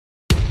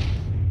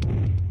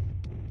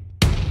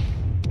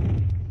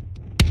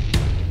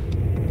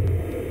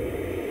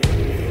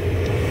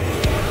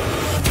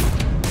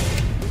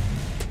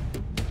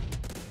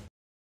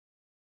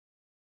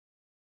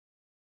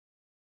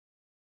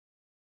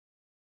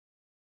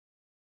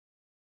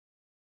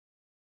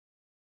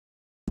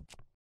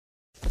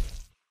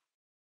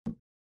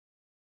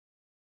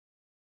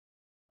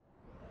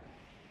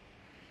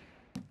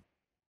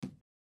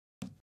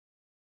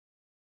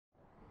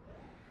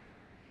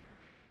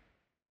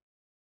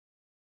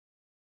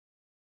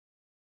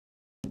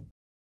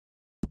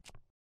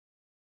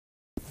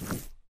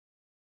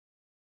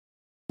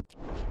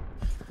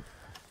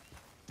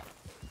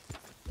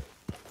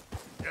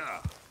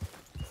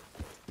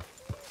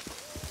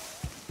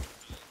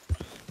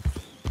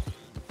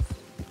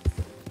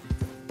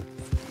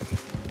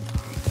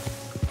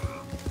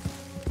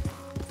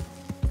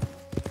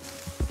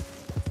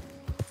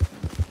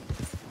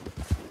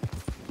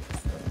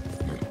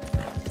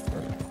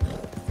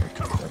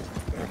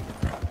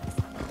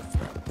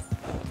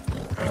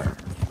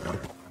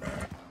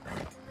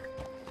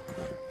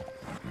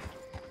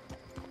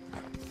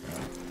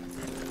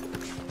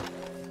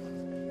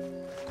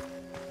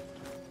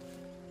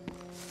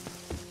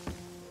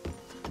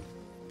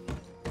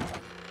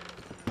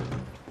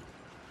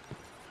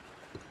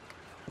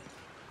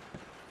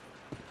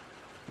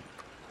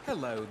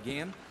Hello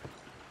again.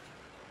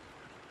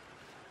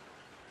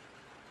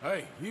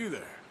 Hey, you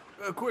there.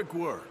 A quick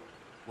word.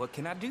 What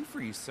can I do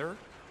for you, sir?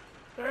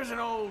 There's an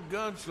old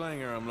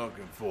gunslinger I'm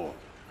looking for.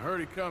 I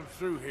heard he comes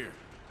through here.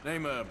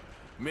 Name of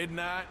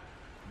Midnight?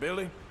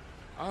 Billy?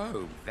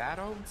 Oh, that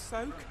old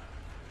soak?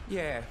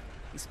 Yeah,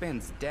 he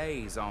spends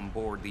days on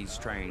board these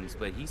trains,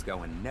 but he's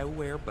going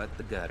nowhere but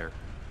the gutter.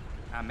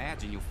 I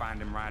imagine you'll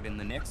find him right in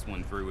the next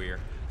one through here.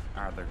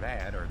 Either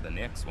that or the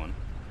next one.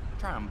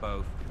 Try them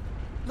both.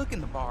 Look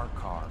in the bar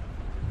car.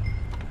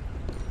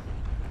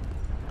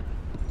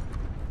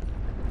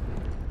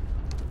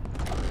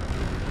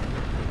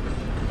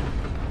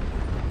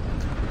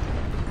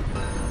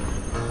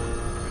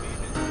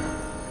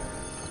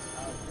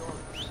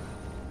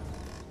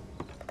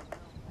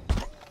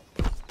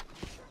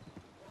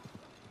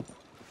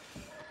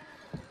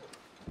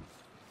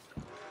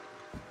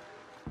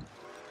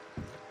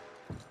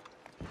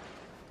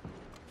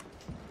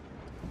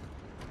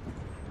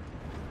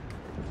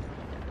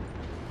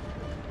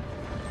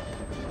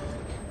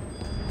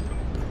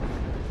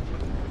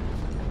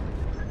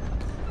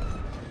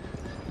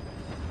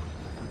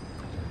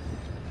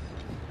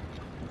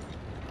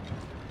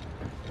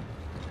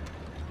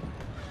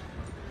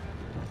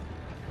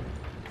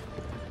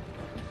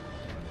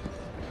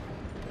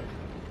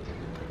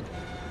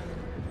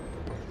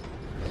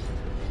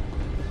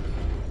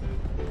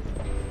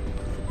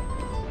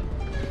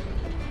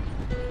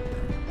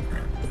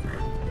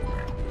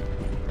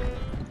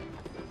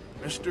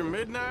 Mr.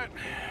 Midnight?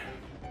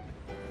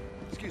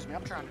 Excuse me,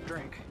 I'm trying to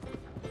drink.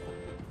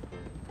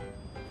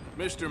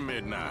 Mr.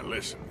 Midnight,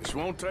 listen, this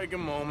won't take a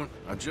moment.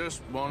 I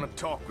just want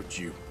to talk with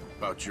you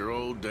about your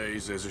old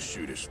days as a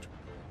shootist.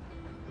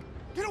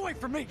 Get away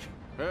from me!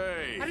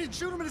 Hey! I didn't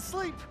shoot him in his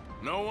sleep!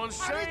 No one's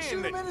saying I didn't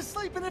shoot him in his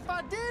sleep, and if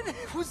I did,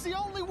 it was the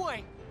only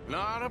way!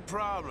 Not a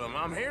problem.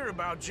 I'm here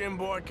about Jim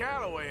Boy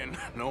Calloway, and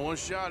no one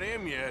shot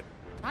him yet.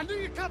 I knew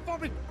you'd come for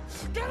me!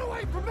 Get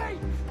away from me!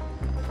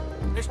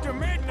 Mr.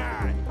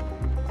 Midnight!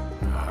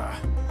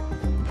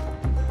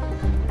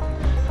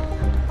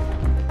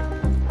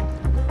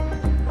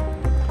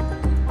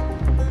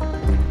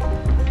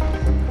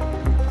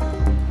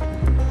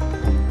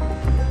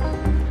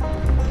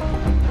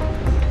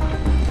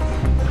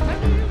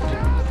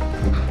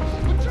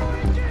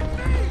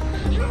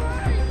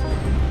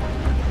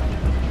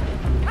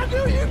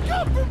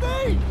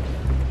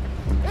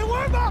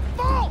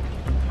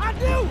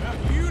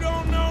 You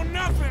don't know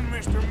nothing,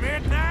 Mr.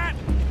 Midnight.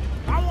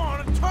 I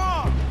want to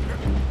talk.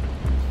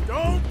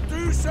 Don't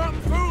do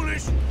something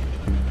foolish.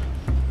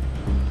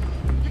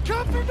 You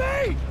come for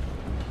me!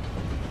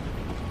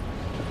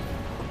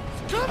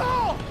 Come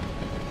on!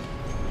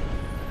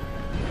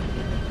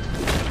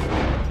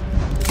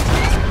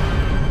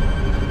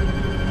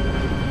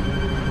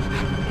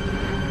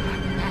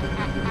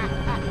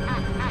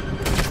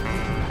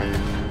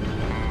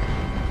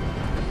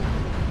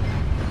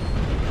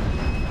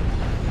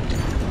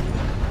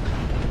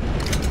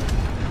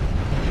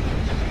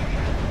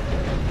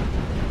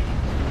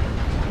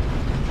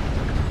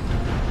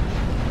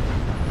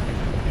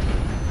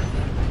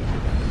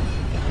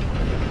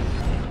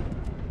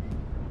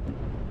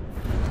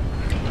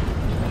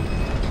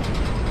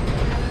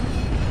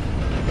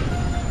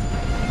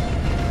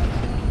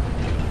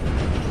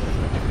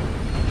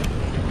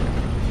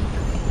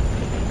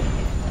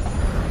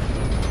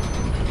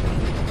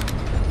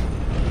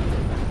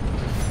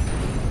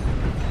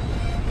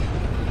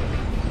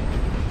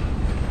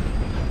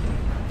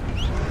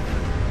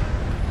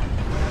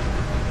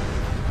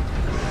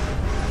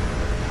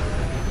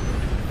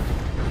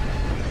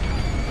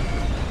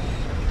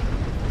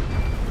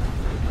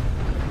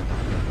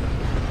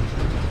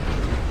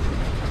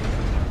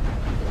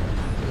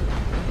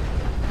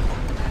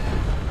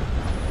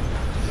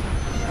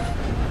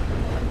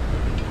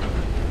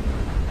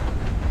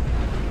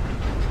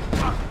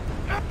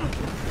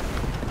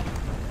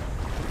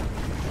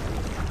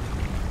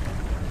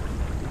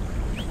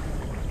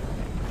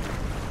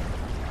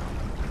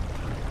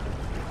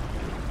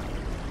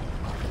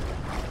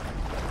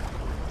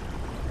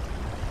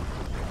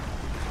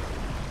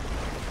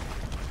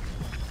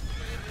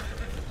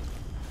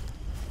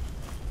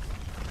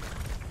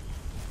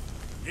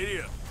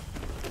 Giddy up.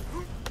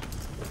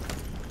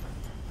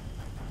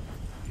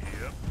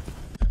 Yep.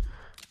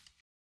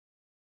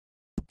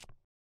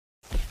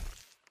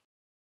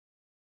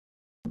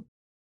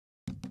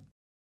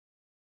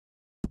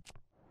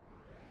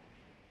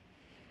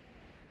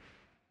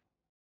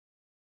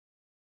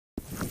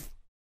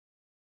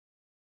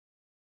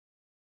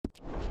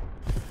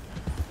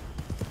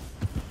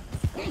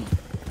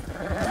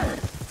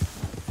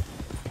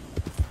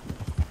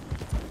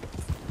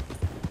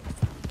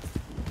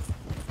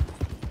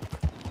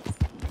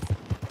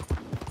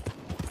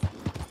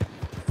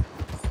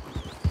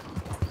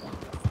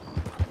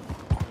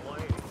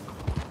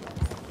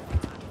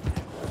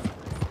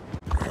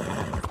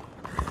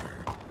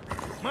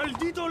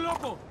 Maldito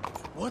loco!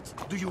 What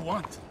do you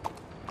want?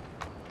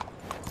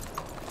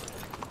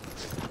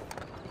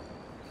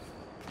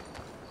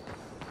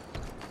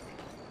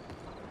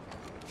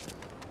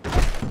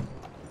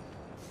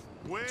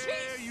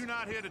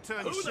 out here to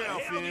turn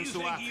yourself in,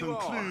 so I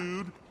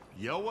conclude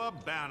you're a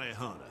bounty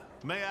hunter.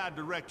 May I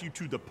direct you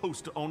to the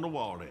poster on the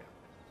wall there?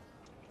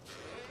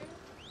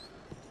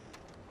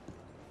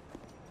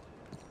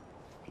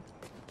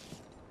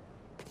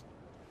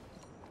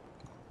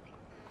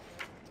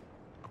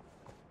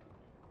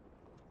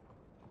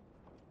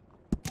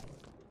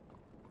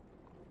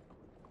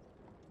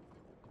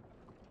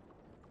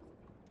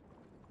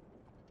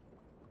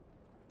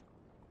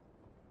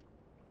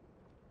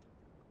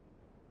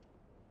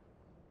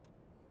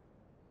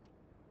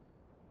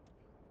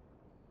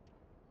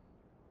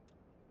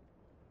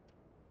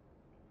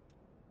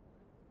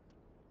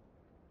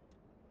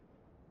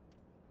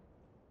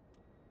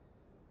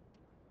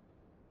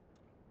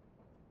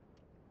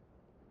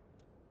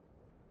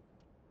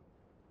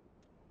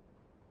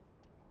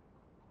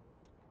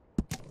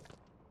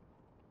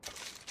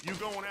 You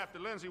going after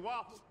Lindsay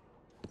Waffle?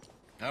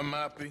 I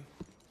might be.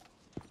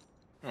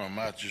 Or I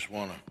might just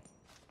want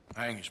to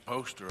hang his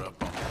poster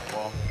up on the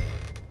wall.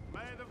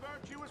 May the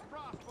virtuous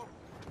prosper.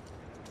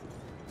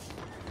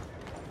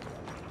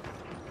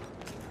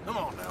 Come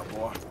on now,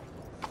 boy.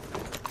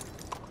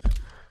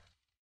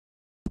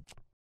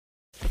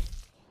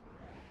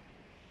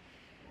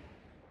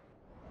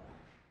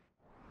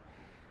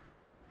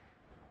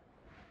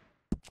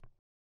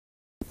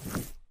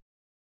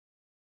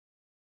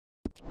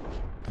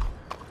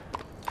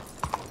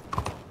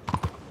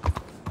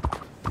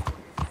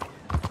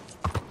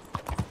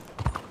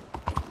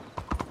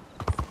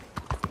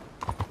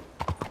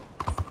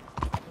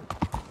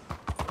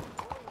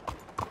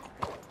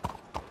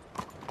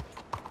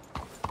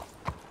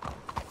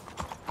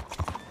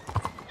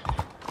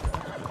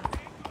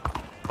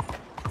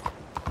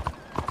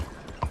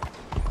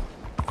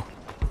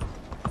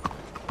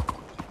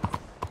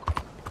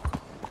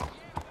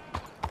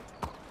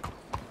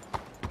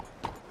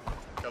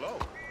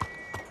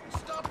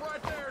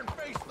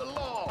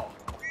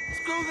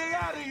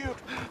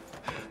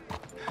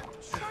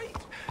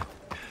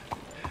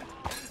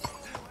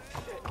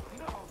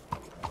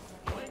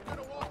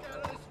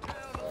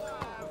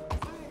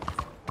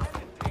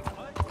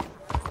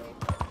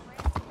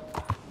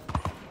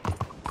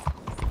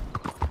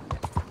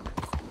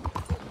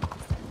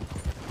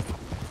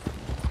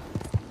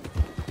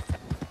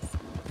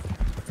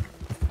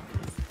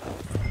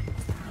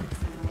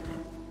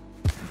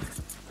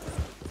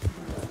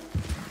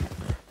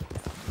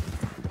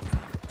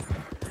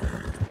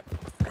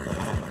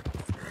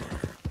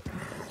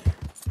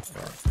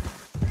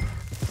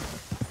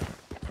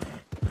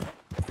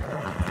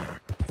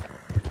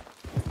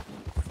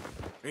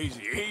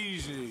 Easy,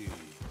 easy.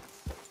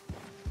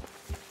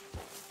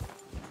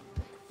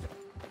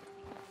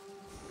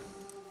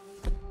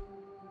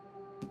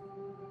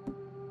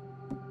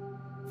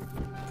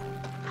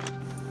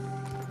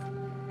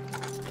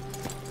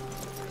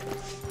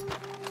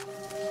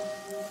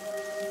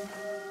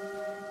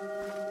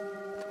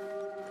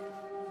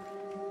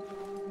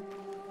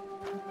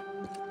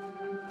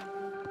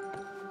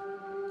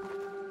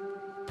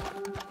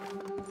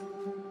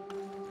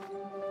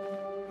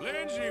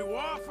 Lindsay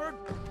Wofford?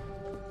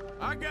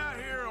 I got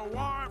here a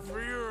warrant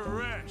for your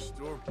arrest,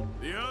 or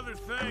the other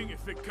thing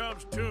if it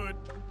comes to it.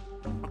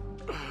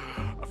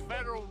 A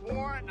federal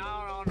warrant?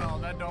 No,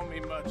 that don't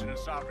mean much in a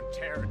sovereign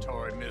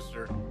territory,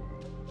 mister.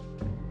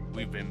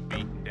 We've been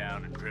beaten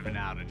down and driven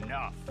out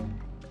enough.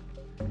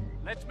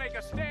 Let's make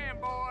a stand,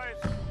 boys!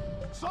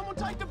 Someone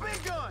take the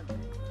big gun!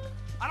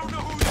 I don't know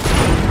who this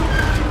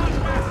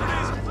bastard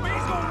is, but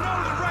he's gonna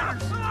know the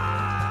records!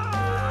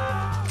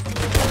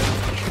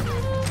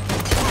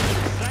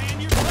 Saying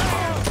you're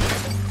proud!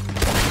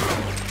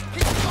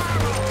 Keep the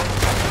fire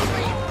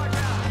on!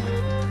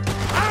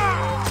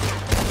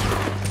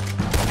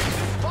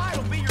 This fight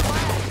will be your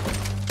last!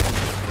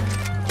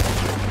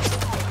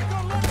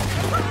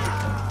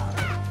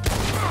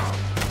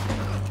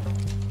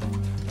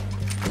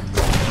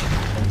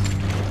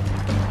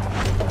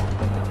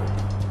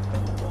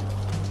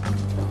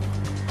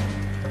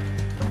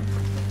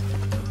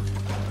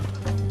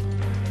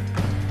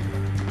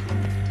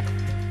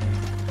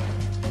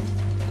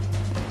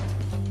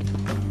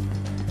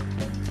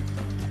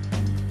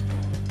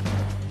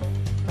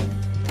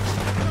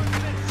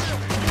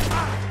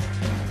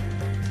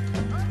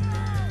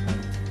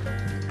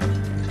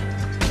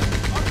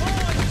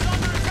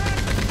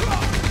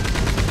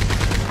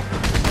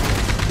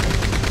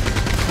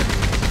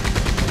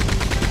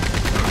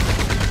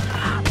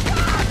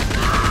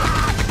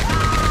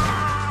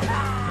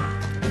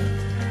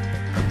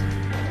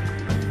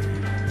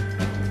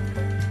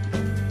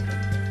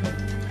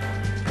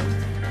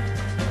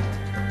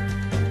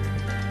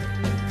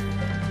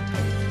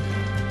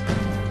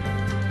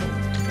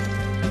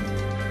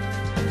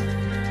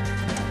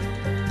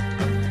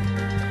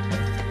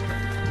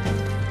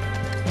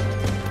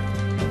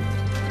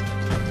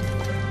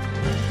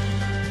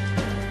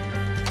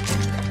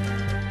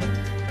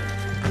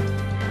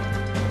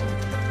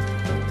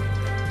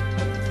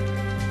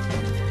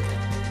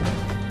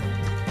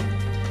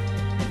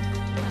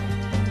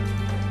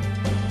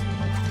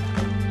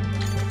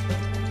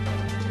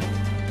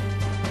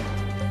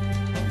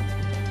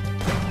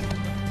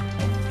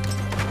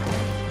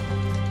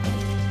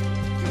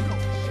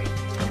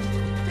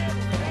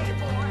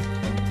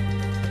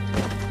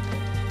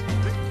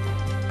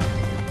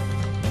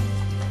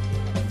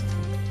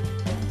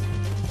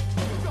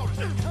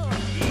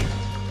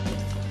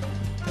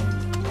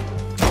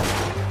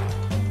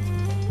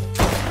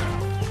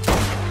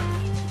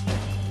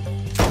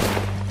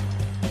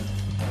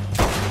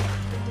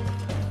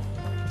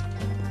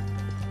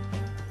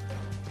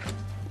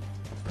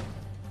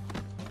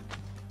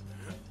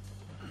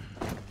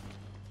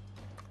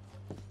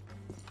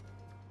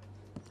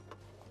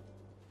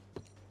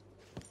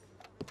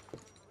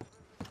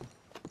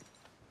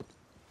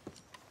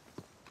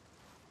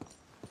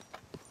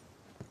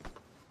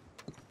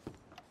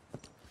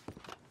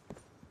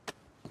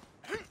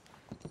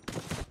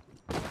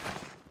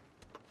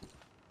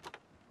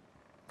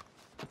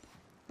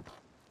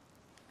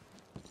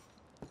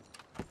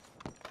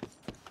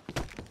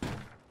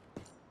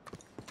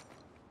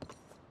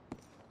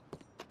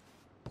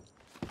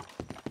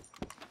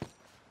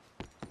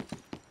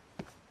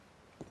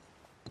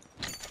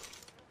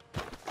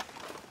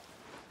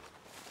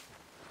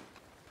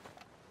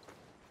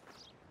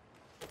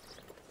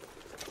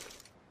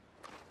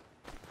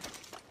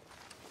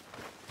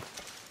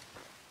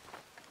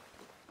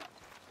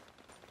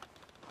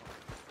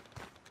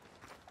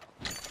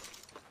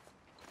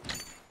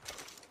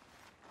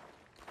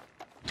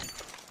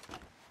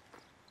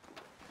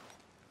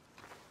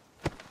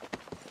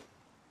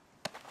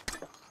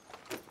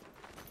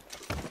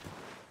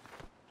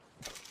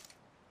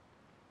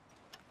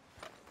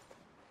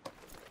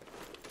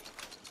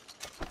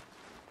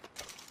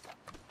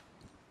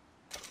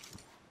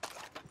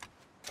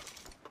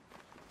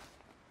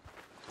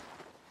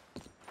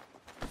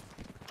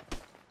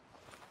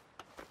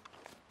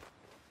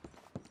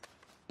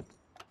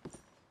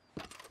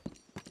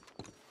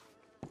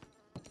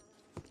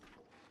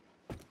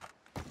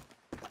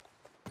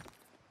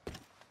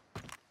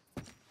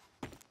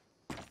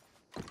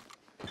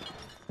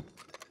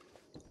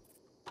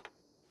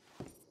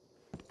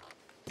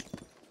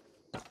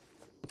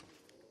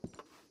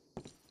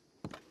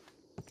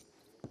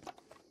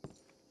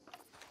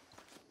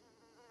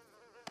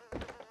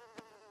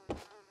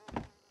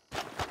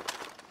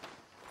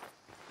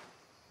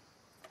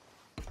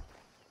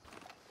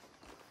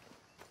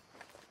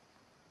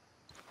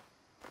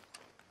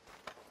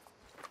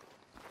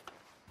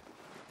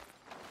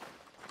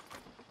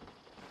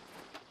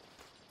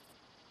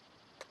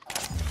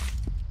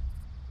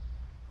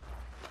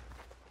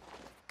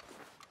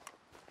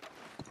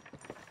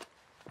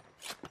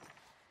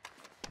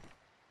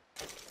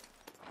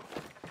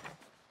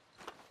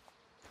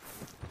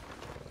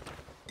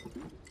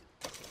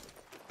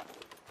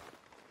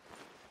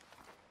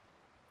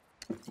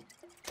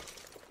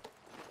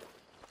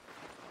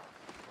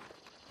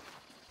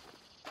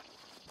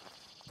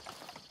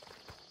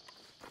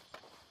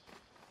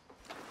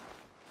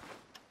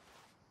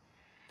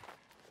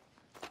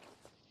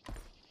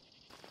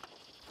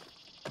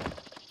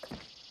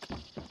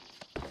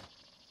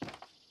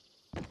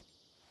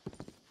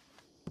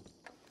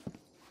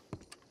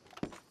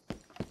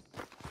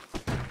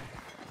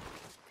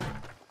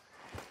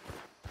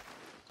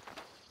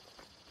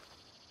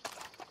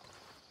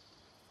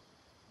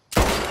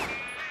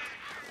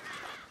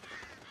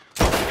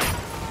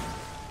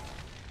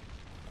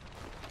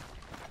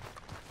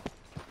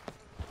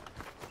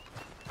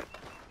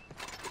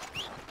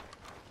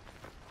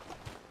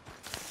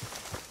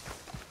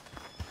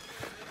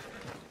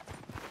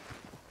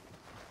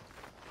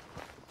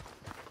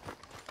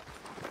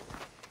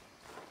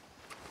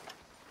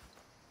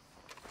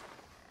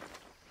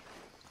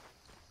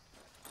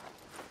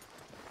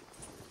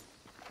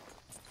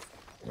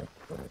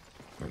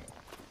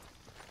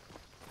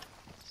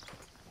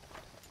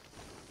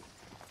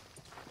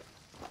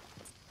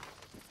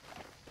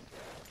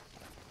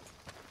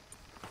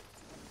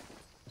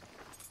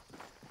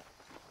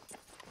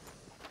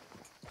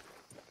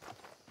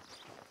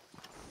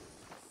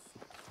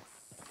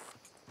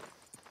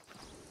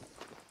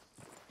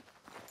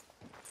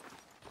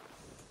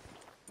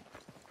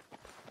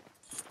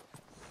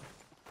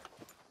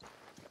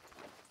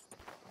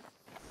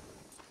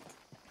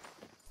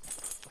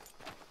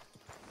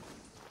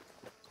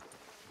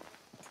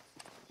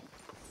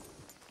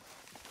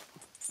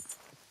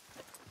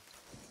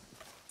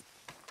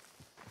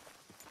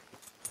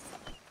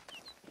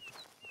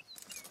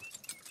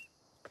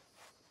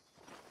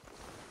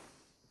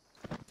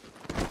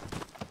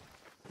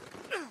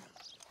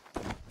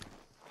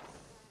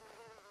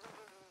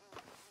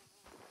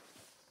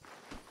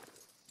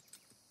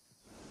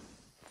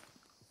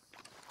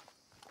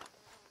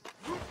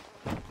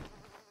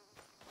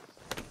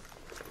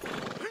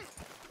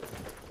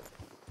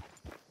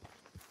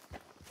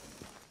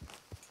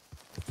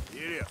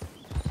 Giddy up.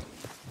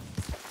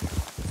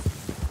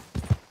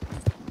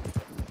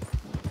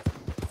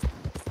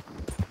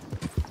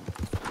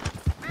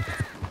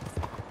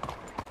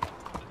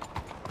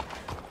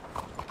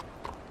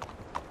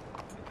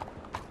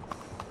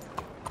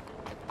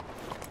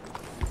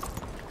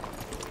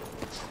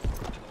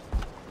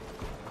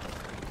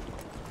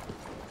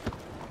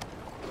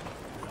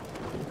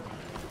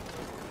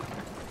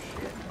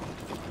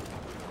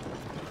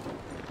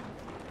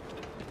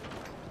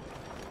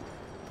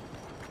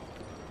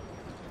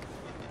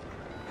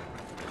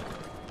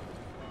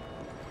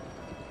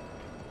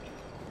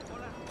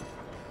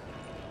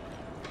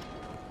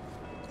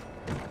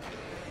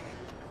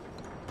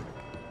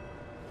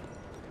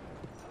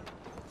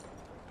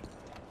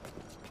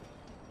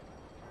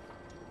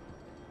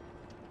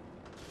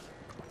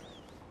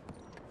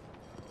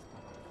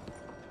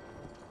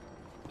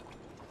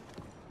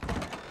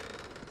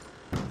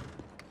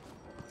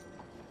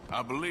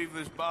 I believe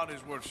this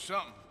body's worth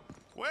something.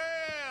 Well,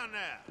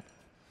 now.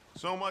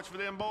 So much for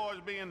them boys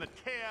being the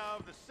care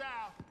of the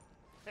South.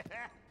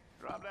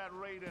 Drop that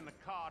raider in the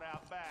cart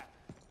out back.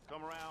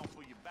 Come around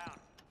for your bounty.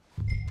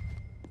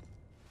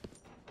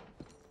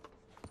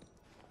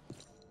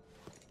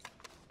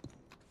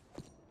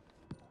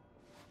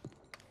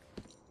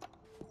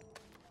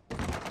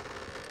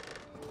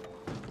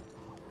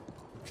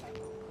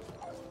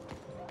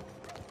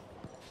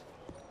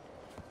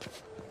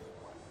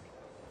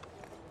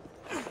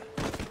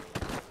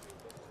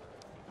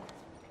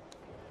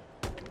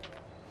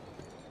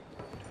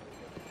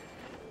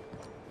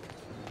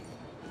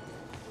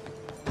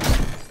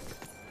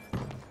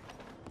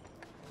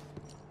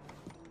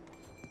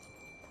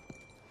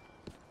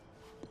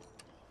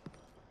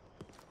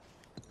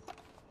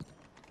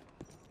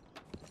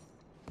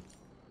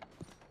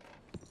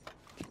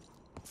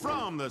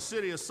 From the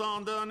city of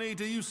Saint Denis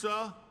to you,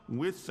 sir,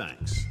 with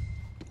thanks.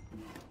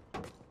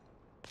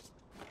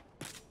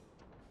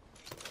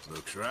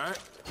 Looks right.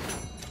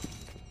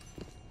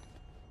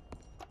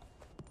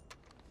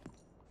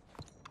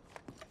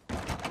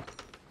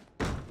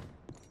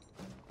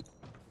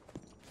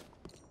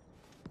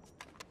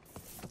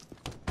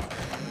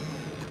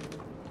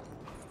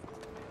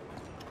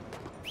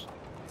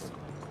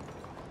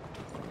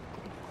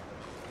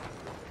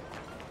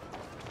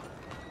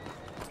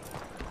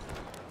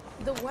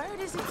 The word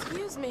is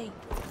excuse me.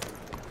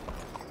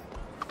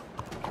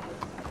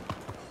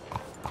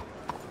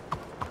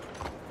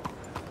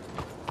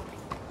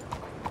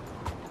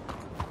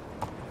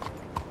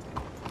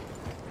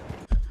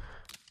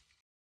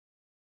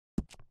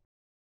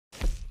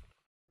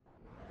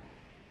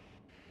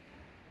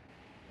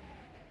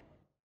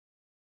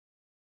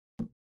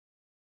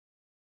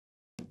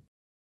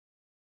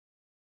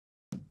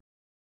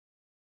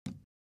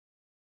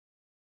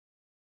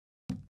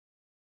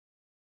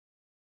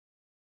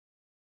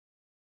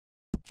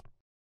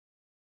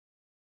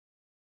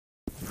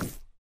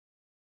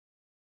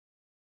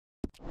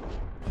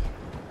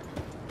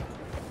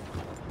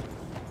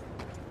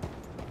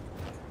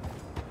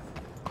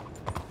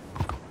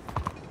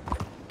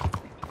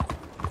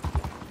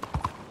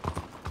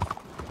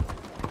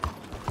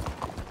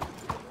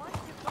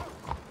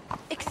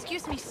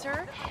 Excuse me,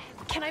 sir.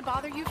 Can I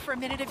bother you for a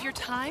minute of your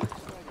time?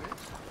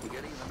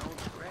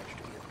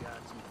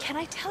 Can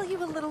I tell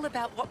you a little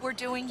about what we're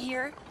doing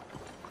here?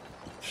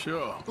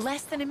 Sure.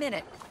 Less than a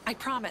minute, I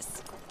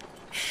promise.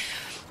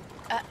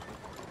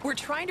 We're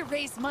trying to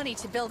raise money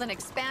to build an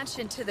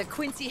expansion to the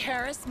Quincy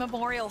Harris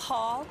Memorial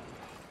Hall,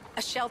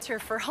 a shelter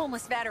for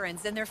homeless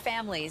veterans and their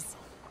families.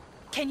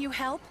 Can you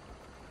help?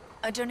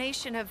 A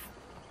donation of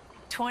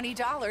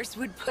 $20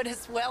 would put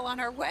us well on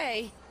our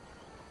way.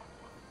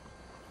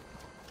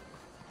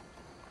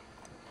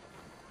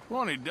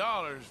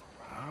 $20?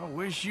 I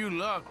wish you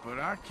luck, but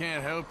I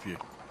can't help you.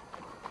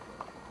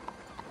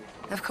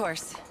 Of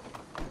course.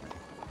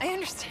 I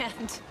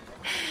understand.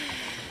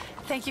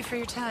 Thank you for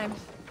your time.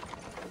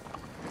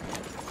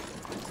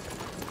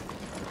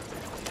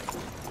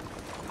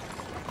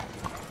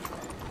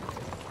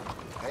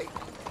 Hey,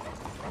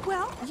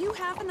 Well, you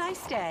have a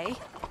nice day.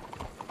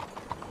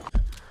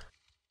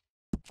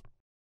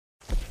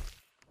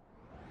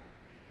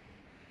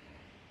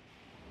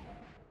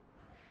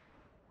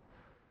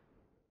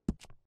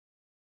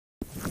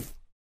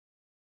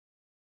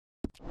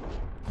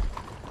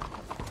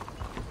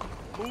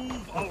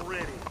 Move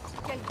already.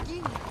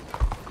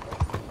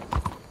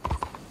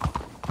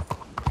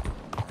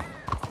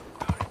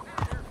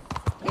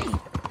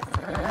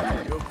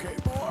 You okay,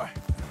 boy?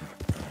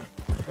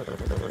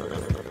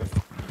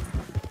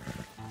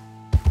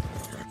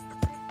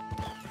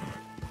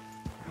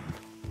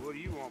 What do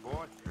you want,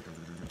 boy?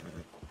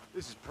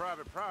 This is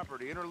private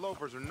property.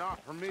 Interlopers are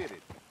not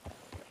permitted.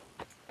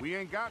 We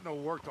ain't got no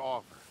work to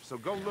offer, so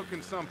go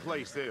looking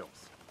someplace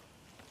else.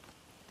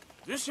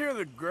 This here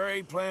the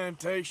Gray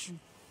Plantation?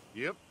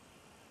 Yep.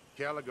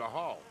 Caliga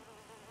Hall.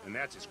 And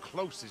that's as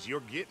close as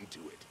you're getting to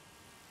it.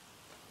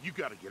 You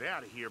gotta get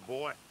out of here,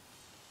 boy.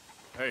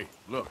 Hey,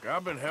 look,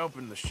 I've been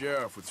helping the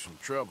sheriff with some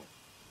trouble.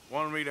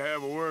 Wanted me to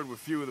have a word with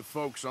a few of the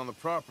folks on the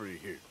property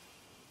here.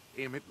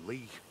 Emmett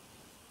Lee.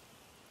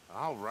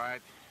 All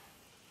right.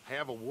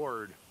 Have a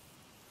word.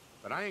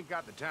 But I ain't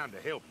got the time to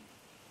help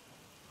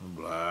you.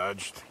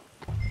 Obliged.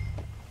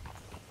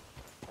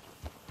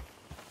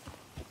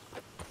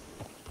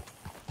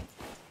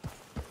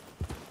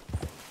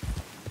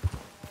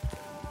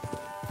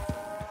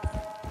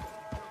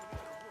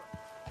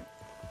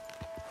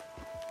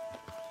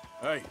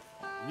 Hey,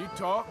 can you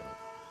talk?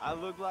 I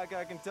look like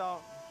I can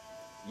talk?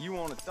 You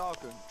want a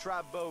talker?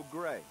 Try Bo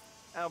Gray,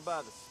 out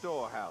by the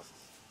storehouses.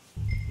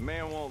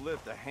 Man won't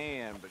lift a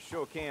hand, but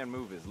sure can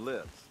move his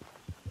lips.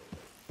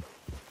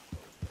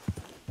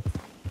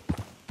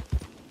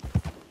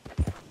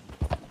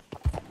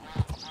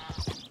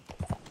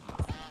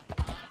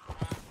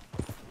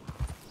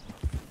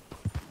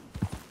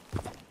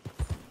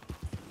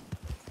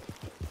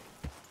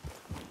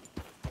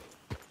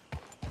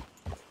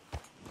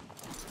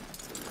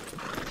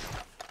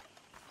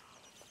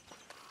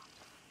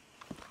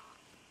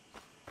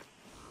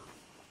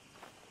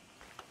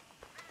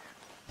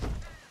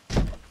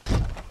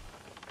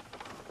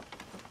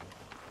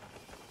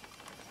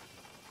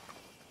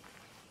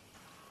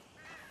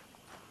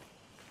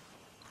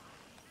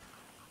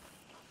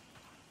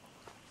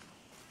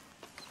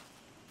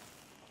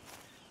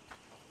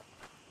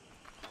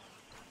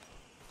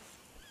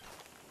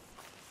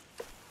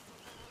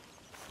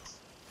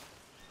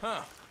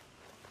 Huh.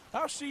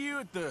 I'll see you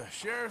at the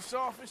sheriff's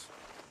office.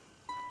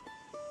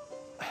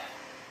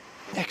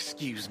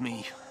 Excuse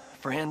me,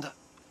 friend.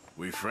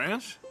 We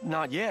friends?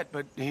 Not yet,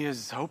 but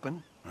here's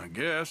hoping. I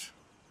guess.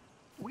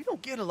 We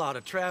don't get a lot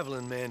of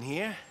traveling men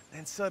here.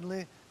 Then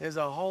suddenly, there's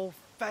a whole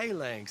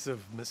phalanx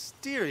of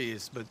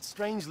mysterious but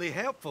strangely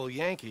helpful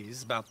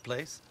Yankees about the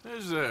place.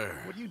 Is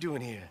there? What are you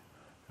doing here?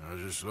 I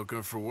was just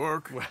looking for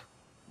work. Well,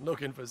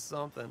 looking for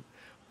something.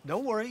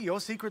 Don't worry,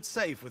 your secret's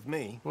safe with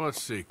me. What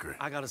secret?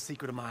 I got a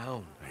secret of my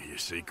own. Are you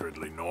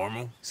secretly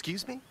normal?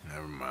 Excuse me?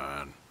 Never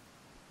mind.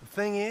 The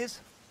thing is,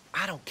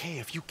 I don't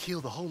care if you kill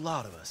the whole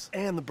lot of us,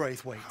 and the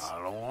Braithwaites.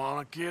 I don't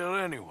want to kill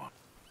anyone.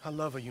 I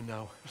love her, you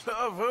know.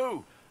 Love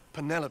who?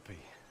 Penelope.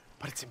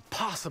 But it's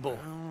impossible.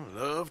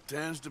 Well, love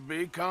tends to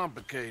be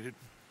complicated.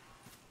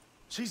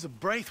 She's a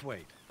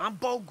Braithwaite. I'm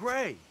Bo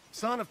Gray,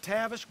 son of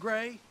Tavish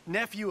Gray,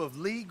 nephew of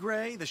Lee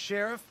Gray, the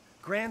sheriff,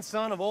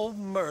 grandson of old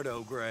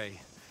Murdo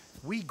Gray.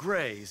 We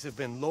Grays have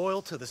been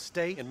loyal to the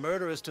state and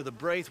murderous to the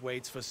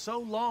Braithwaites for so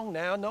long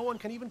now, no one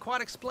can even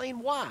quite explain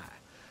why.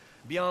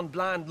 Beyond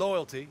blind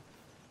loyalty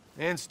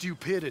and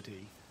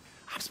stupidity,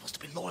 I'm supposed to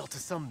be loyal to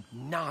some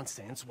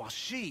nonsense while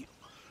she's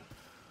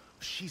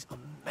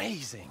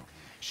amazing.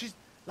 She's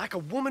like a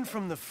woman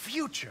from the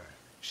future.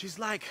 She's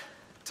like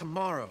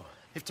tomorrow,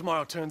 if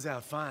tomorrow turns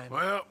out fine.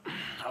 Well,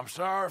 I'm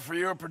sorry for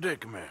your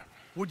predicament.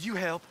 Would you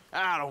help?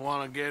 I don't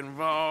want to get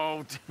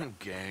involved in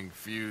gang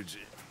feuds.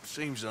 It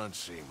seems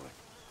unseemly.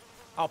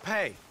 I'll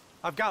pay.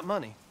 I've got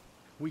money.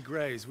 We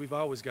Grays, we've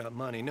always got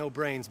money. No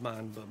brains,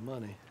 mind, but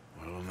money.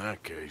 Well, in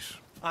that case...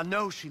 I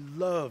know she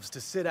loves to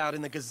sit out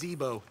in the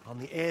gazebo on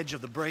the edge of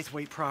the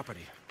Braithwaite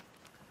property.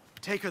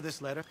 Take her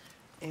this letter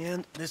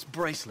and this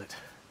bracelet,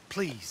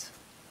 please.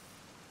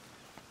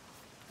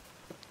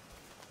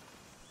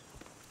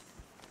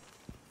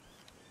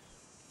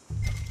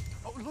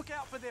 Oh, look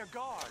out for their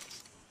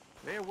guards.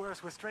 They're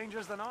worse with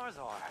strangers than ours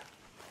are.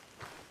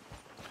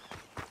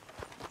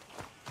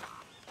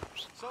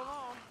 So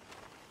long,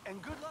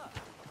 and good luck.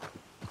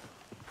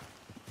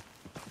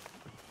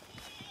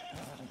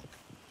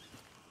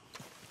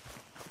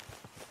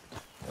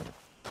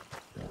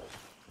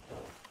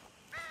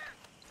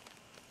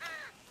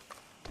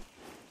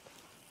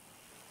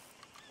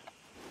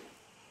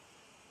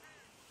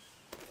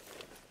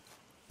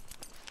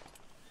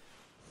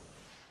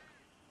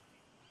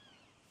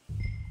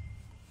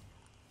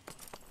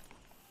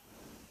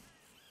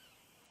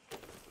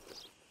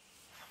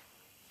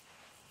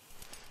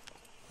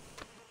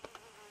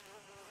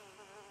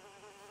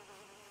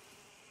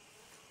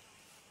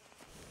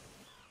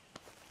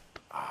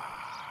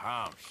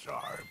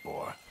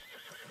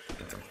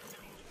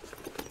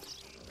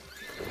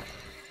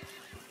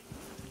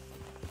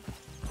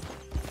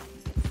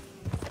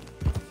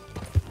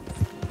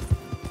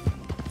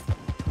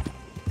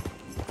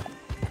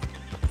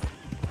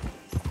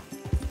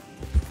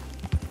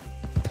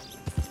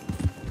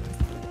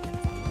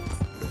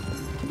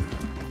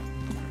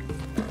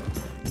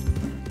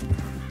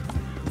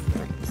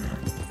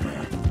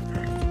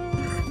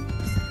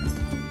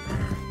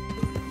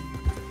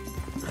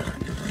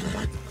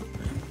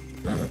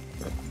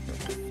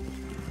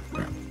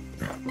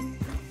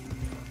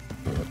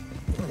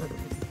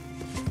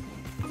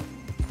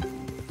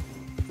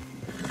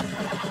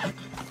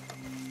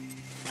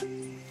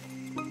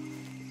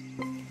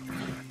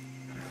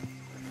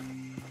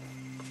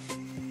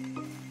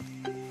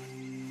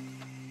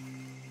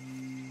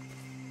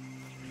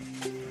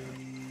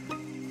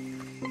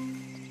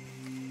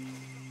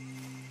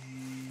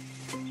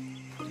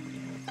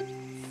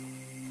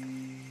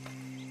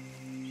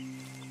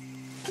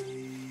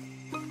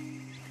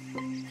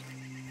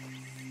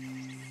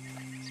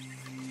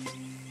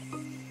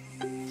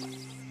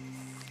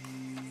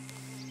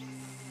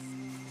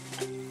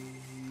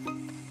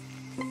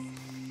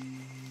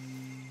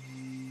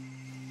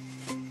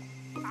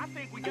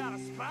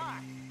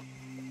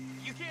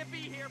 be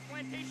here.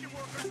 Plantation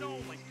workers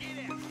only. Get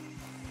in.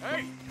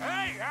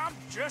 Hey, I'm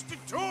just a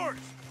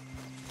tourist.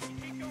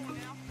 Keep going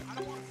now. I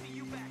don't want to see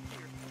you back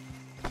here.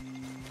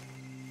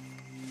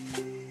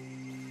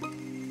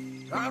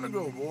 Time to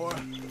go, boy.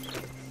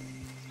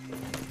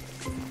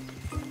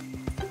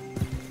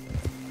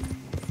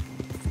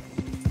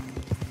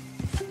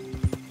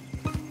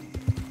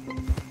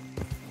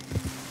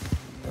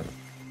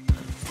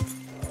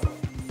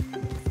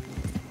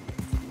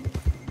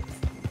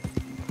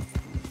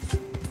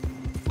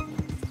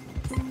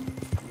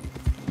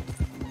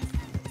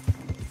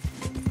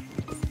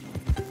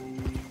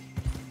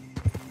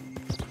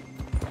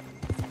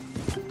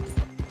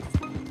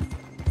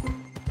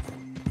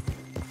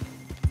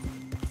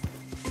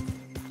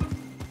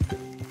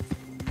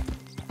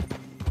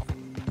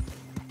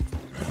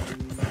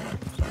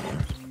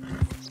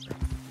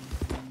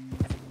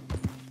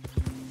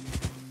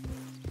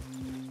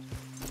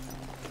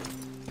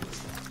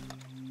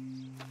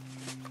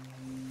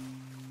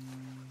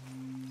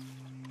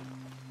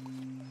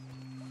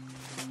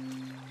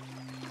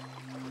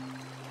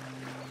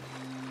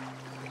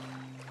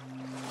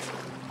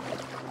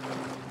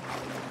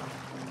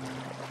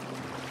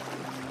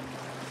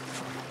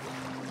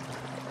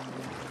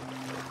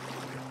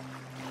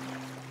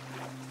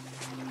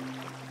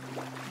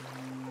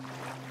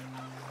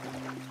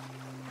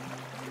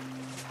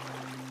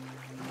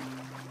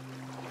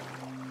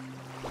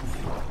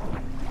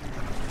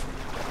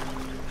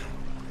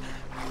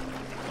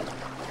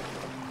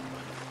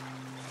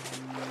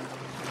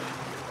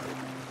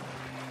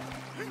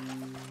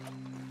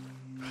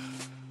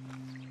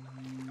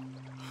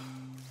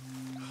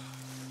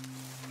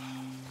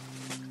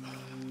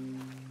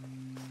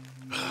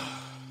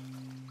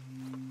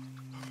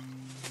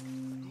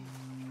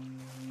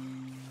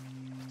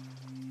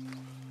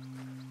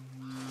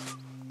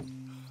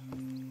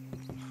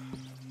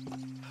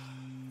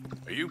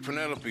 Are you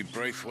Penelope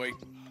Braithwaite?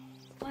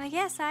 Why,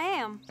 yes, I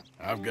am.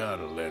 I've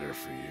got a letter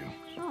for you.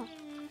 Oh.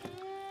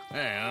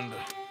 And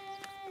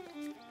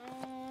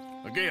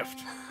a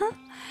gift.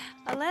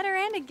 A letter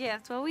and a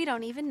gift. Well, we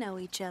don't even know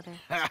each other.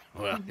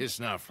 Well,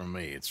 it's not from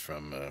me. It's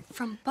from,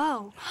 From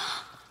Bo.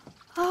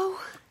 Oh,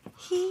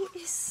 he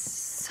is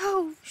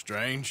so...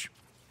 Strange?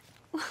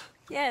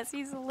 Yes,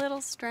 he's a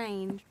little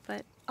strange,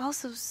 but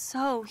also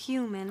so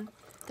human.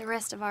 The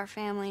rest of our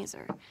families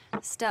are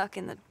stuck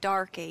in the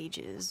Dark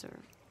Ages, or...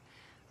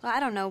 well, I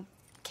don't know,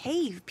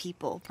 cave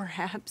people,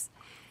 perhaps.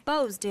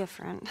 Bo's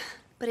different.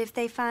 But if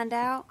they find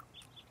out,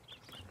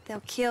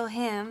 they'll kill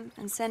him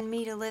and send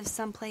me to live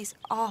someplace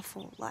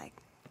awful like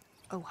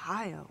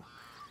Ohio.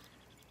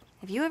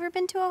 Have you ever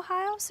been to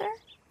Ohio, sir?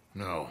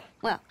 No.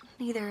 Well,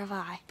 neither have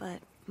I, but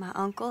my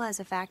uncle has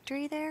a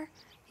factory there.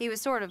 He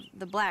was sort of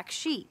the black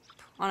sheep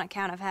on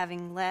account of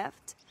having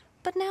left.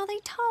 But now they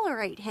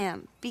tolerate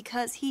him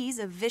because he's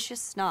a vicious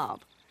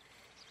snob.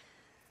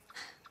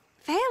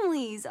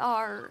 Families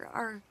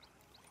are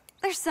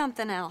there's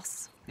something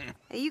else.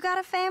 You got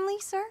a family,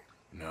 sir?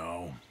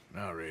 No,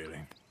 not really.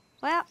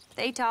 Well,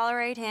 they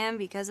tolerate him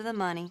because of the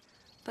money.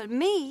 But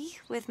me,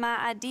 with my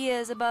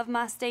ideas above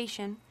my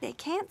station, they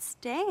can't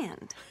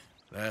stand.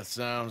 That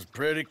sounds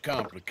pretty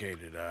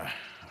complicated. I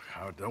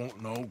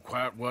don't know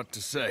quite what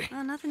to say.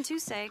 Well, nothing to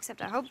say,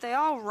 except I hope they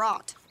all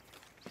rot.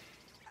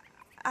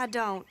 I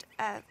don't.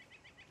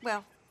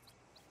 Well,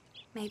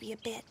 maybe a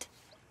bit.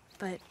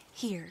 But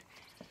here,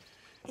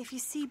 if you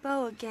see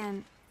Bo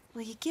again,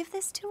 will you give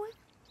this to him?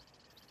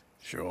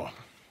 Sure.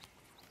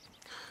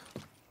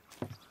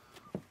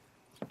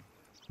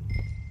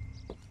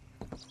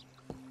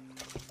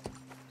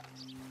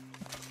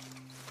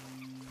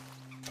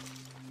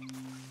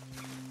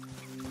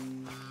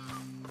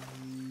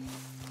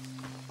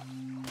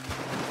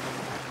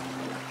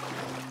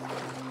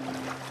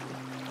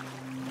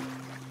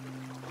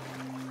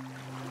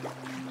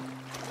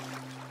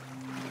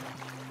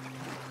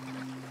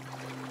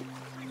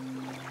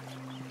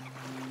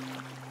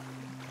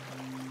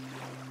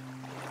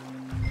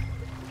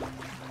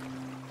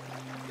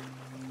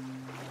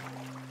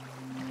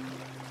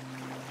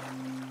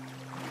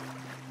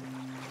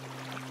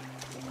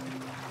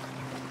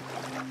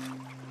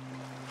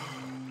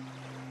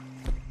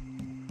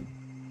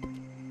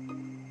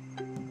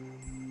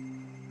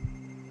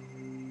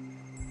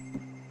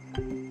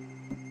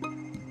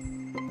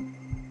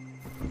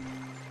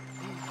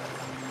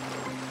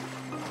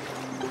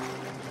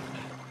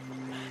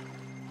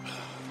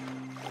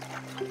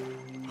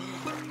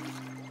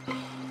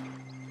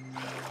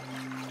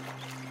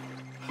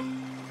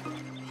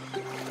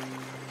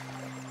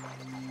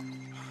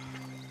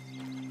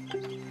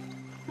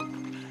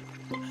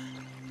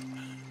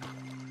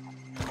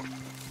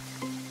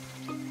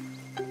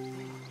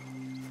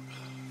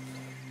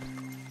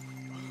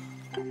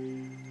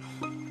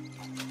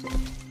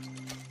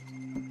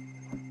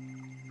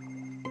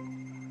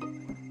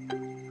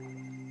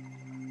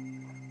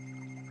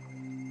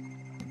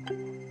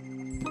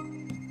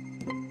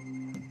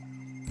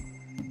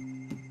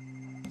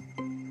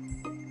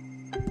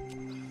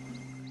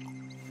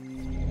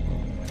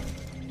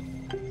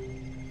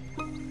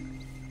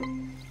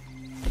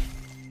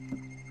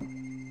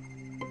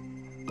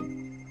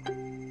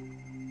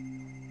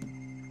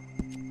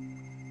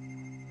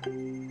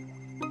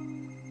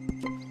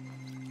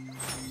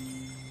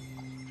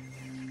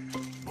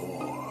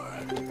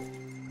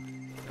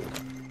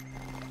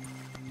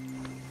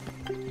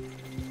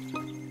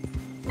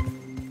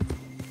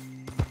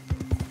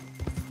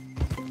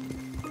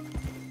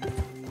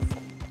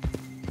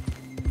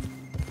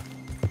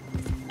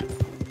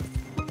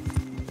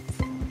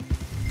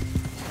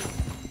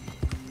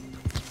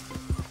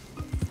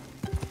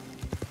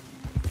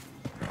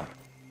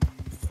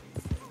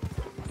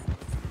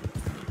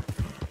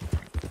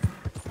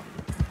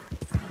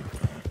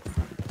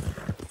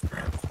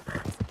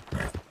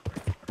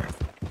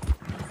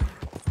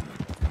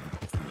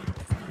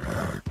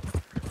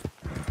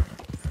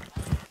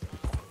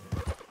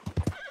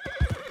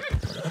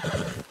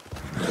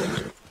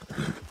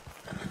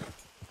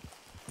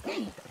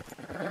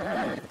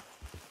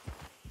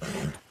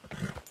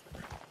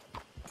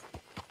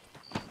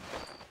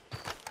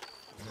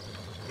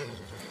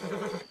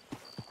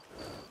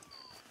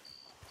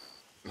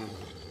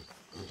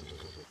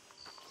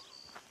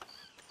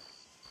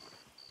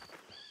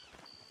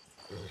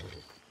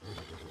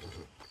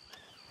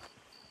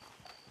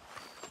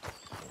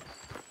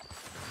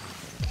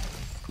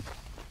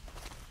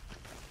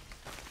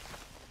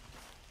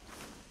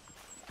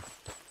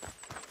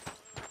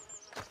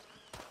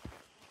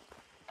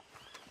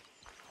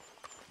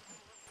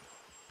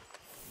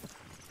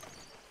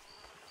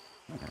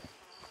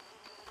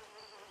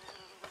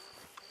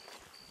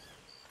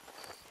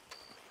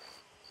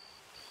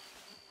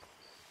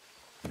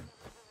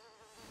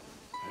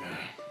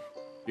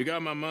 You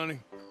got my money?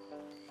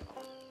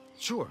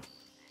 Sure.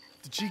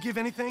 Did she give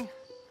anything?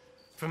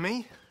 For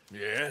me?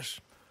 Yes.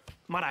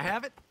 Might I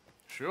have it?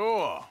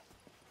 Sure.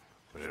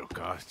 But it'll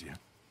cost you.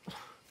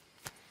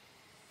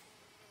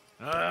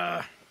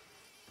 I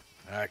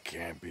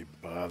can't be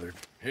bothered.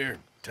 Here,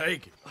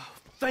 take it. Oh,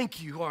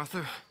 thank you,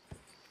 Arthur.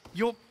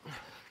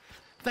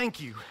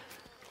 Thank you.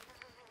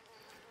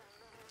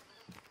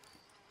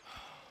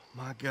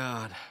 My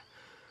God.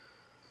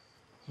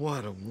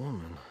 What a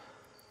woman.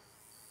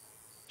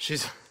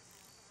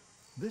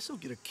 This'll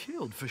get her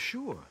killed for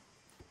sure.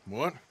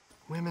 What?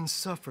 Women's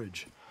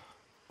suffrage.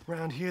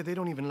 Around here, they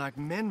don't even like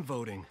men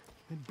voting.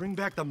 They'd bring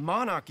back the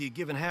monarchy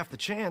given half the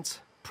chance.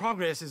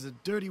 Progress is a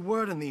dirty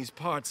word in these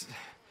parts.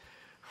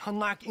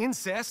 Unlike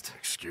incest.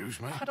 Excuse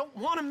me? I don't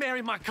want to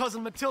marry my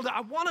cousin Matilda.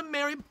 I want to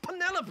marry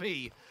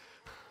Penelope.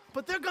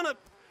 But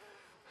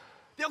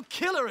they'll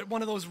kill her at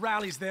one of those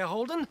rallies they're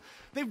holding.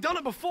 They've done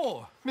it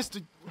before. Mister,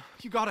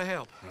 you gotta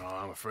help. No,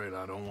 I'm afraid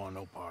I don't want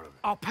no part of it.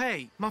 I'll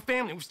pay. My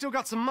family, we've still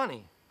got some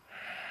money.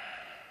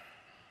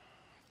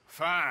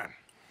 Fine.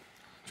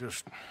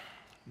 Just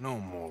no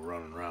more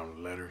running around with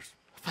letters.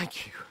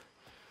 Thank you.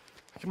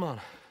 Come on.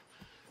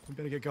 We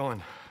better get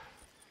going.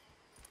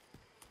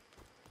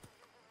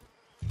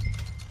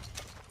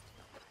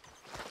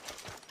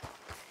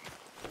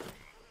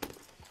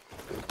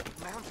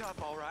 Mount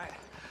up, all right.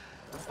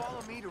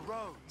 Follow me to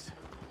Rhodes.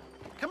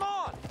 Come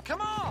on!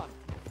 Come on!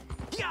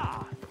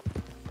 Yeah!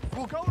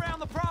 We'll go around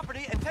the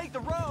property and take the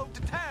road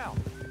to town.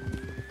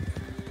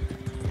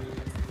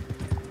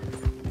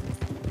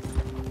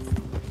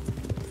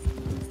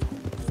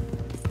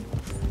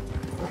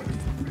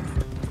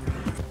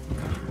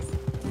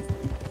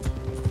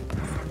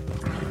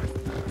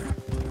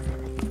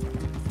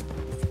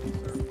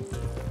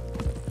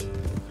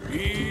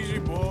 Easy,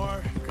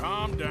 boy.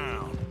 Calm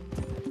down.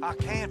 I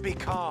can't be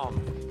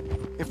calm.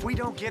 If we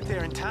don't get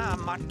there in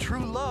time, my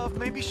true love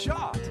may be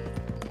shot.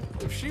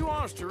 If she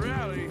wants to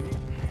rally,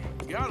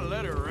 you gotta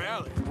let her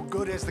rally. Well,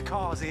 good as the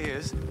cause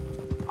is,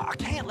 I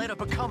can't let her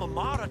become a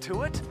martyr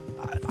to it.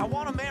 I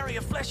want to marry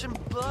a flesh and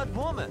blood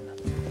woman,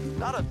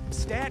 not a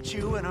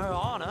statue in her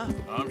honor.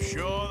 I'm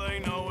sure they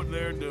know what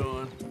they're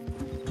doing.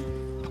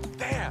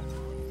 There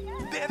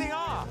they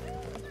are.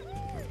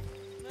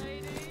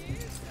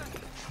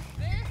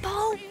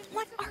 Bo,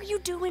 what are you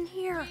doing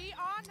here?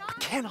 I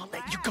cannot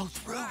let you go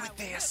through with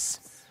this.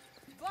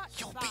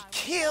 You'll be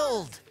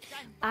killed.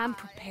 I'm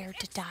prepared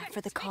to die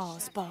for the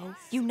cause, Bo.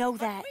 You know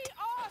that.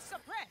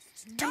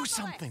 Do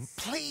something,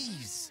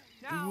 please.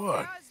 Do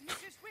what?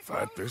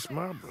 Fight this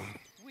mob?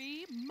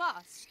 We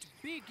must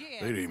begin.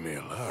 They'd eat me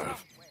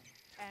alive.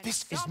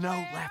 This is no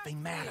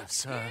laughing matter,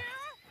 sir.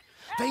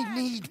 They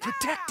need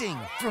protecting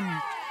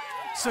from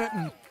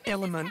certain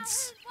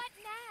elements.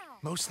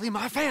 Mostly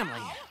my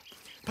family.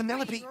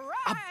 Penelope,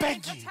 I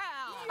beg you.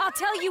 I'll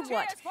tell you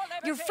what.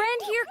 Your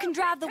friend here can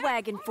drive the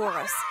wagon for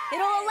us.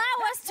 It'll allow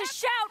us to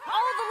shout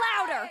all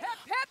the louder.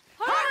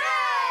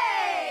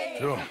 Hooray!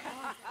 Sure.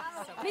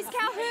 Miss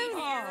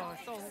Calhoun.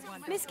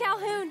 Miss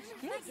Calhoun.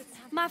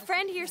 My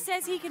friend here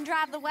says he can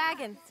drive the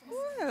wagon.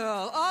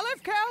 Well,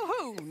 Olive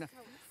Calhoun.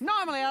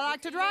 Normally I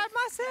like to drive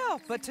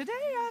myself, but today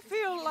I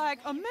feel like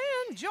a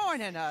man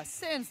joining us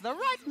sends the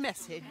right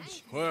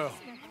message. Well,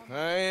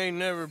 I ain't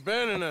never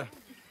been in a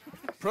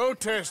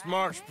protest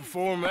march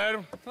before,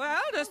 madam.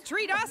 Well, just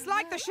treat us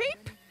like the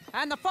sheep,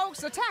 and the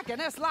folks attacking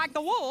us like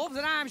the wolves,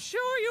 and I'm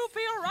sure you'll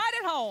feel right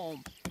at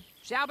home.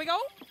 Shall we go?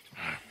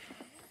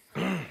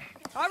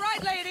 All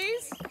right,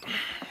 ladies.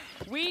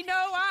 We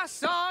know our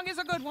song is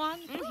a good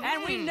one,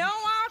 and we know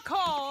our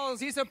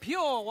cause is a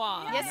pure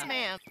one. Yes,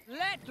 ma'am.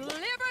 Let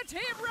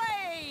liberty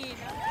reign!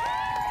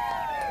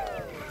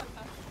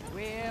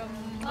 We're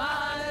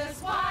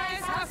mothers,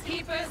 wives,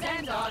 housekeepers,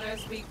 and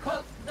daughters. We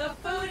cook the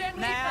food and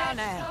we fetch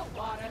the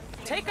water.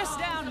 Take us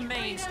down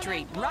Main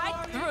Street,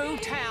 right through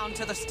town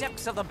to the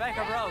steps of the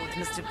Becker Road,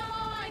 Mr.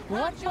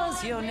 What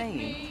was your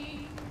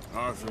name?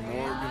 Arthur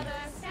Morgan.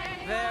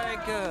 Very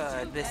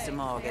good, Mr.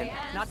 Morgan.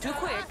 Not too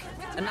quick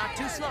and not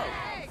too slow.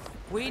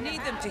 We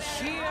need them to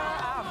hear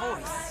our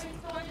voice.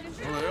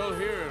 Well, they'll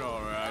hear it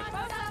all right.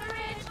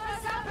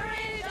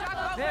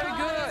 Very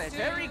good,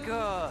 very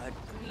good.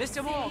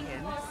 Mr.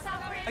 Morgan,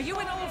 are you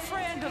an old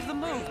friend of the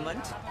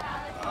movement?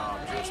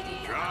 I'm just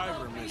a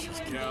driver,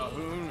 Mrs.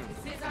 Calhoun,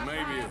 and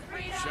maybe a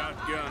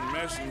shotgun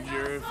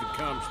messenger if it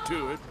comes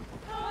to it.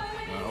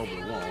 I hope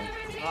it won't.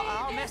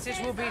 Our message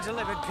will be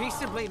delivered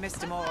peaceably,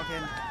 Mr.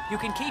 Morgan. You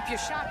can keep your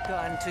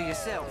shotgun to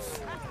yourself.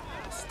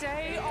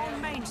 Stay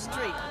on Main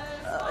Street.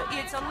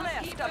 It's a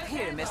left up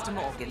here, Mr.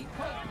 Morgan.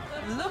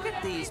 Look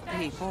at these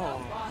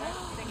people.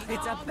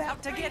 It's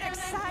about to get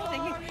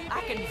exciting.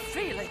 I can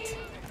feel it.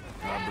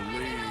 I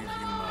believe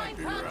you might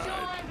be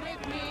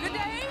right. Good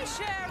day,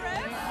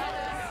 Sheriff.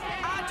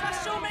 I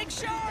trust you'll make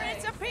sure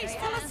it's a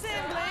peaceful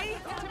assembly.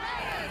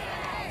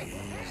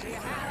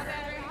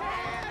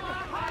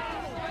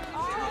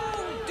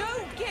 Oh, do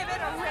give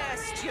it a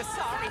rest, you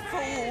sorry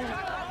fool.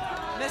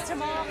 Mr.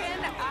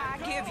 Morgan, I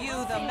give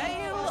you the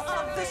male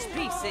of the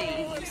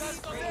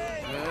species.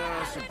 Yeah,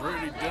 that's a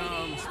pretty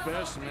dumb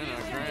specimen, I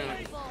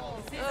grant.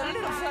 A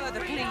little further,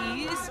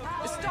 please.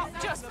 Stop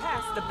just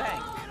past the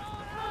bank.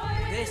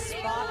 This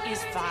spot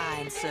is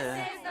fine,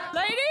 sir.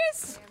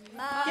 Ladies,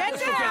 get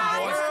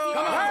down!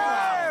 Come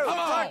on! Come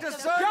on! Go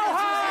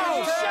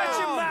home! Shut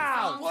your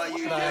mouth! What are you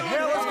doing? The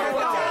hell is going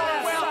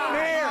on? Welcome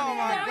here! Oh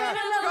my God!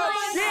 Go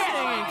shit!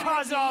 And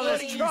cause all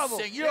this trouble.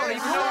 You don't even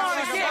know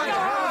what's going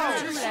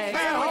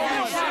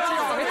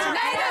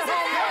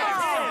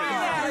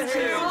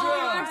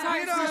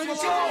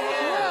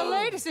Well,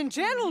 ladies and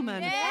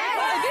gentlemen,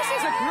 this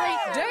is a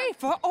great day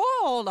for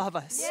all of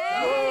us.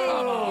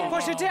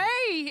 For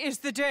today is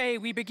the day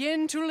we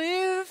begin to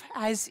live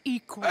as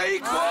equals.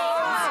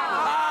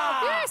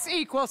 Yes,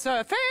 equal,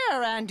 sir.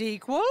 Fair and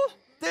equal.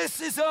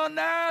 This is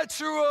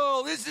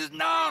unnatural. This is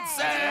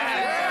nonsense.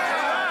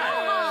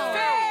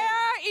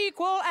 Fair,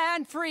 equal,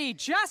 and free,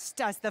 just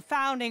as the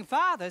Founding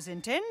Fathers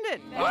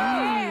intended.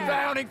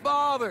 Founding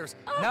fathers,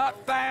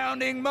 not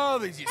founding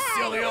mothers, you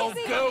silly old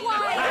goat.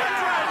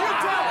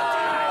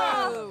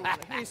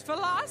 His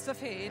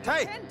philosophy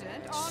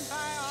dependent on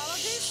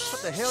biology.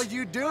 What the hell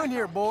you doing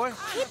here, boy?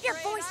 Keep your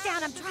voice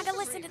down. I'm trying to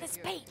listen to the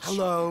speech.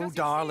 Hello,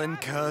 darling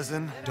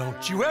cousin.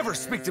 Don't you ever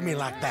speak to me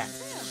like that.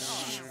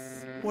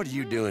 What are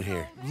you doing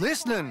here?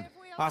 Listening,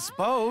 I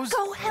suppose.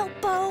 Go help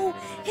Bo.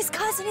 His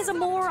cousin is a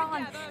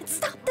moron. And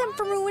stop them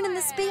from ruining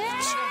the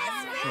speech.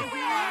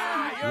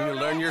 You need to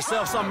learn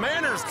yourself some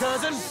manners,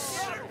 cousin.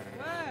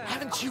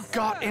 Haven't you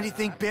got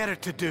anything better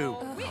to do?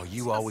 Oh,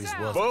 you always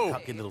was Bo, a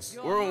cocky little...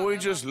 weren't we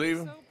just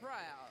leaving?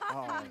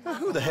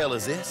 Who the hell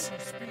is this?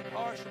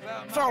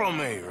 Follow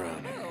me,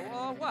 Ronnie.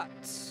 What?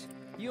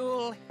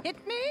 You'll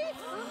hit me?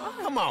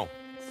 Come on.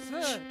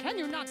 Sir, can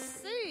you not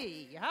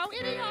see how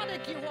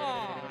idiotic you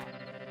are?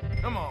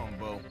 Come on,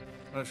 Bo.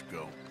 Let's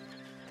go.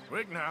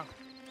 Quick now.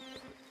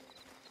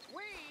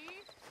 We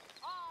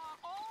are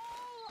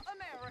all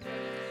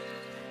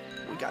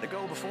Americans. We gotta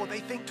go before they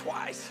think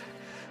twice.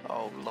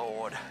 Oh,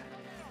 Lord.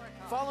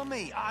 Follow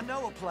me. I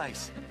know a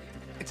place.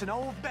 It's an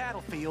old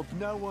battlefield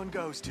no one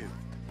goes to.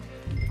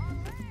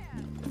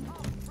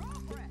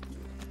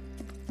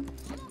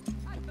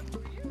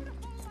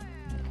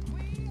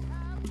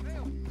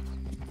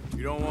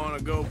 You don't want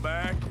to go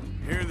back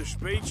and hear the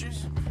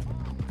speeches?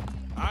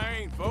 I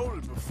ain't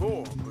voted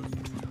before, but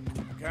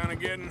I'm kind of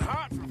getting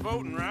hot for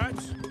voting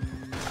rights.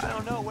 I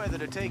don't know whether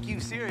to take you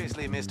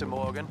seriously, Mr.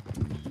 Morgan.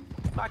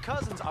 My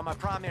cousins are my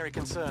primary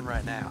concern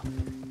right now.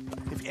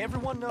 If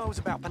everyone knows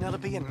about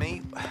Penelope and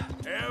me...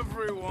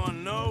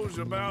 Everyone knows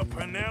about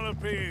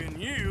Penelope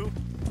and you.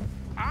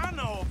 I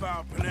know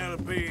about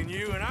Penelope and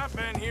you, and I've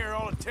been here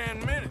all of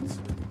 10 minutes.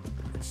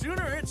 The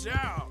sooner it's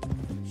out,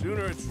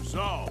 sooner it's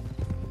resolved.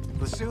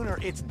 The sooner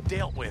it's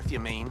dealt with, you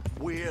mean?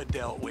 We're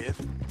dealt with.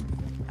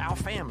 Our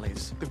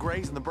families, the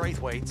Grays and the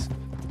Braithwaites,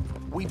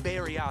 we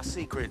bury our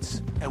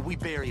secrets, and we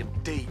bury them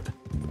deep.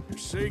 Your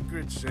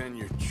secrets and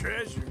your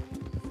treasure.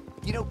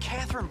 You know,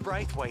 Catherine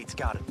Braithwaite's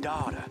got a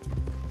daughter.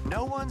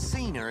 No one's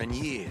seen her in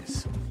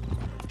years.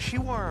 She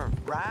weren't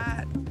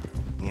right,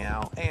 you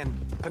know, and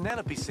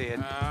Penelope said...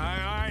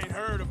 I ain't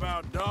heard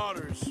about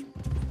daughters.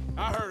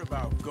 I heard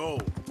about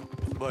gold.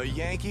 But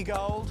Yankee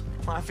gold?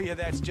 I fear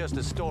that's just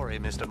a story,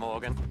 Mr.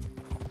 Morgan.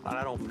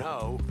 I don't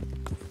know.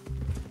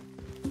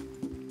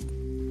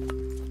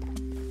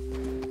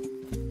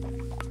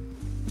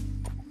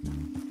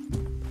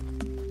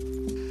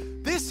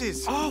 This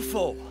is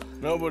awful.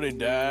 Nobody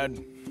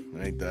died.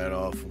 Ain't that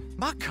awful?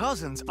 My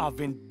cousins are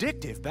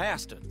vindictive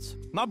bastards.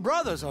 My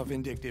brothers are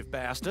vindictive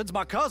bastards.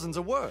 My cousins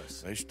are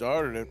worse. They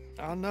started it.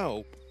 I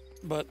know,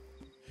 but...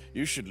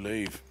 You should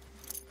leave.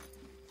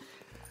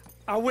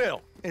 I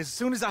will, as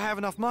soon as I have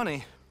enough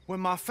money.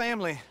 When my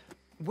family...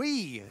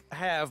 We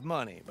have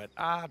money, but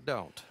I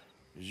don't.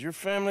 Is your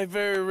family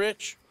very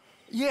rich?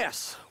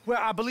 Yes, well,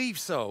 I believe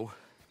so.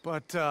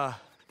 But,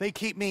 they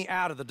keep me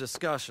out of the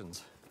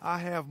discussions. I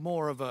have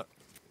more of a...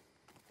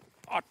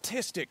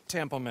 artistic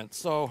temperament,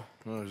 so...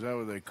 Oh, is that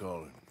what they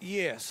call it?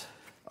 Yes.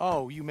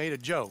 Oh, you made a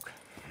joke.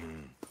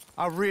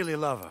 I really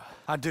love her.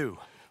 I do.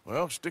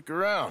 Well, stick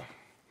around.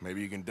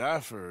 Maybe you can die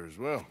for her as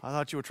well. I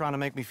thought you were trying to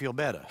make me feel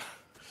better.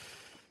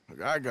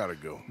 Look, I gotta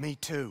go. Me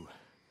too.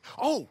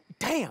 Oh,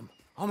 damn!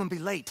 I'm gonna be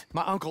late.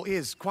 My uncle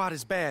is quite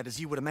as bad as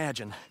you would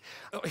imagine.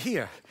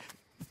 Here,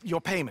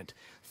 your payment.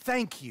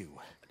 Thank you.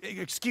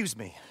 Excuse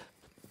me.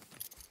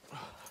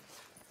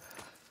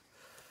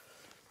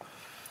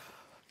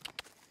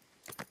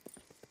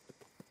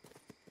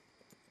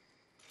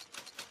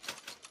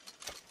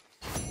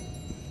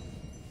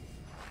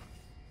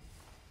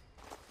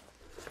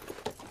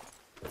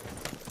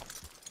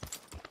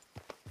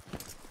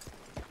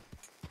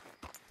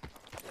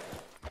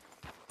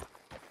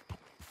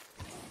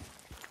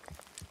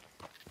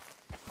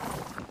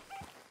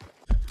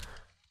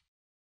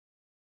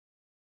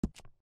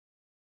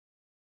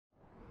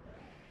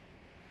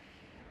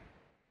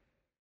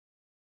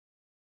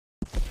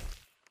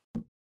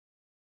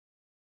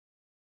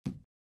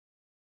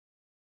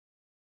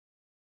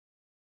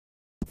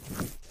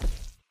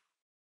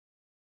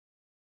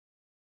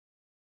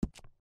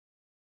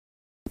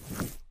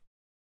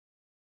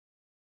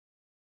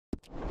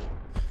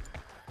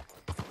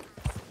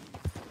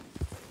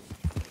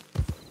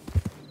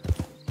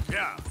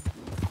 Yeah.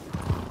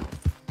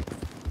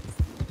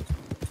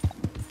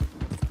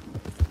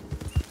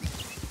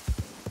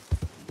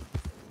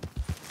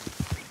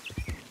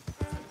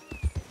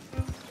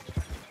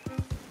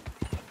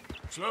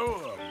 Slow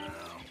up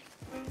now.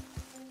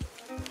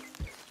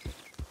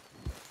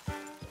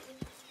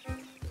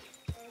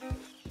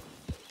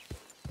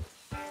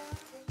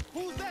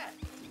 Who's that?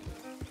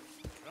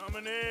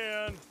 Coming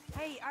in.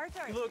 Hey,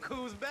 Arthur. Look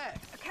who's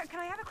back. Can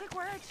I have a quick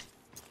word?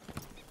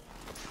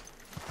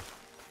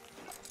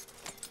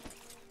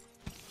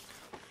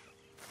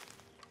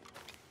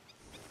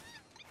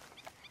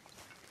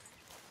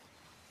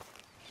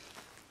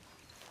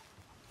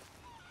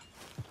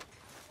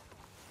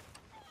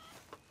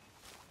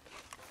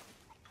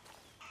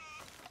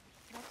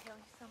 Can I tell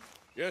you something?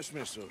 Yes,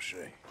 Miss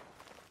O'Shea.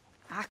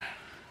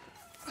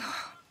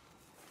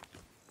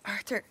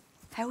 Arthur,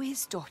 how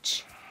is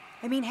Dutch?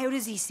 I mean, how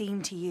does he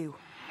seem to you?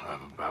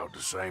 About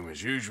the same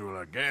as usual,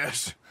 I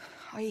guess.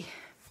 I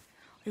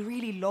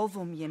really love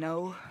him, you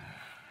know.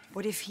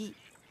 But if he...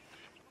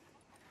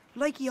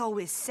 Like he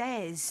always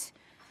says,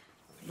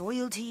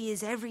 loyalty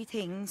is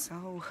everything,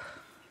 so...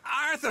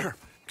 Arthur!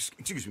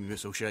 Excuse me,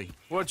 Miss O'Shea.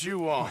 What you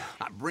want?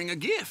 I bring a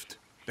gift.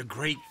 The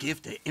great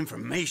gift of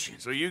information.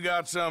 So you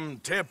got some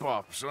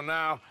tip-off, so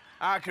now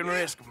I can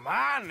risk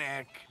my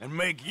neck and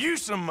make you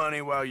some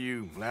money while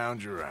you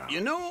lounge around.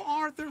 You know,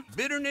 Arthur,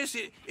 bitterness,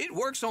 it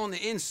works on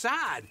the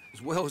inside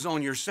as well as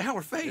on your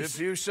sour face.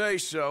 If you say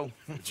so.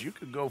 But you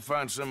could go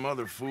find some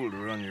other fool to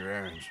run your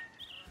errands.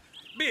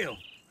 Bill,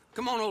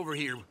 come on over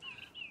here.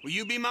 Will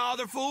you be my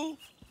other fool?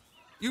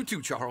 You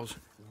too, Charles.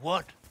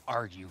 What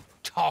are you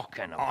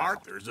talking about?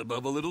 Arthur's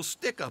above a little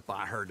stick-up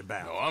I heard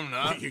about. No, I'm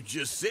not. You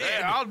just said...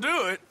 Hey, I'll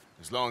do it,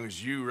 as long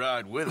as you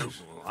ride with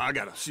us. I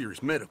got a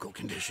serious medical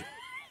condition.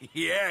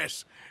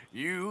 Yes,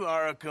 you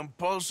are a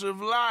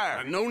compulsive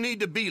liar. No need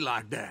to be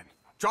like that.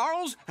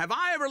 Charles, have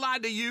I ever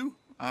lied to you?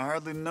 I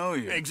hardly know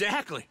you.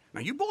 Exactly.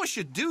 Now, you boys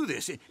should do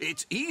this.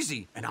 It's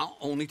easy, and I'll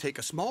only take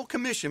a small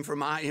commission for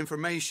my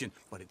information.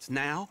 But it's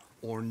now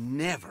or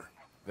never.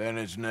 Then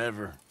it's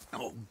never.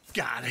 Oh,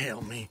 God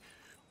help me.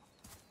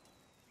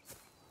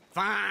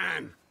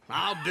 Fine,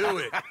 I'll do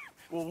it.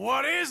 Well,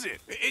 what is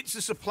it? It's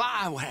a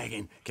supply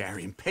wagon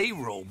carrying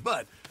payroll,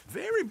 but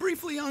very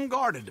briefly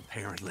unguarded,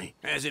 apparently.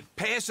 As it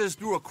passes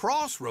through a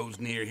crossroads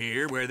near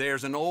here where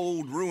there's an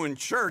old ruined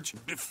church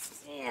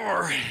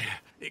before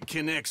it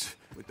connects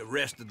with the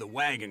rest of the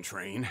wagon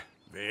train.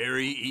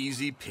 Very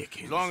easy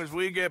pickings. As long as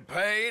we get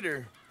paid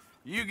or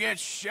you get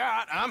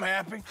shot, I'm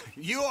happy.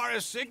 You are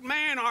a sick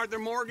man, Arthur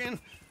Morgan.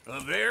 A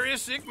very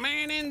sick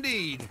man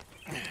indeed.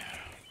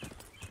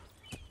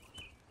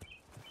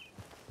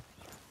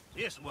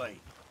 This way.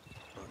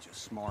 Bunch of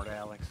smart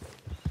Alex.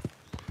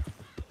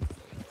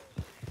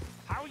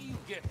 How you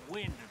get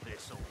wind of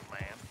this, old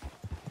man?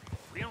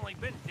 We only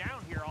been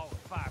down here all of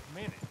 5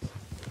 minutes.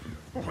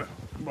 Well,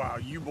 while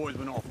you boys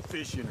been off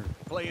fishing or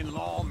playing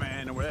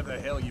lawman or whatever the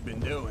hell you've been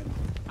doing,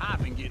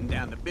 I've been getting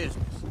down to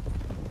business.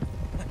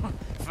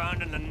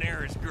 Finding the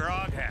nearest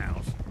grog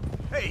house.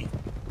 Hey,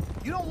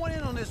 you don't want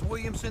in on this,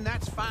 Williamson,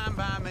 that's fine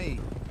by me.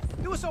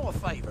 Do us all a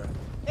favor.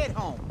 Head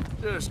home.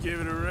 Just give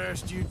it a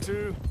rest, you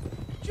two.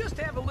 Just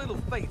have a little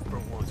faith for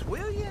once,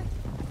 will you?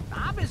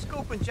 I've been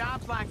scoping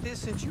jobs like this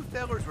since you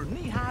fellers were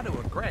knee-high to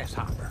a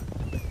grasshopper.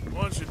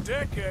 Once a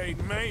decade,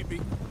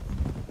 maybe.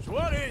 So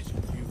what is it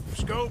you've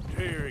scoped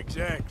here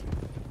exactly?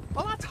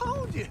 Well, I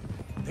told you.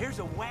 There's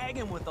a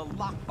wagon with a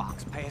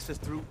lockbox passes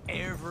through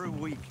every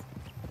week.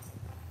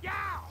 Yeah,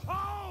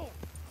 ho!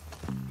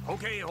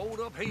 Okay, hold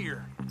up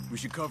here. We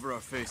should cover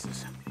our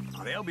faces.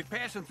 Now, they'll be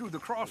passing through the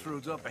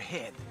crossroads up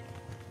ahead.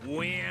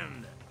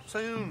 Wind.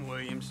 Soon,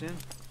 Williamson.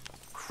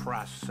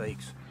 Christ's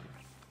sakes.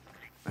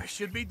 I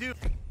should be due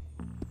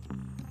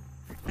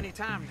any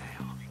time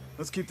now.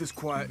 Let's keep this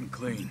quiet and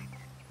clean.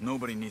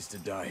 Nobody needs to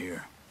die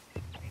here.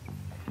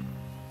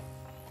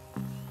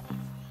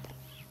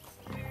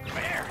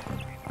 There!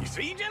 You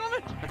see,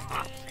 gentlemen?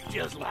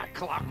 Just like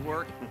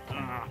clockwork.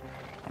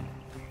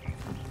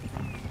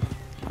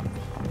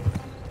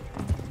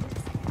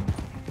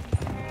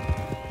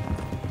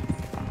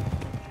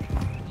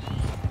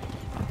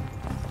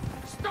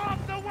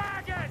 Stop the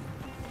wagon!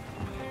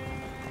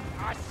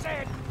 I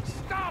said,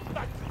 stop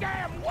the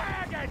damn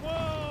wagon!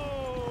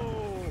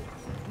 Whoa!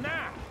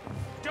 Now,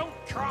 don't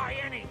try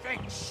anything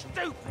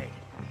stupid,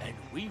 and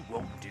we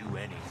won't do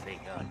anything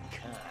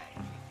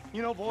unkind.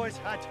 You know, boys,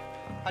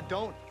 I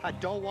don't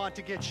want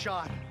to get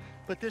shot,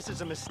 but this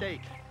is a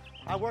mistake.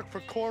 I work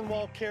for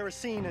Cornwall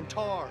Kerosene and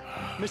Tar,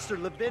 Mr.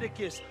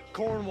 Leviticus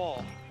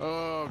Cornwall.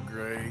 Oh,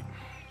 great.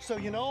 So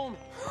you know him?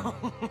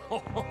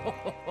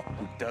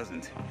 Who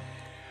doesn't?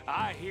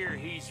 I hear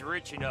he's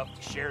rich enough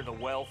to share the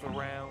wealth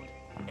around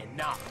and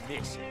not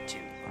miss it too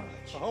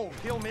much. Oh,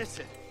 he'll miss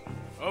it.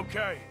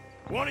 Okay,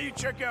 why don't you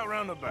check out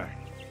round the back?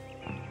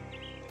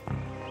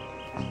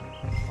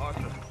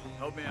 Arthur,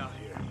 help me out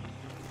here.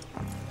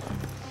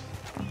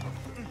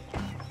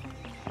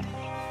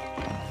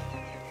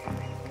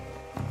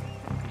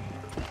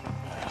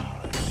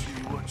 Let's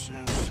see what's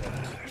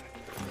inside.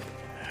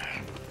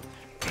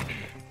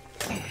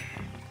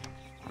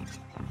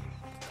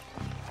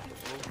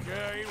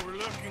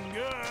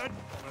 good.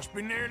 Must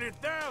be nearly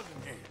 1,000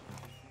 here.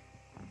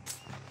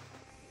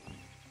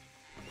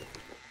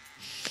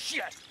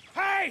 Shit!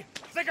 Hey!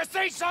 Think I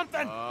see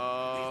something!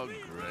 Oh,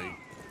 great.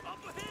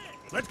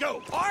 Let's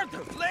go!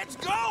 Arthur, let's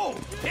go!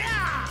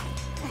 Yeah!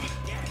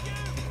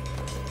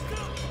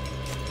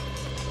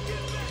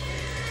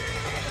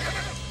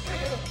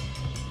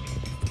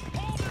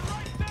 Hold it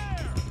right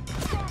there!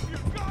 Drop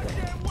your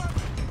goddamn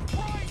weapon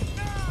right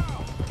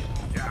now!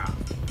 Yeah.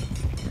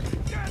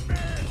 Get me!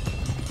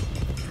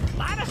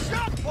 Light a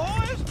shot,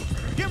 boys!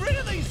 Get rid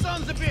of these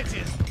sons of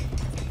bitches!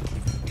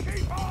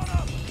 Keep on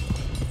up!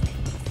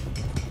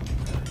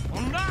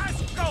 Well,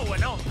 nice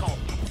going, Uncle!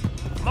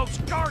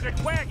 Most guarded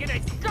wagon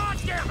in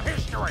goddamn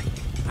history!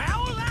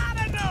 How was I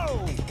to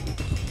know?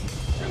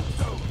 Shoot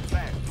those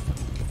bastards!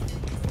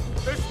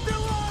 They're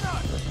still on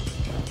us!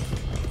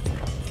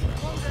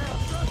 Slow down,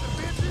 sons of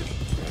bitches!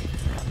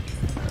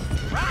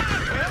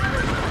 Right,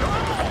 Hillary! Come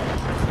on!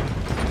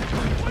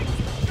 Wait,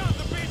 sons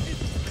of bitches!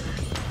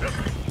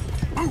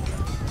 Move!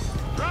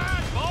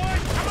 Right,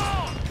 boys, come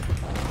on!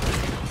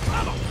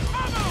 Come on,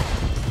 come on!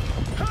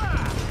 Ha!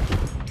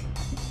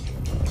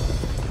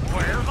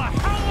 Where the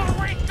hell are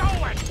we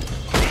going?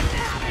 Get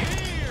out of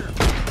here!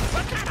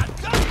 What kind of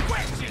dumb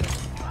questions?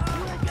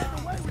 You ain't getting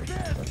away with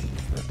this!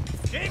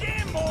 Dig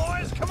in,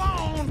 boys! Come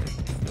on!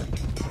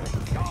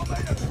 Y'all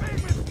made a big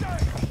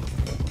mistake!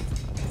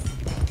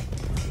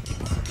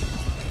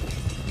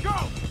 Go!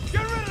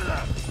 Get rid of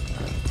them!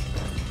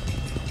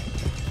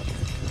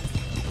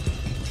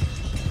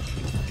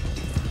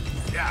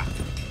 Yeah.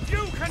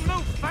 You can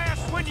move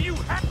fast when you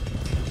have...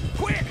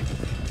 Quick!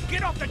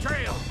 Get off the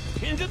trail!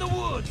 Into the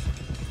woods!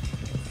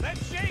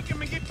 Let's shake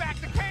him and get back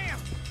to camp!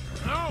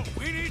 No,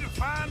 we need to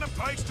find a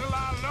place to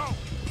lie low.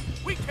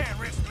 We can't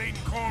risk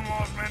leading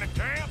Cornwall's men to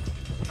camp.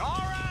 All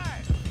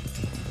right!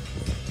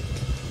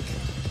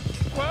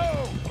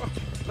 Whoa!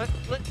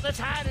 Let's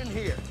hide in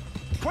here.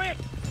 Quick!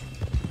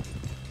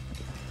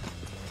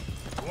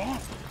 Go on.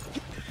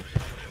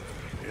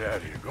 Get out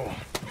of here, go on.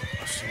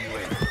 I'll see you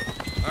later.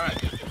 All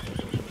right,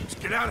 let's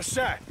get out of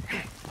sight.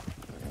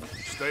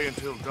 Stay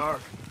until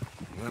dark,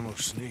 and then we'll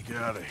sneak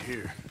out of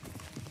here.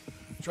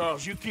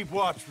 Charles, you keep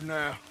watch for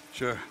now.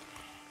 Sure.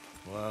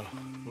 Well,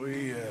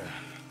 we,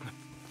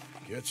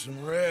 get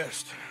some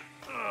rest.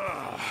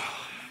 All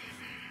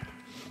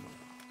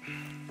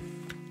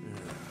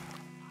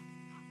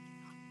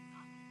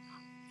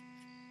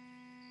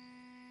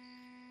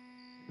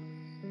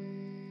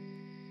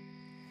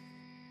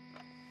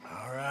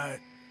right.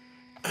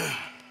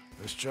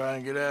 Let's try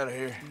and get out of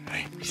here.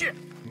 Hey, shit!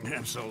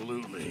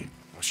 Absolutely.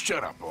 Now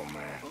shut up, old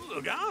man.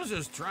 Look, I was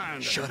just trying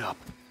to... Shut up.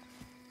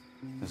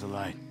 There's a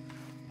light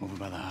over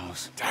by the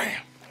house.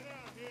 Damn.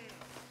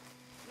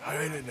 All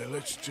right, now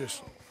let's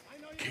just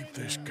keep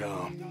this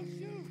calm.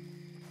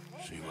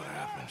 See what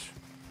happens.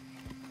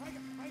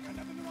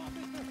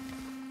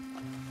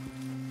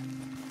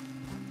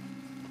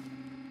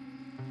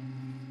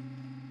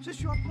 Is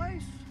this your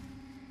place?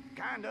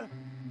 Kinda.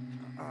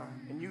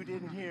 And you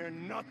didn't hear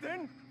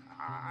nothing?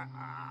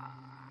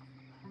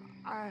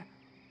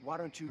 Why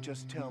don't you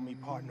just tell me,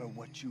 partner,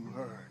 what you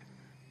heard?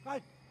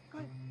 Right? Go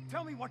ahead.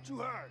 Tell me what you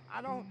heard.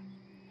 I don't...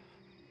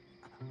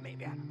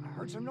 Maybe I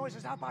heard some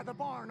noises out by the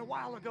barn a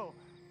while ago.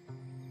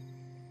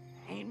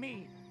 Ain't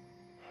me.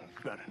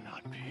 Better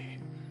not be.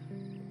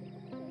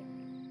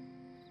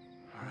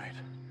 All right.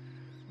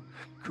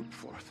 Group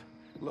forth.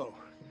 Low.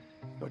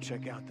 Go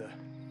check out the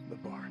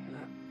barn.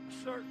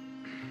 Sir.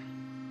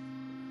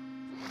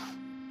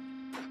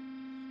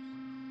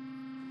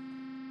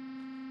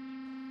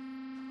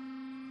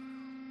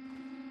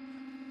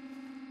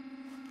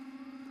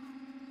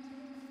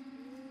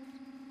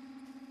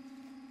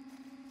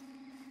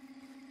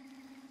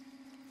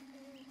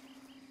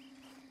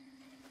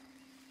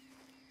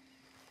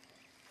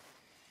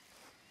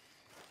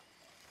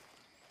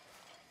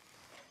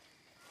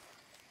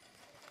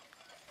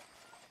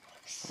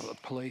 Well, the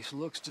place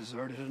looks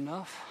deserted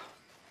enough.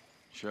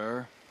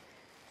 Sure.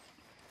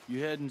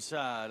 You head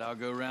inside, I'll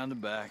go round the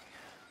back.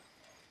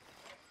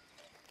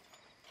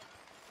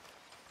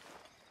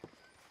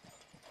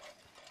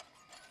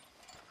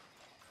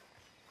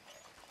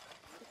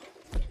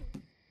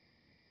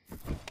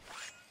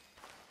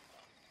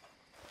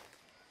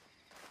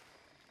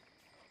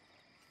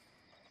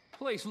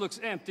 Place looks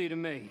empty to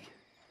me.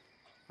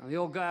 Now, the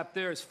old guy up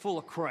there is full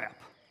of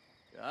crap.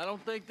 I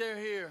don't think they're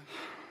here.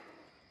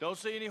 Don't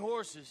see any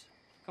horses.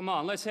 Come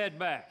on, let's head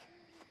back.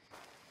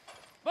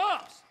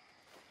 Boss!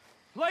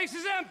 Place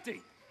is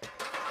empty!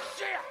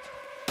 Shit!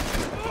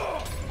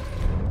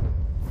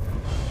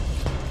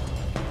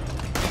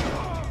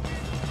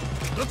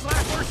 Looks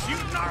like we're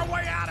shooting our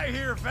way out of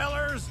here,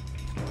 fellers!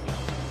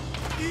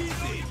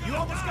 Easy! You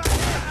almost got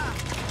shot!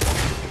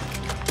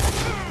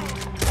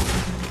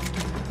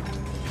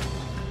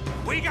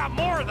 We got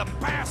more of the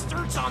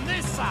bastards on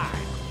this side!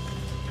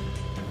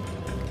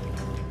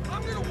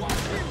 I'm gonna watch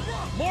you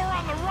run! More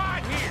on the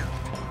right here!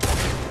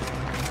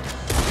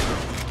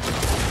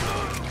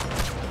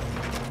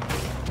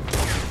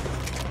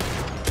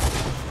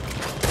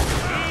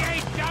 He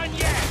ain't done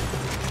yet!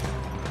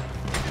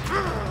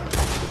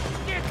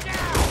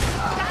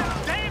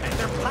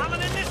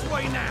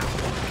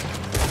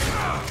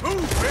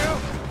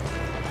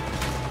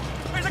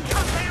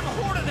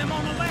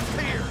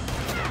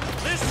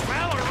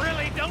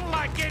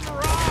 getting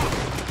robbed.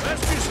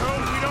 Let's just hope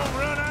we don't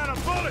run out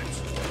of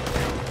bullets.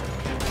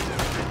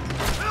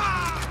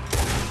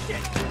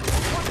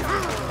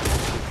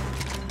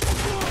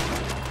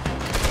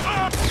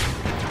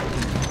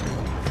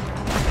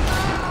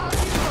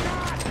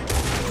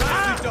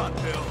 Nicely done,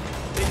 Bill.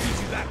 They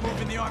teach you that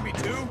move in the army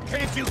too?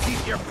 Can't you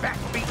keep your back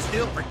feet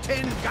still for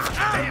 10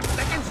 goddamn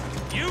seconds?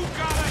 You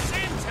got us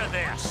into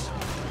this.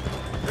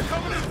 They're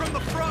coming in from the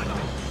front.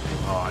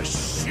 Oh,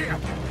 shit!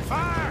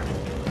 Fire!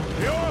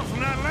 The oil from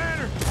that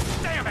lantern!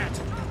 Damn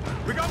it!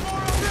 We got more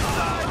on this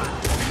side!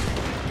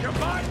 You're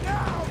mine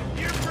now!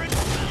 You're pretty...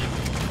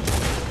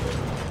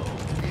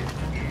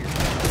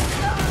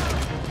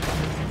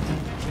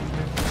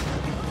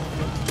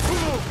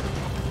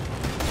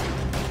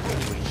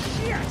 Holy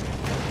shit!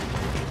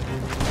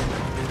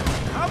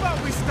 How about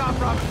we stop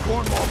robbing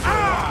Cornwall for a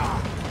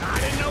while? I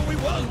didn't know we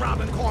was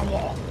robbing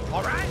Cornwall,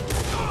 all right?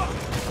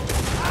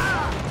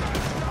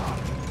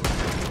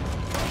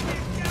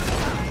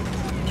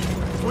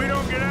 If we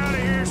don't get out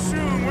of here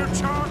soon, we're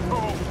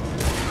charcoal.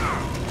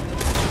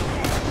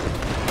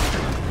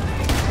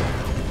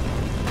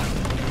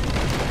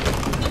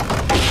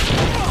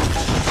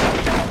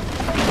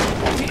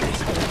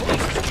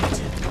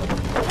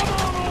 Come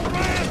on, old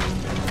man!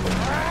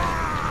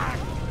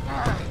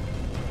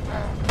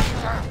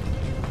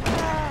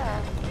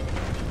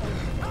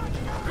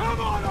 Come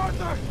on,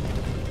 Arthur!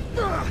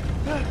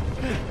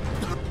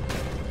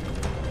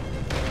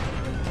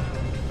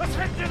 Let's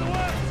head to the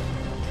west!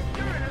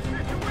 You're in a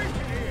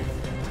situation here!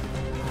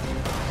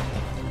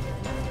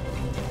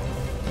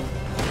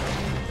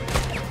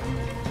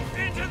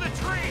 Into the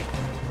tree!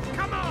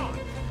 Come on!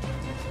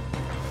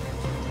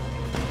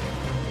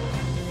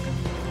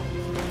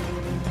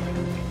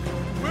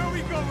 Where are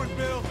we going,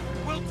 Bill?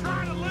 We'll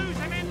try to lose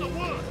him in the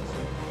woods.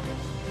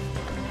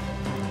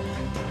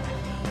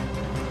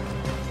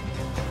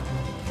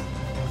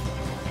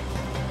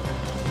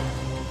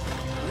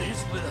 Let's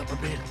split up a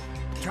bit.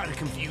 Try to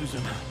confuse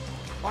him.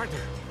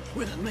 Arthur,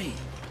 with me.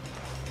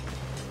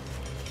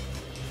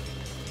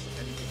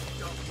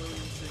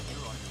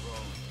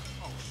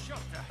 Oh, shut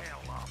the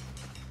hell up.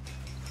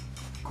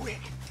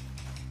 Quick!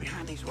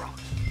 Behind these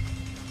rocks.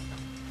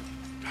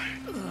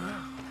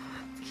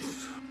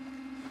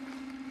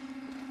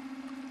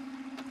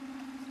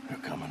 They're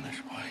coming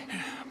this way.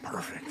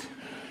 Perfect.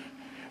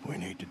 We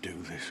need to do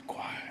this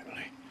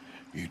quietly.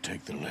 You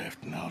take the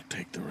left and I'll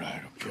take the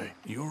right, okay?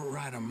 Your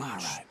right or my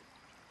right?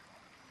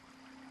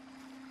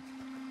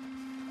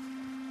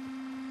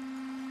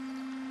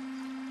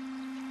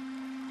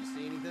 You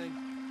see anything?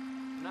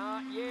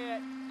 Not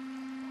yet.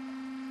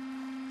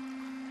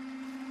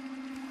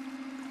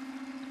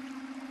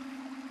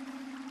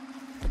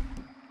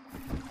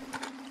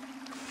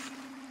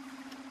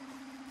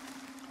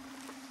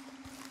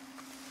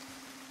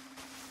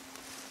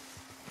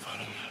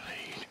 Follow my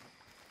lead.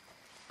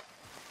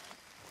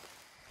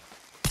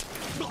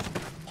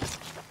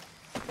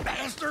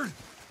 Bastard!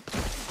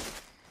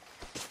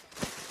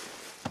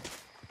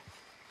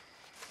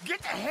 Get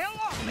the hell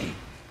off me!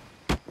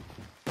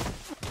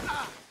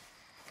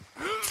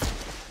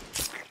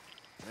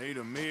 Made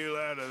a meal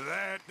out of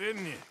that,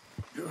 didn't you?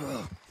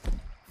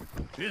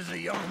 This is a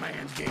young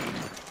man's game.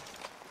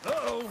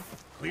 Uh-oh.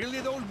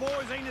 Clearly those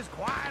boys ain't as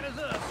quiet as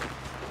us.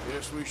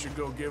 Guess we should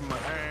go give him a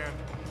hand.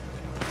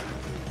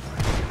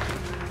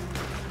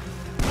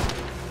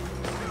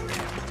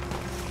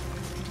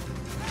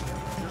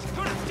 Just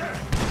put it down.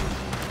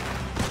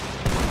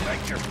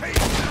 Make your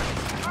peace.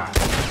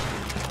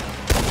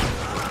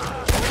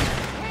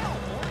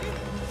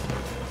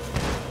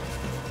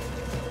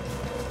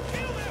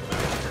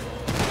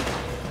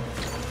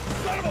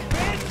 Son of a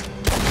bitch!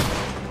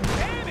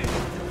 Damn it!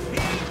 He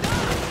ain't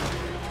done!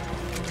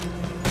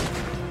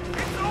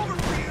 It's over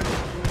for you!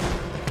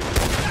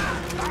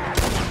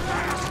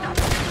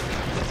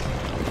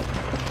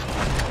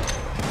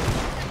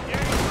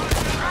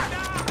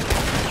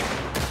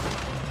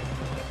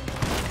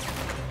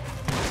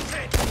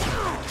 Shit!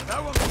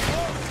 That was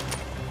close!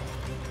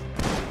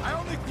 I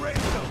only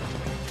grazed him!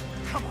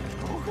 Come on,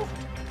 go.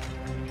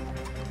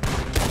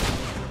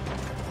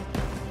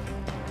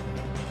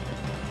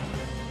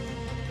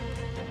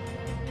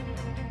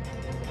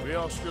 We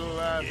all still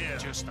alive? Yeah,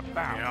 just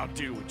about. Yeah, I'll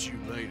deal with you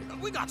later.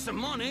 We got some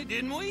money,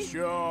 didn't we?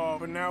 Sure,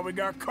 but now we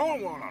got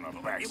Cornwall on our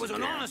backs. It was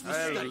an honest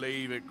Hey, mistake.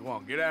 leave it. Go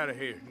on, get out of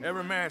here.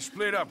 Every man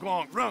split up. Go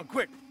on, run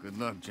quick. Good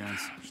luck,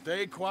 gents.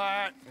 Stay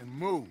quiet and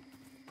move.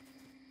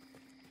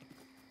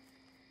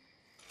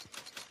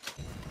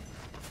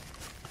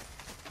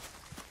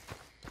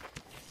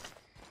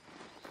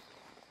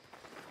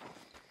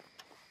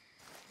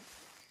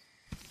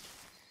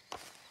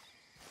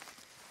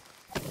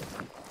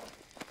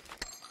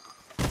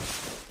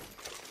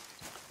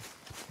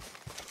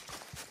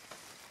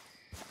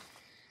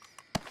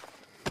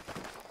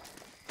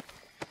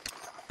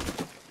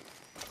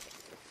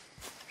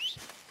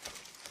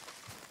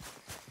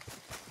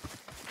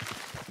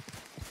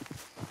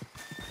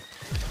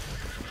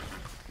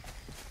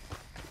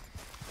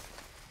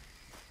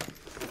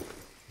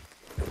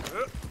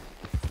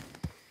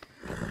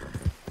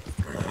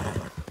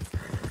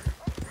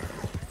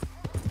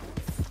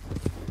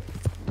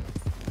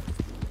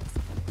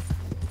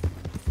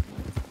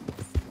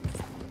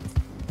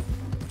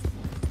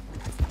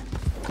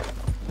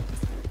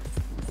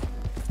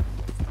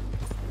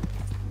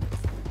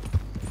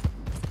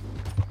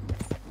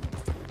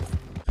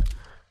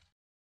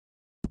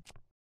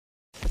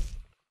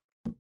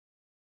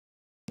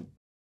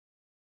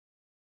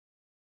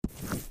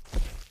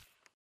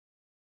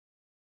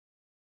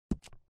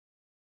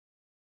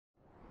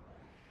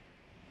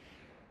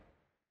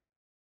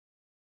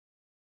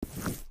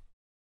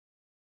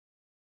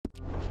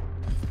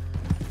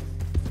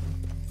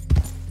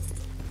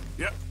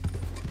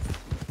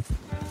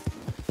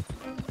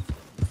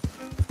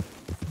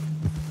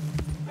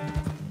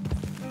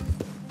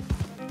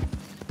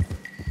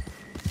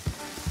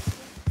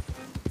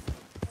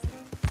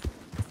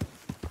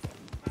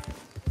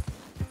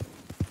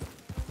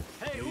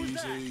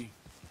 Easy.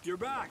 You're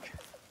back.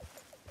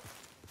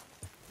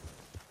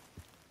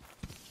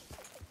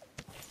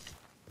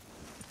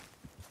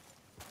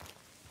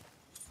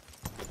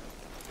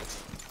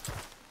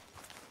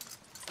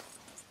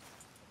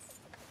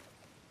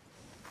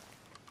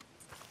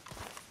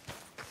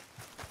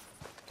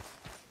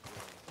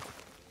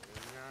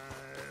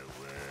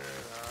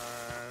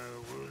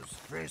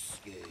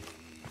 Frisky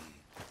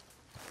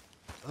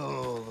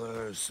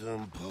over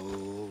some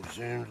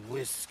potent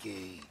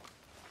whiskey,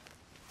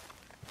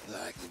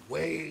 like the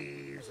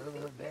waves of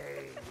the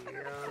bay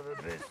of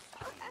the Biscay.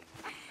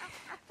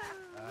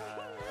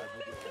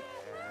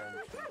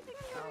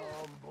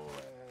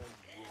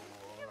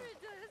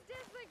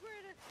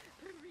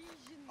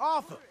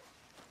 Arthur!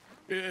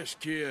 Yes,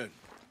 kid.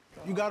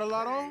 You got a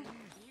lot on?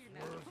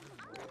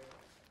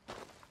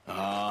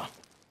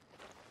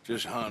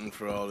 Just hunting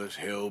for all this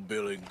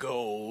hillbilly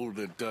gold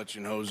that Dutch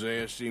and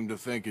Hosea seem to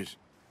think is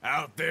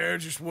out there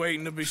just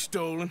waiting to be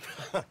stolen.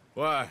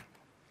 Why?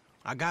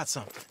 I got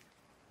something.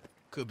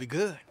 Could be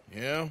good.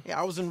 Yeah? Yeah,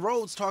 I was in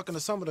Rhodes talking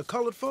to some of the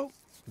colored folk.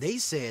 They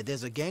said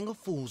there's a gang of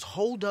fools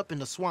holed up in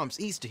the swamps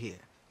east of here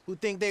who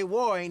think their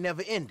war ain't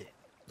never ended.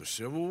 The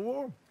Civil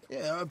War?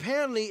 Yeah,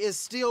 apparently it's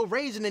still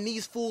raging in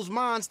these fools'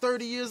 minds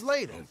 30 years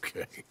later.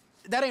 Okay.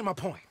 That ain't my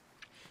point.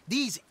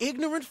 These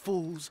ignorant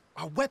fools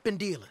are weapon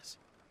dealers.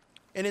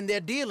 And in their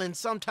dealing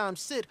sometimes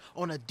sit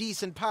on a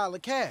decent pile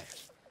of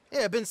cash.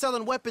 Yeah, been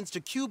selling weapons to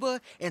Cuba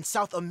and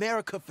South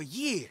America for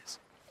years.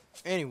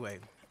 Anyway,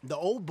 the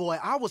old boy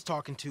I was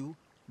talking to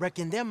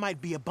reckoned there might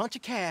be a bunch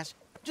of cash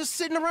just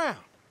sitting around.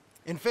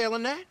 And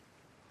failing that,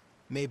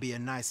 maybe a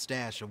nice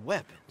stash of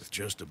weapons. With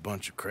just a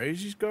bunch of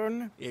crazies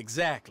guarding it?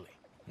 Exactly.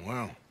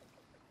 Well,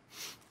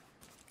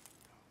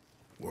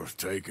 worth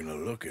taking a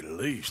look at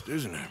least,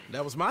 isn't it?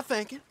 That was my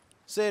thinking.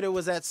 Said it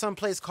was at some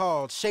place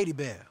called Shady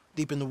Belle,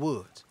 deep in the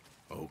woods.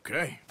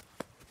 Okay.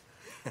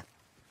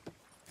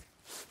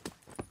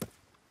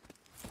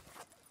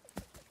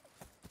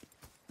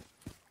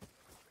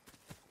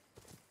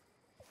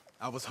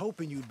 I was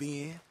hoping you'd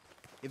be in.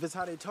 If it's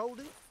how they told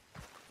it,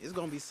 it's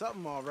gonna be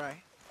something all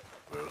right.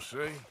 We'll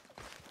see.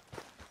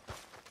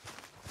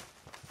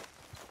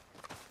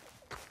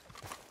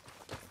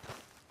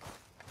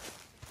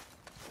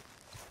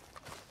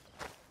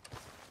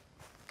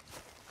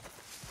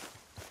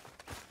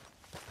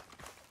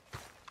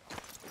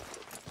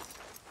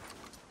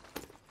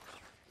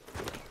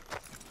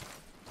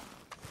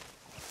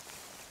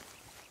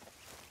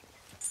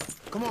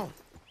 Come on,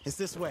 it's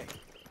this way.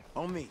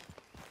 On me.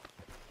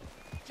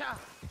 Cha!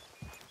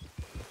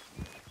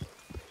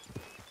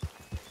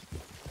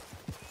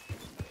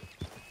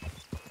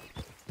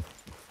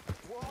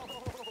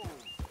 Whoa!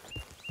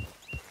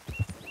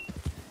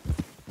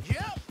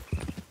 Yep!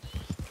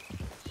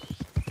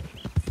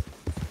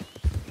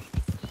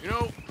 You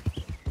know,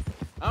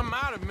 I might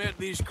have met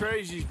these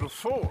crazies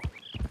before.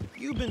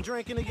 You been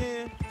drinking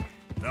again?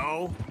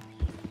 No.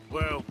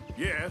 Well,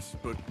 yes,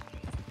 but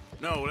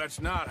no, that's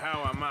not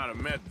how I might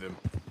have met them.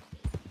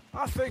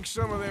 I think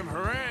some of them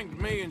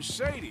harangued me and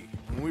Sadie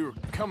when we were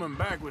coming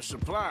back with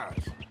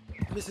supplies.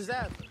 Mrs.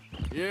 Adler?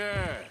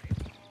 Yeah.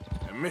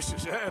 And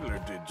Mrs.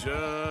 Adler did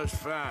just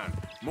fine.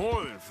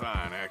 More than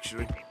fine,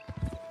 actually.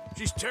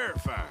 She's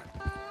terrifying.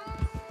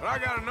 But I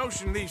got a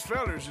notion these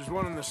fellers is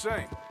one and the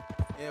same.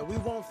 Yeah, we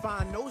won't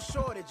find no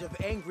shortage of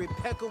angry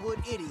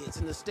Peckerwood idiots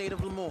in the state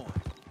of Lemoyne.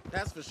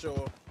 That's for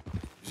sure.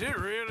 Is it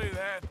really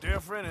that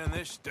different in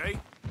this state?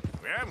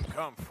 We haven't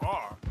come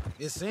far.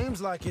 It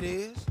seems like it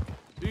is.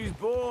 These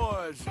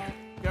boys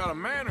got a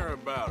manner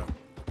about them,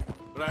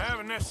 but I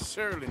haven't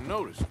necessarily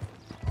noticed.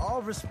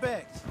 All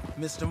respect,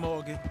 Mr.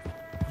 Morgan.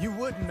 You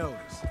wouldn't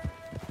notice.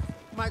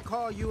 Might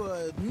call you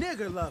a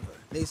nigger lover.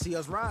 They see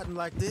us riding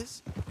like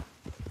this.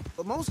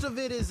 But most of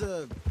it is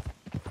a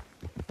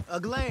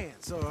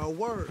glance or a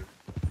word.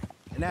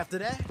 And after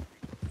that,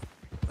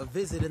 a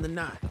visit in the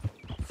night.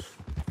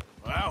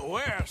 Well, out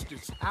west,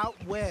 it's... Out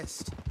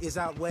west is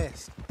out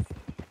west.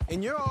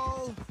 And you're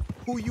all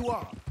who you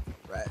are,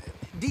 right?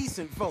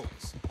 Decent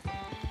folks.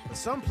 But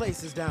some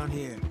places down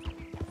here,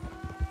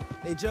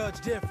 they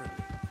judge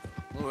differently.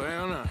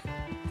 Well,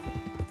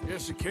 I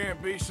guess it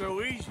can't be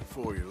so easy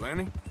for you,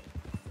 Lenny.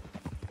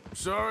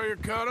 Sorry you're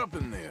caught up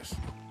in this.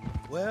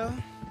 Well,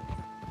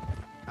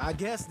 I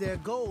guess their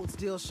gold's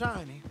still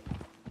shining,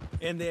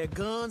 and their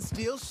guns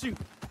still shoot.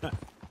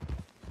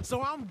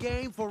 So I'm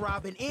game for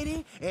robbing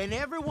any and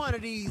every one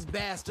of these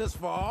bastards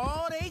for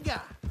all they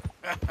got.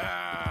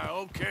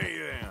 Okay,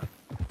 then.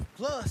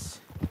 Plus,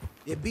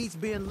 it beats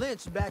being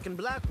lynched back in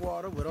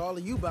Blackwater with all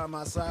of you by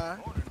my side.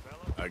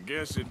 I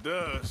guess it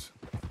does.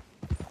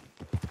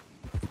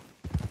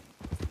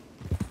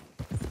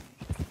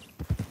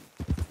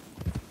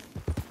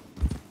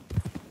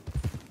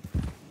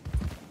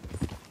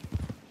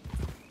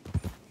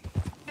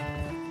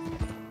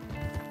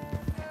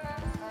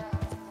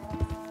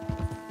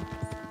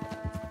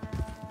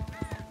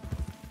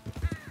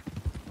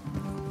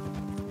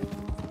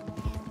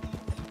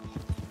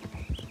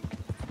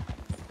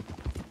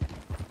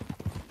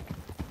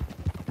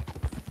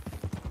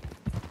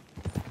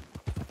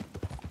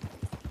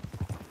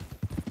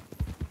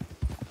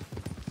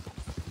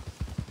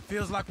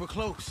 Feels like we're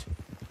close.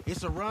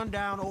 It's a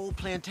rundown old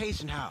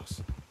plantation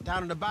house,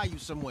 down in the bayou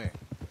somewhere.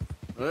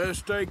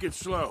 Let's take it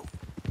slow.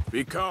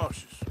 Be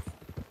cautious.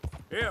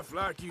 If,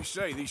 like you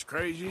say, these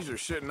crazies are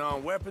sitting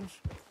on weapons,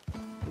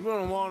 we're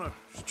gonna want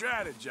to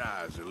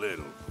strategize a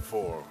little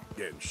before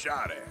getting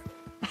shot at.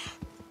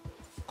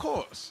 Of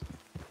course.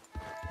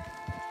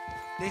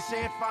 They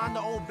said find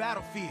the old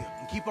battlefield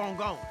and keep on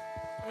going.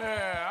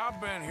 Yeah, I've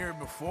been here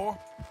before.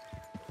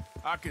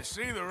 I can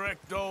see the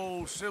wrecked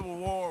old Civil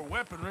War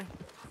weaponry.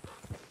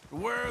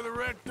 Where are the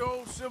wrecked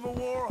old Civil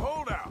War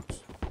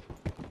holdouts?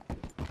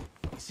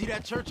 See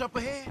that church up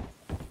ahead?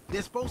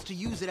 They're supposed to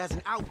use it as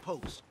an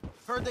outpost.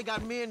 Heard they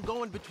got men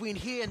going between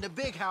here and the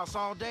big house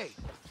all day.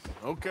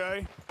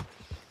 Okay.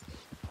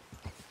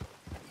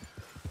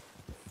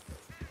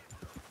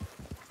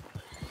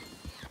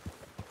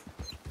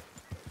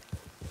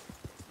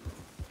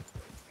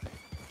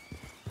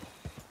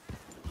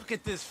 Look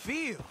at this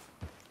field.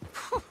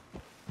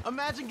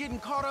 Imagine getting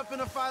caught up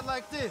in a fight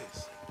like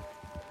this.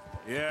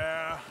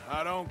 Yeah,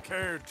 I don't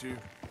care to.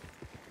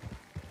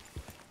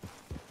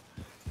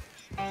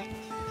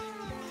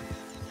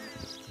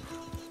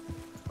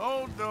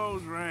 Hold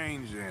those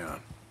reins in.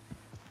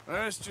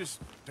 Let's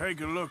just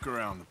take a look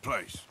around the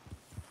place.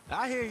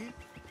 I hear you.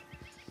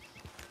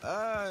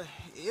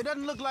 It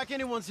doesn't look like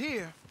anyone's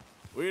here.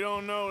 We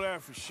don't know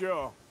that for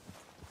sure.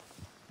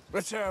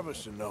 Let's have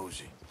us a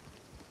nosy.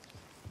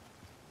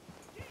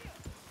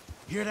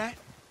 Hear that?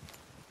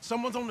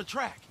 Someone's on the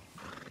track.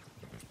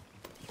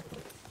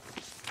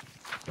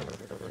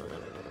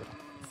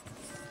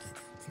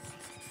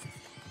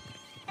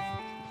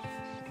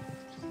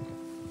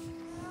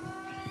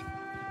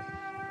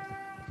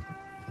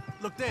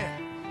 Look there,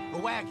 a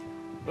wagon.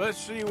 Let's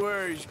see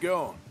where he's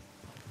going.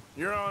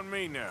 You're on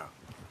me now.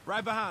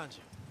 Right behind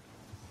you.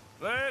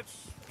 Let's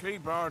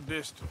keep our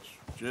distance.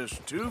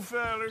 Just two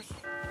fellers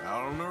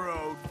out on the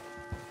road.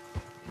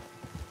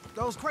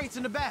 Those crates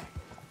in the back,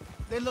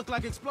 they look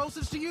like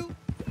explosives to you?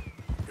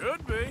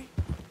 Could be.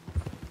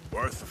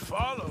 Worth a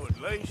follow,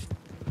 at least.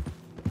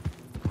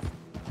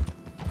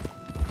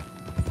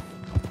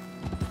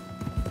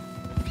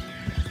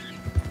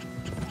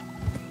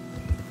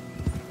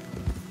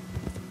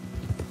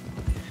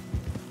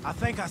 I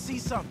think I see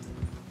something.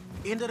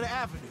 End of the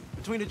avenue,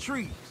 between the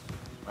trees.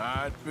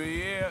 Might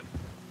be it.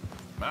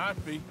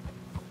 Might be.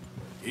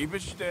 Keep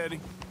it steady.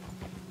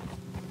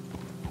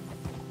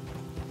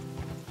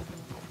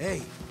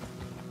 Hey,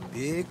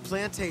 big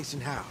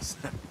plantation house.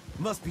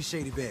 Must be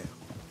Shady Belle.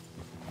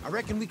 I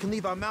reckon we can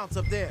leave our mounts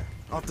up there,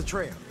 off the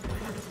trail.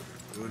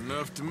 Good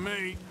enough to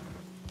me.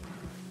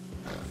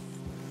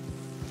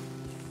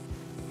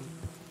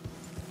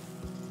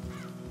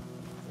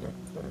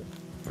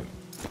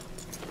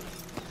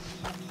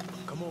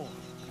 Come on.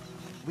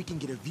 We can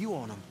get a view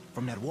on them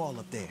from that wall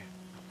up there.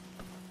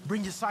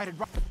 Bring your sighted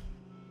right.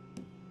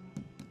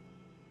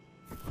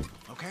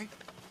 Okay?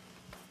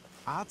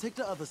 I'll take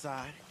the other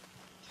side.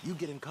 You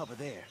get in cover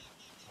there.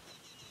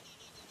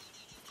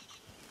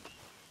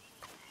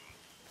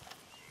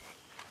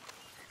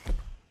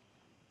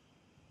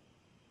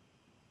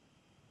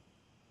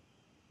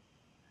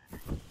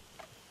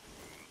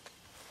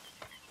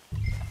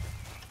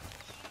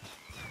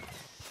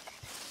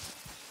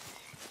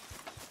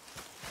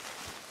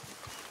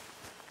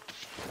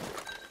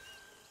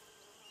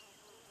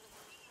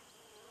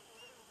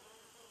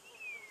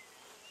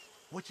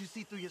 What you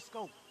see through your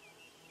scope?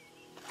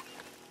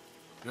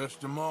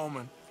 Just a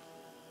moment.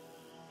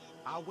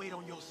 I'll wait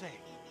on your say.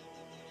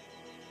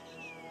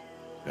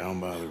 Down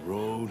by the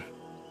road.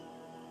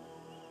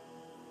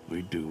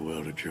 We do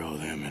well to draw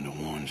them into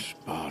one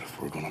spot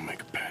if we're gonna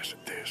make a pass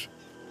at this.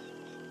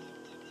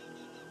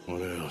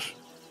 What else?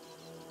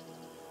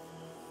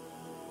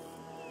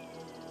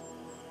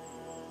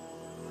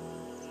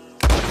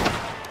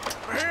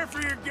 We're here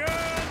for your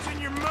guns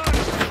and your money.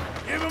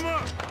 Give them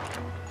up.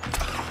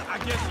 I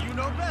guess you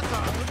know best,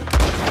 huh?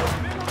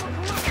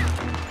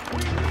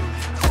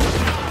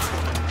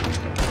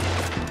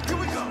 Here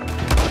we go.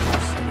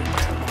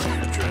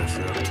 Dress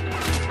up.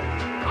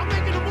 I'm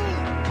making a move.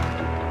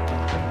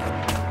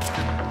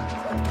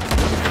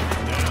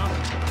 Down.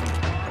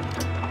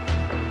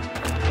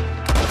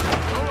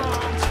 Hold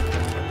on.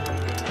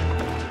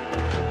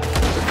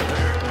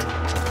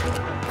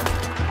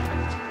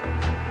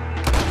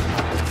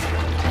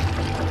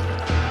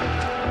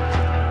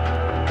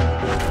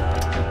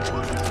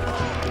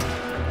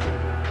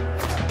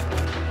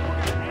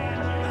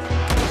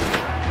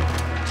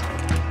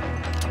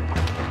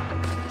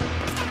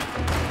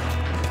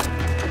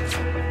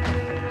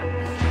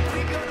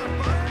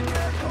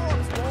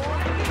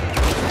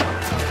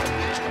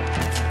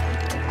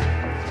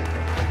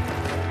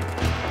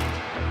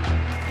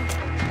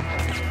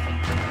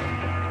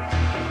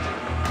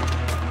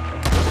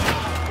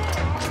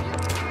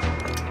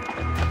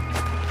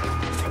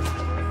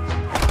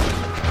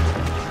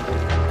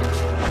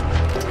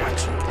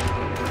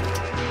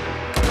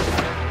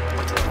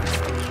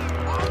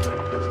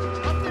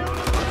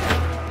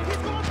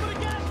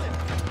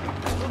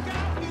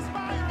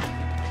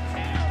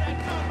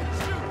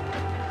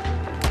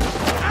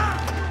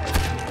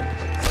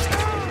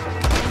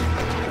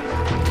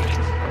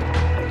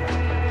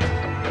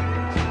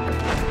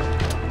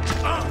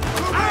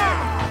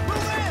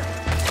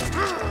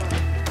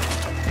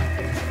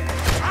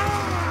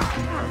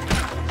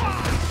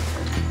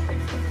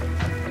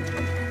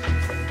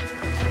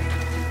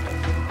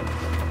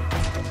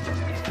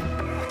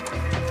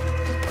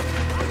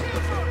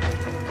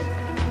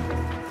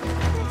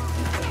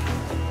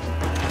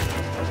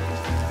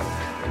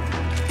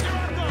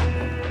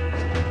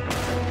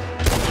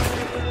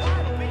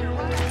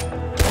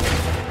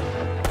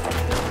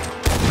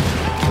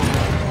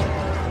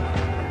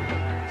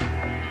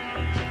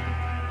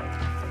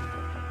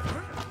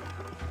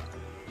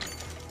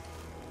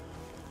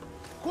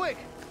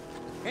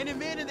 Any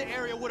men in the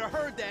area would have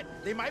heard that.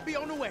 They might be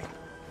on the way.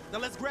 Now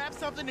let's grab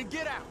something and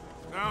get out.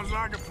 Sounds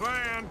like a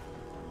plan.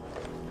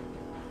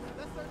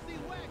 Let's search these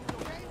wagons,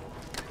 okay?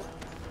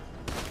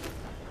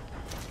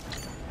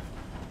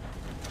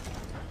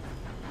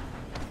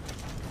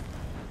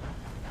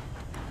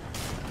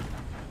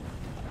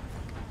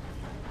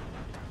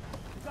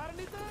 You got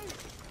anything?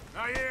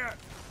 Not yet.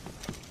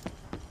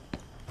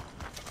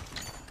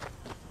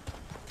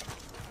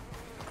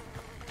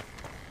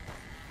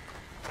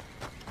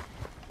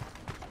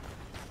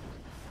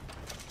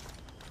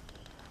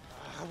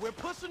 We're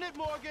pushing it,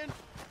 Morgan.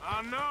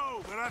 I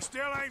know, but I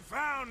still ain't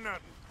found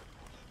nothing.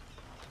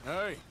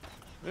 Hey,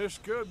 this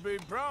could be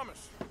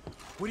promise.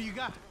 What do you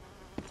got?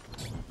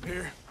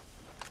 Here.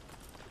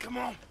 Come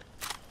on.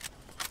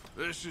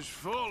 This is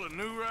full of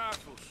new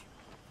rifles.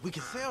 We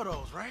can sell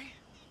those, right?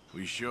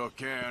 We sure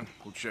can.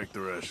 We'll check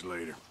the rest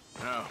later.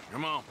 Now,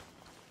 come on.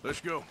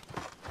 Let's go.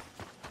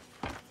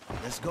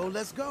 Let's go,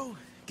 let's go.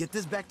 Get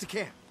this back to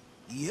camp.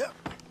 Yep.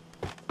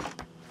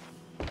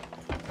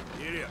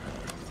 Get up.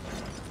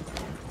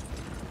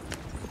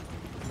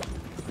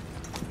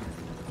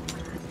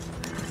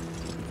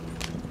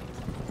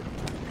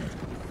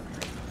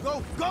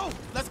 Go, go!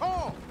 Let's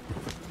haul!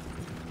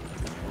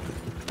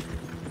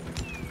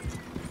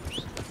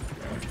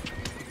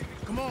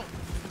 Come on.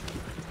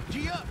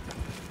 G up.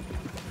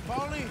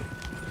 Fall in.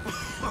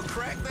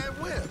 Crack that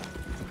whip.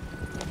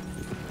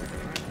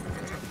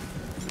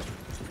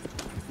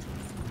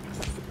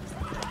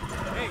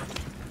 Hey,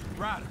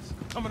 riders,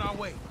 coming our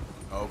way.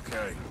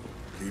 Okay.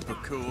 Keep a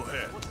cool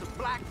head. What's the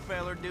black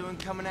feller doing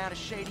coming out of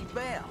Shady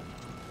Belle?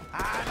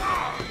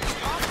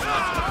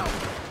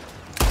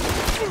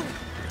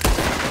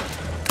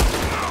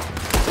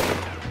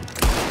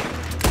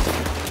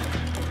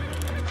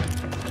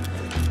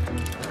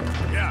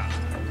 Yeah.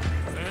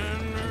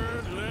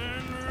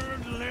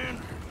 Leonard.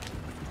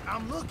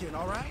 I'm looking,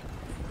 all right?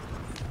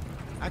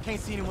 I can't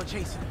see anyone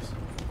chasing us.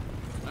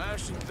 I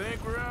should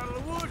think we're out of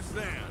the woods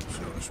then,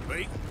 so to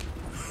speak.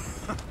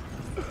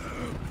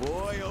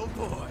 Boy, oh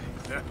boy.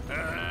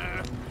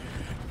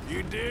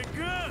 You did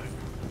good.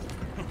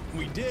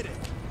 We did it.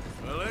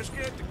 Well, let's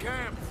get to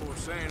camp before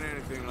saying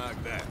anything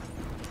like that.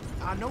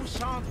 I know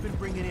Sean's been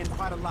bringing in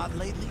quite a lot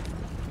lately,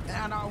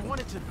 and I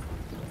wanted to...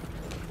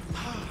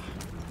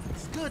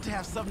 It's good to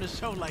have something to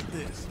show like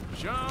this.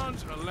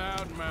 Sean's a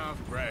loudmouth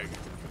bragger.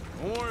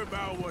 Don't worry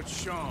about what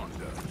Sean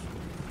does.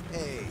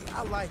 Hey,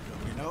 I like him,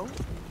 you know?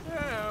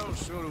 Well,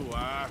 so do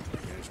I.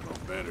 Guess no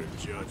better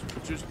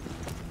judgment. Just,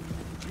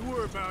 you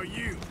worry about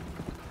you.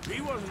 He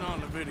wasn't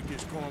on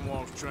Leviticus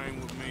Cornwall's train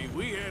with me.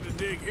 We had to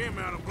dig him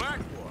out of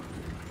Blackwater.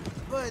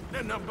 But...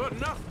 But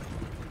nothing.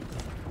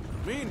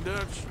 Me and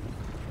Dutch,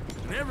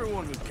 and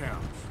everyone who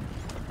counts,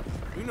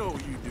 we know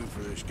what you do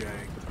for this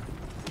gang.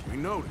 We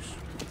notice.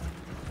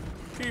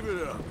 Keep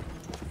it up.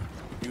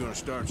 You're gonna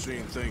start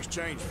seeing things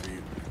change for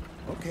you.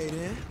 Okay,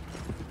 then.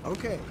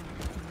 Okay.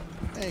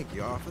 Thank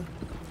you, Arthur.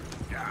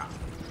 Yeah.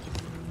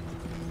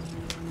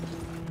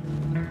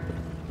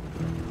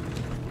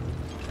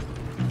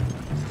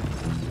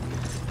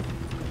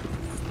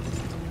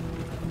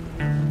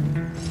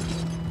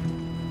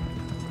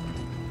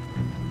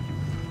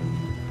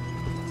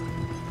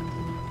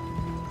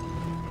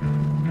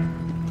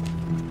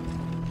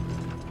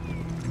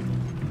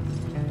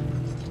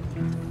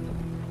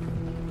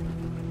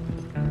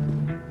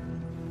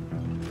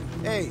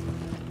 Hey,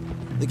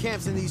 the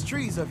camp's in these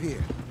trees up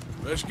here.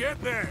 Let's get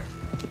there.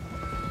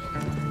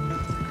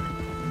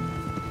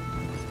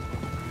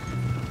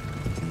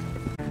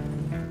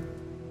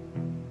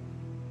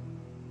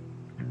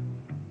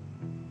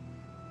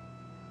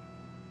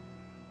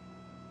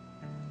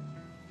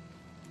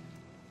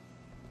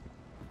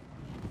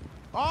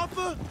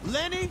 Arthur,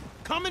 Lenny,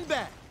 coming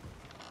back.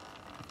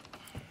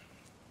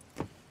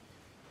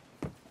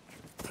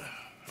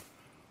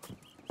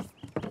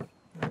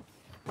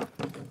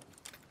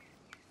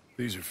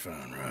 These are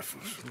fine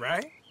rifles.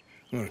 Right?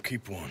 I'm gonna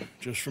keep one,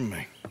 just from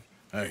me.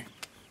 Hey,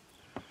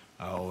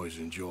 I always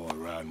enjoy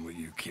riding with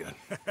you, kid.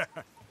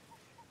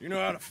 You know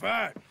how to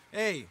fight.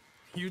 Hey,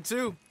 you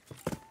too.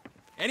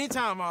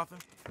 Anytime, Arthur.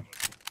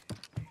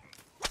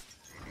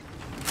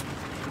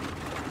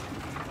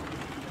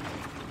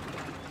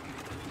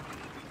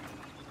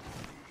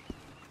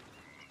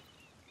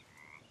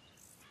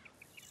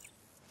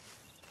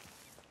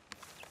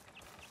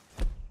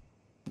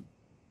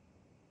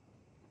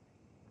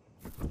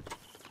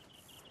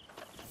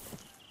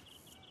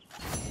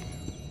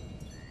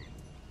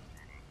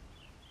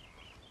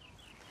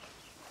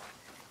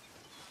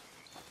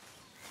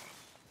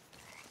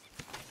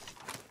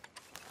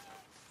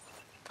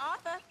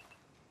 Arthur,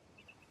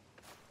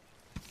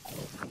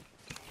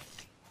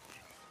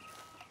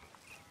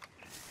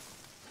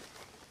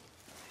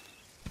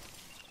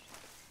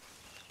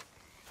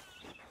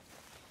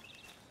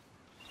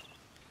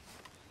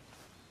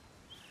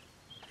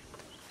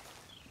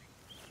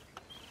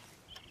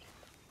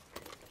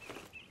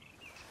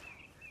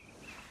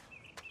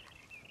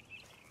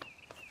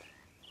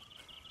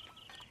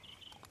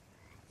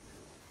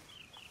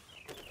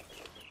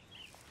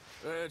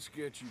 Let's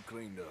get you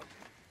cleaned up.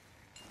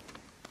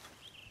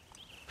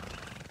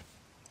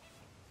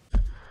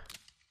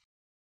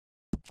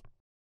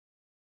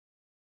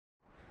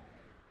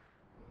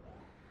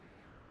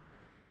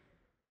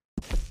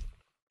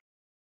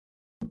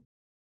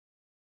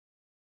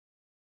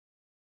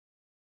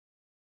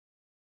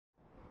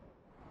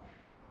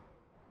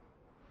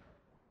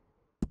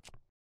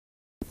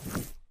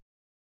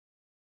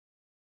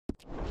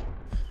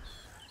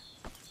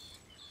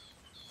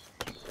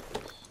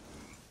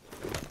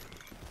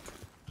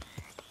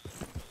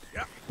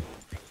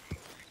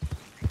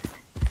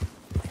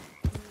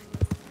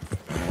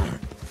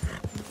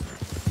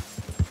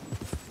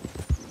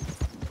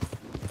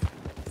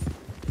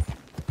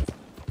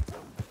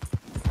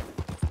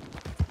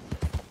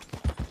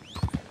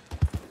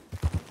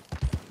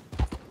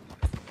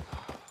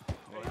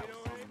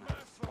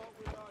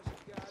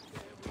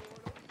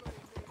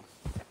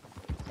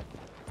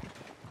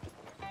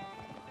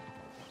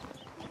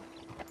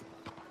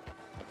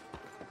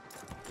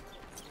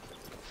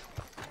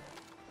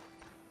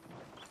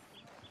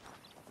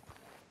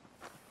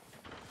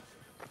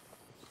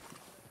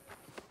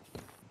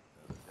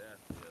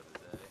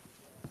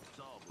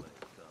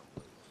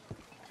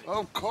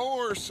 Of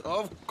course,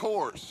 of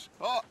course.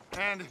 Oh,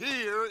 and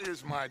here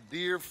is my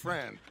dear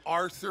friend,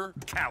 Arthur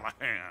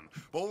Callahan.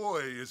 Boy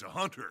is a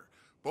hunter.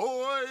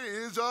 Boy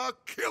is a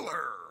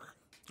killer.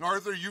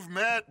 Arthur, you've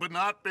met but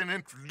not been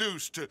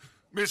introduced to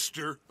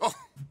Mr. Oh,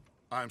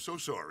 I'm so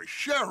sorry,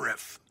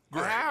 Sheriff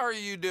Gray. How are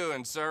you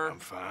doing, sir? I'm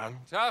fine.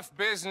 Tough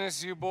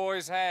business you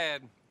boys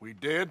had. We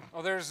did?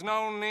 Oh, there's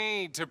no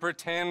need to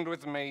pretend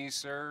with me,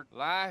 sir.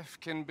 Life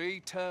can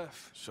be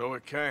tough. So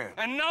it can.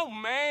 And no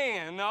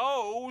man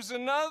owes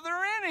another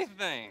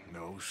anything.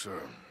 No,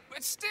 sir.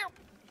 But still,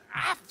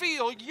 I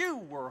feel you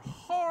were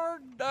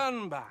hard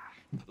done by.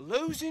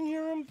 Losing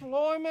your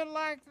employment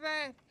like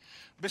that.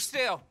 But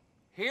still,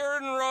 here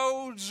in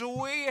Rhodes,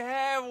 we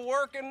have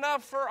work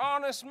enough for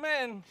honest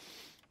men.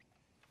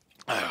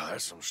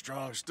 That's some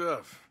strong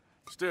stuff.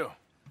 Still,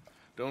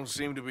 don't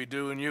seem to be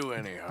doing you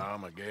any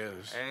harm, I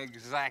guess.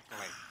 Exactly.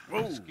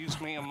 Whoa.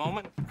 Excuse me a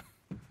moment.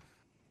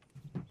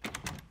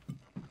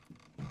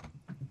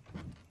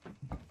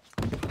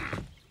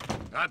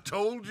 I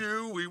told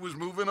you we was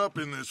moving up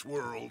in this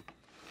world.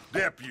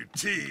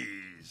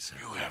 Deputies.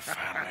 You have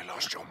finally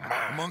lost your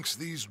mind. Amongst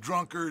these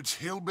drunkards,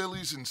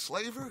 hillbillies, and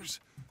slavers?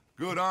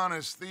 Good,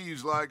 honest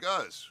thieves like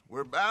us.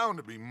 We're bound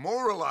to be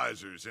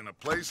moralizers in a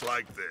place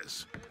like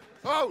this.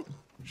 Oh,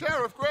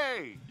 Sheriff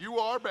Gray, you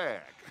are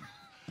back.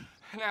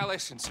 Now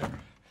listen, sir.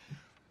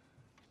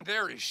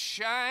 There is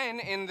shine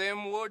in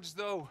them woods,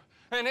 though,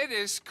 and it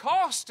is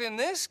costing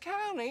this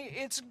county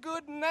its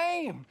good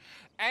name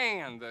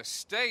and the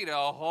state a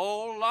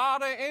whole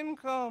lot of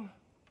income.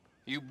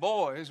 You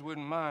boys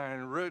wouldn't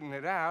mind rooting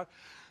it out.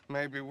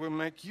 Maybe we'll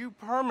make you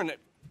permanent.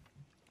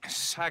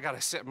 I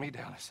gotta set me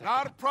down a second.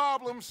 Not a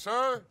problem,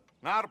 sir.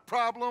 Not a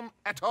problem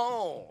at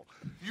all.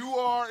 You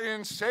are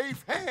in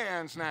safe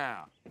hands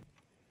now.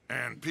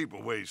 And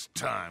people waste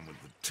time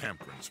with the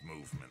temperance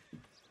movement.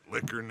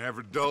 Liquor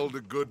never dulled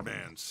a good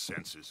man's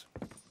senses.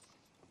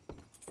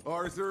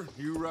 Arthur,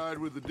 you ride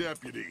with the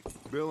deputy.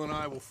 Bill and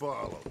I will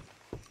follow.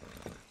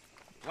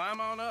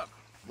 Climb on up.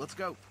 Let's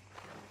go.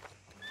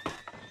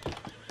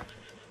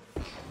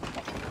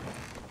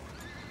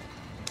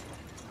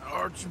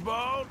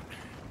 Archibald?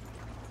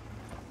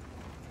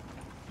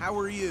 How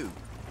are you?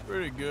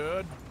 Pretty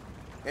good.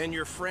 And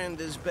your friend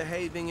is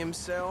behaving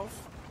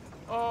himself?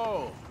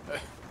 Oh,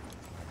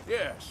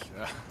 yes.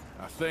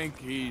 I think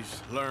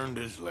he's learned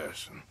his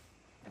lesson.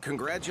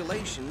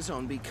 Congratulations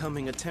on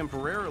becoming a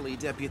temporarily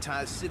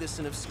deputized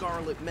citizen of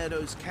Scarlet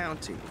Meadows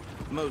County.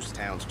 Most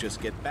towns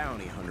just get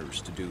bounty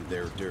hunters to do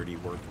their dirty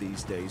work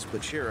these days,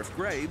 but Sheriff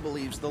Gray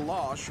believes the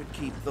law should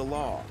keep the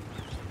law.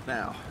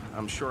 Now,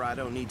 I'm sure I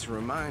don't need to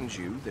remind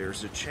you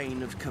there's a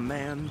chain of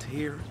command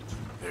here.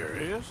 There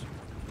is?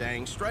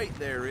 Dang straight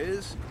there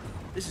is.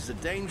 This is a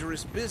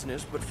dangerous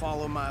business, but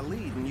follow my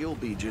lead and you'll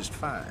be just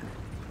fine.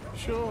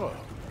 Sure.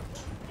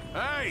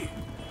 Hey!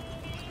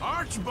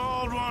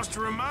 Archibald wants to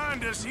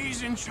remind us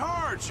he's in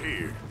charge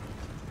here.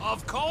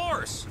 Of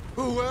course!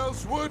 Who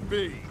else would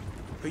be?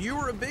 But you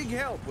were a big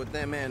help with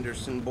them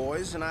Anderson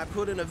boys, and I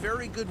put in a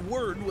very good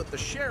word with the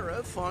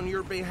sheriff on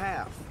your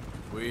behalf.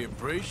 We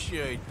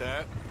appreciate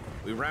that.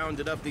 We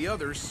rounded up the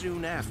others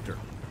soon after.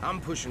 I'm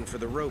pushing for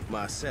the rope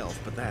myself,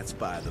 but that's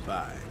by the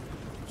by.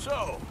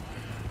 So,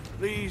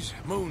 these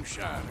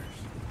moonshiners.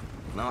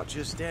 Not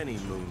just any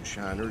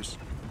moonshiners,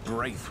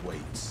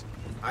 Braithwaites.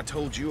 I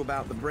told you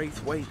about the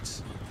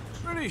Braithwaites?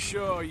 Pretty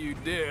sure you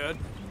did.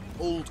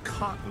 Old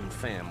Cotton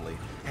family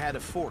had a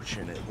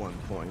fortune at one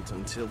point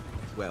until,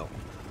 well,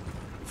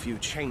 a few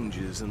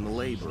changes in the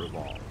labor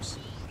laws.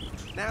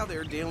 Now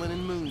they're dealing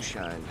in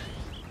moonshine.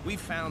 We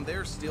found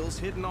their stills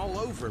hidden all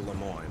over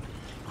Lemoyne.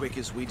 Quick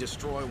as we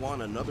destroy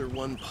one, another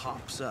one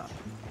pops up.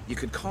 You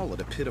could call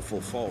it a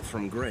pitiful fall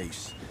from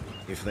grace,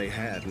 if they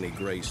had any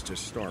grace to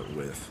start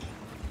with.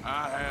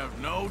 I have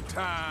no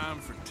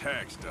time for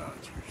tax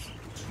dodgers.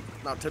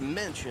 Not to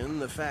mention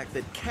the fact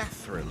that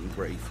Catherine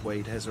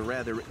Braithwaite has a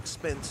rather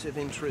expensive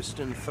interest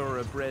in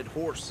thoroughbred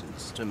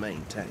horses to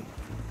maintain.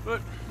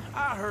 But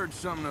I heard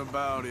something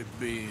about it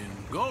being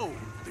gold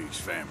these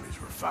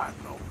families were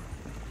fighting over.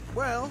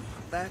 Well,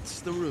 that's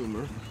the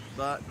rumor.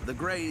 But the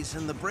Greys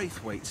and the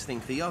Braithwaites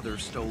think the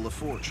others stole a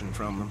fortune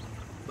from them.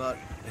 But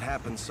it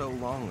happened so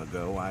long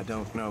ago, I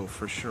don't know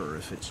for sure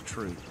if it's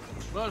true.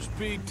 Must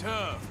be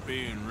tough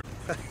being...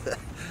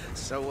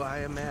 So I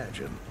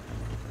imagine.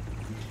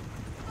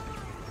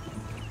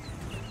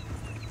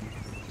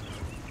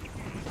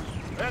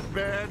 That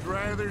badge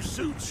rather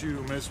suits you,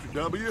 Mr.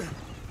 W.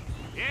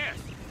 Yes.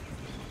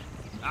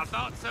 I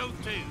thought so,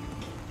 too.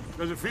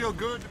 Does it feel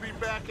good to be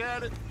back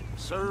at it?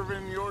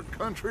 Serving your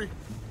country?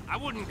 I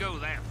wouldn't go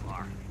that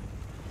far.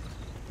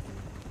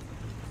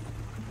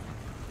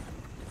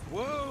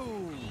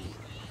 Whoa!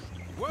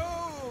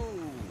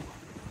 Whoa!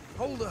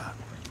 Hold up.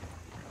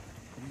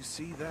 You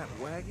see that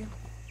wagon?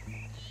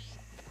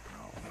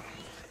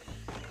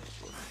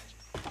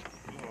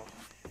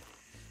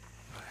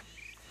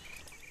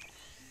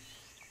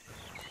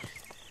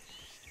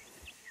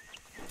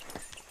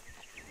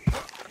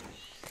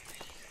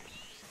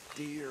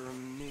 Dear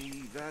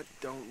me, that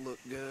don't look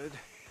good.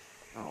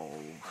 Oh.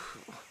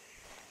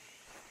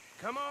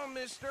 Come on,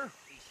 mister.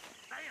 These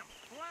damn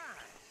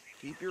flies.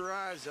 Keep your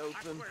eyes open.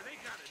 I swear they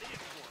got it in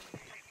for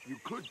me. You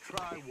could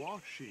try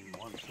washing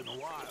once in a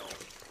while.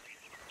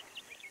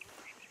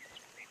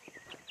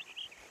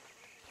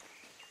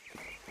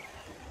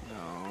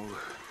 No.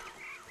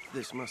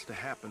 This must have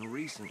happened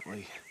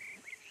recently.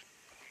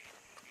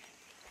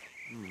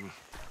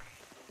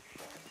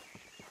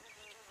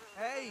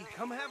 Hey,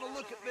 come have a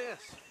look at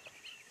this.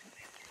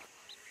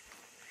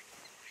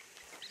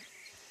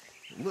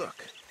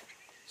 Look.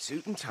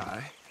 Suit and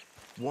tie.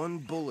 One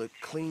bullet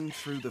clean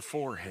through the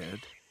forehead.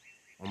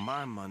 Well,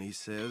 my money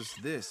says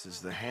this is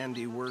the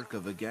handiwork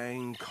of a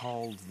gang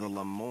called the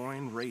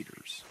Lemoyne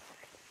Raiders.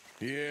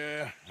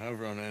 Yeah, I've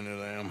run into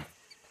them.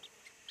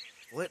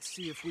 Let's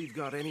see if we've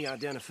got any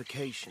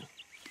identification.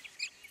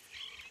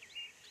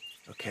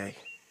 Okay.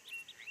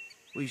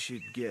 We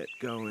should get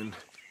going.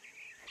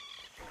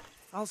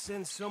 I'll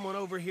send someone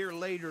over here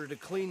later to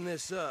clean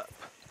this up.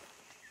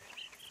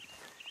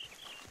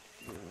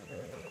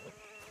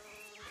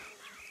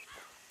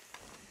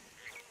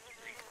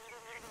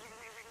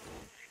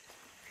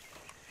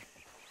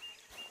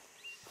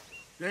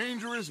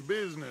 Dangerous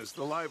business,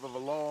 the life of a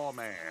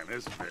lawman,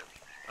 isn't it?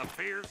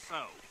 Appears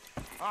so.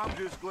 I'm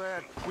just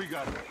glad we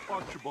got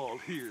Archibald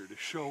here to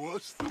show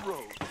us the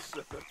ropes.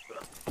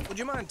 Would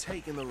you mind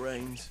taking the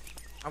reins?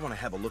 I want to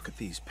have a look at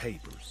these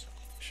papers.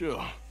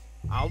 Sure.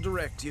 I'll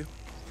direct you.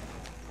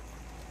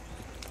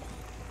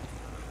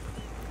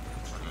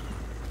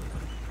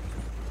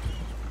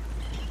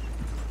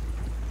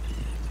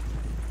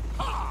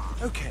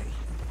 Okay.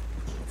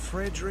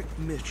 Frederick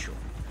Mitchell,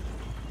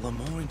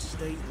 Lemoyne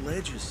State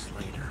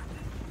Legislator.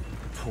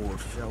 Poor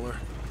feller.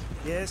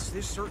 Yes,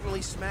 this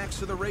certainly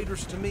smacks of the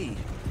Raiders to me.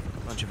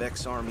 Bunch of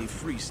ex-Army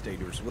Free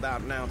Staters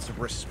without an ounce of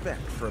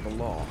respect for the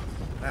law.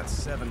 That's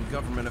 7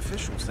 government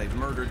officials they've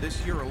murdered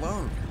this year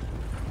alone.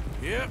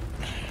 Yep.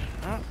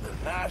 Not the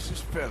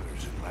nicest fellas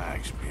in my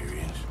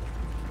experience.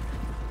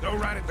 Go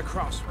right at the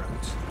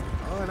crossroads.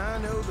 Oh, and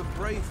I know the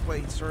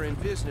Braithwaites are in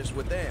business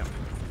with them.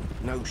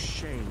 No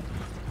shame.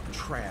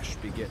 Trash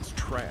begets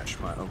trash,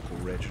 my Uncle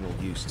Reginald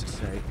used to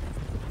say.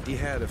 He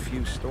had a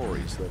few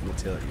stories, let me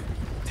tell you.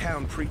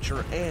 Town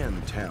preacher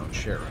and town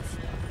sheriff.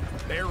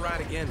 They're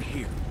right again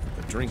here.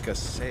 To drink a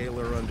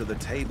sailor under the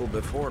table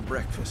before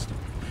breakfast.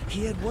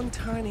 He had one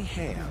tiny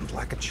hand,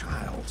 like a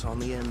child's, on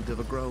the end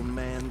of a grown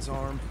man's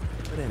arm.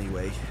 But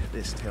anyway,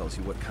 this tells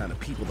you what kind of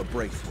people the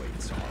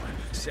Braithwaites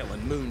are.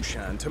 Selling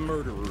moonshine to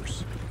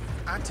murderers.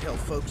 I tell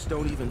folks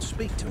don't even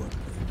speak to them.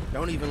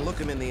 Don't even look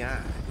them in the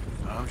eye.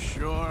 I'm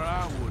sure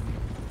I wouldn't.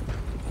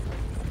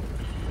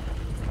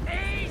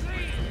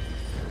 Easy!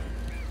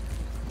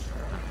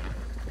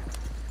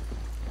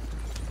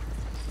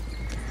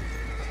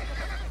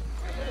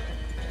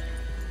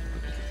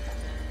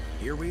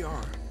 Here we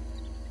are.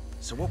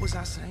 So what was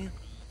I saying?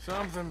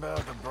 Something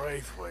about the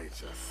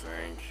Braithwaites, I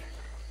think.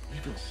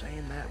 Even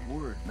saying that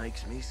word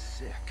makes me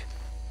sick.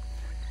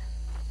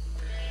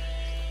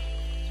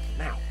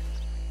 Now,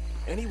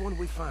 anyone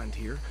we find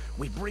here,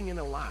 we bring in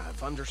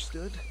alive,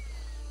 understood?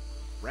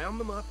 Round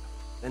them up,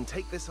 and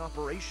take this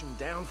operation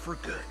down for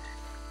good.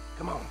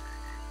 Come on.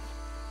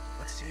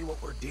 Let's see what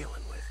we're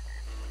dealing with.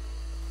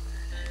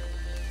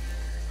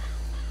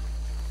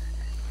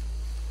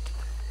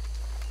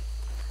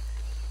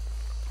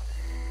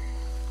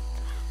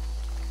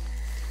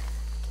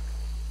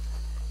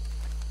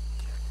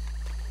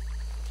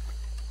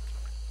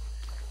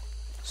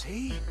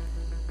 See?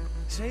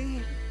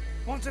 See?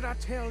 What did I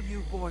tell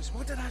you, boys?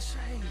 What did I say?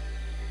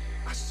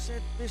 I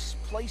said this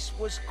place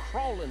was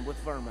crawling with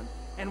vermin,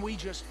 and we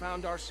just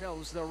found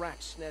ourselves the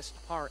rat's nest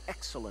par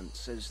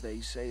excellence, as they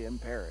say in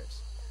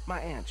Paris. My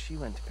aunt, she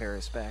went to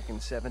Paris back in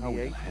 '78. How are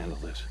we gonna handle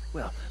this?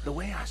 Well, the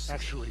way I see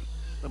Actually,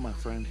 let my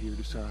friend here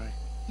decide.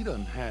 He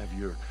doesn't have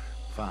your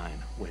fine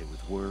way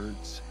with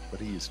words, but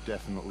he is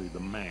definitely the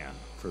man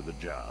for the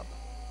job.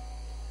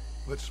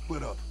 Let's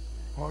split up.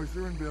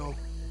 Arthur and Bill,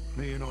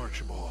 me and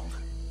Archibald.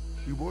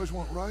 You boys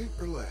want right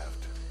or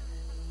left?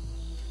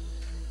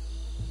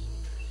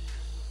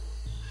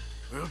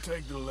 We'll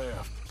take the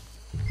left.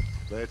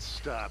 Let's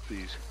stop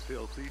these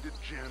filthy,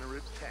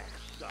 degenerate tax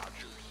dodgers.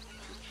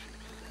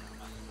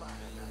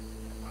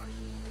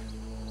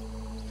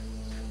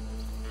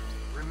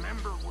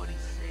 Remember what he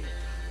said.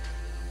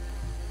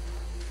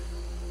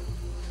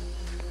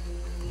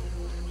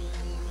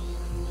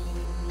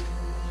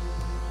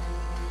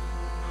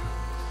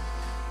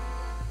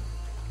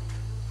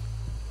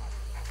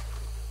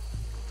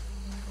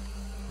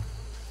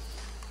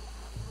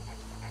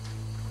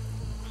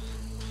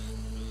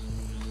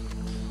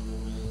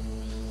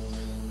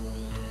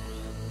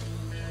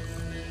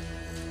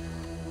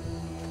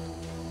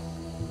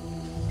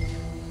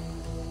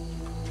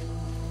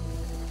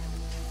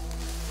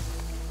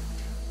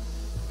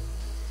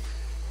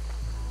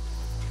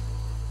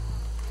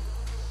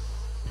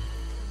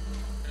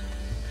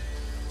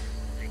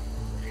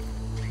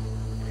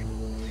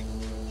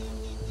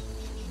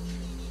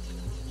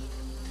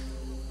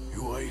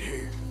 Wait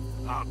here.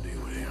 I'll deal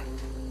with him.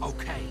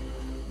 Okay,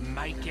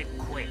 make it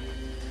quick.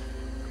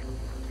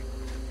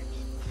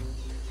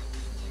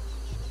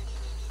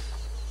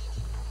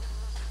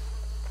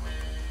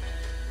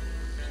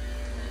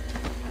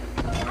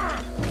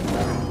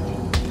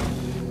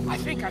 I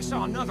think I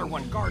saw another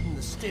one guarding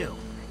the still.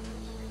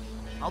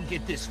 I'll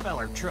get this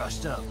feller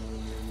trussed up.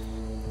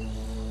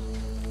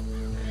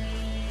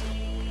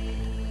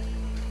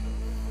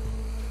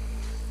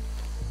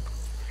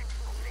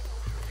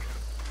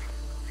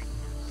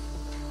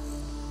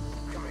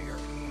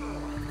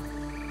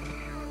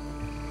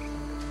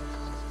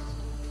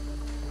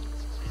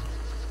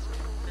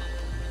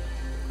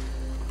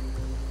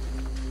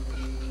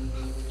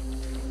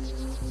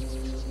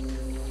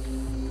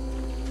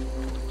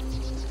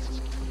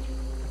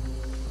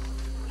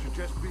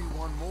 Just be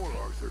one more,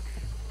 Arthur.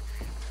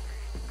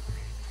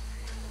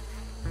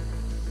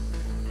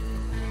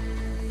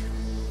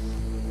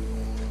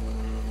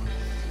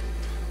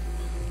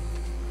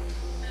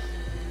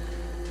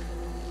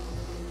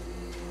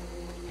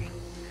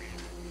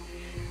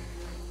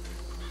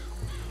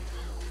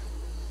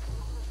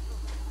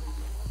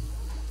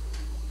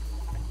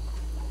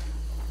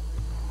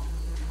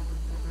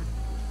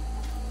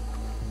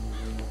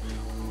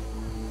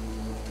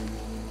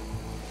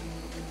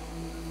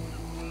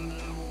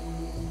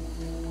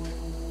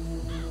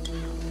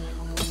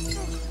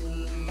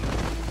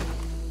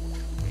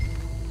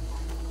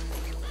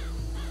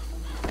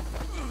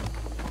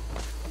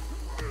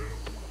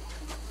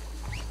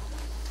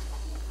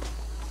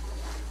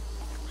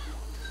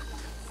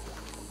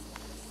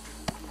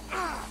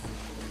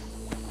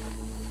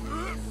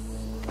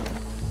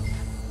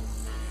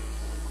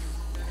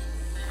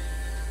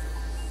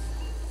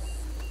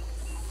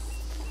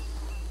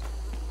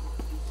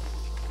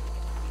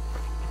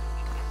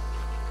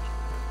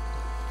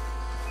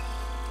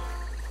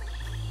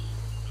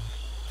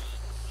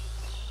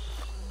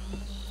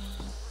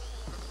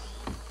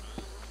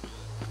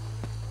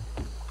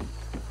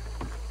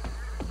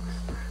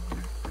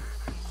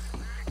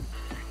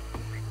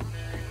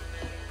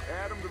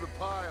 Add him to the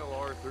pile,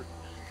 Arthur.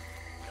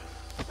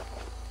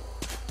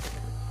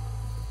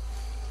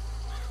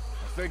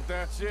 I think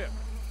that's it.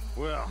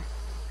 Well,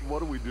 what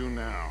do we do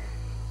now?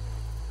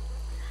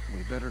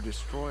 We better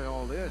destroy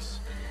all this.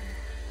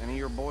 Any of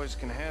your boys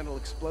can handle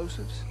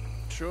explosives?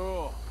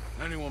 Sure.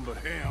 Anyone but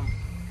him.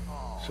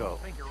 Oh, So,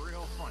 think you're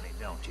real funny,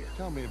 don't you?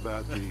 tell me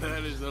about the...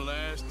 That is the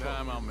last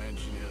time I'll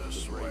mention it, I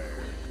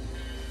swear.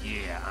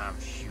 Yeah, I'm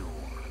sure.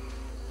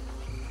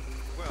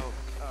 Well,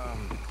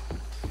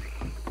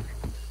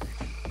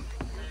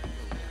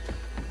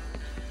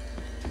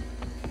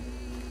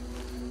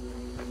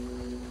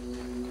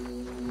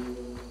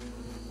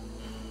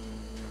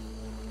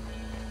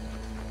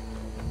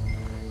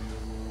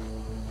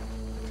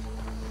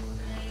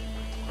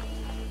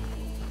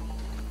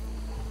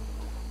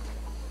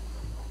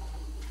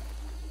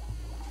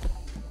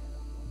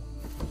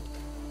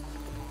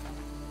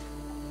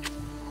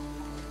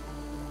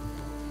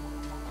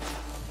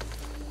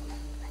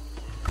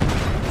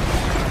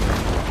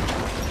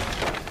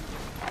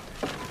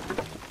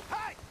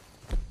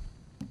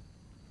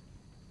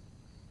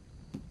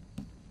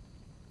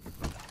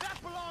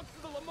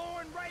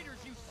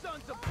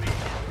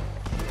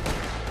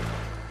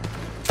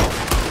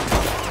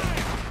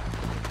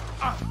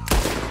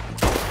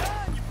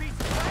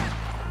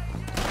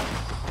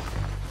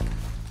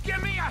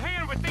 Give me a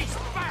hand with these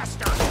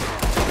bastards!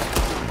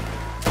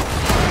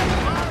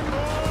 All right,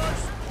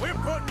 boys. We're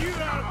putting you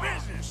out of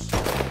business.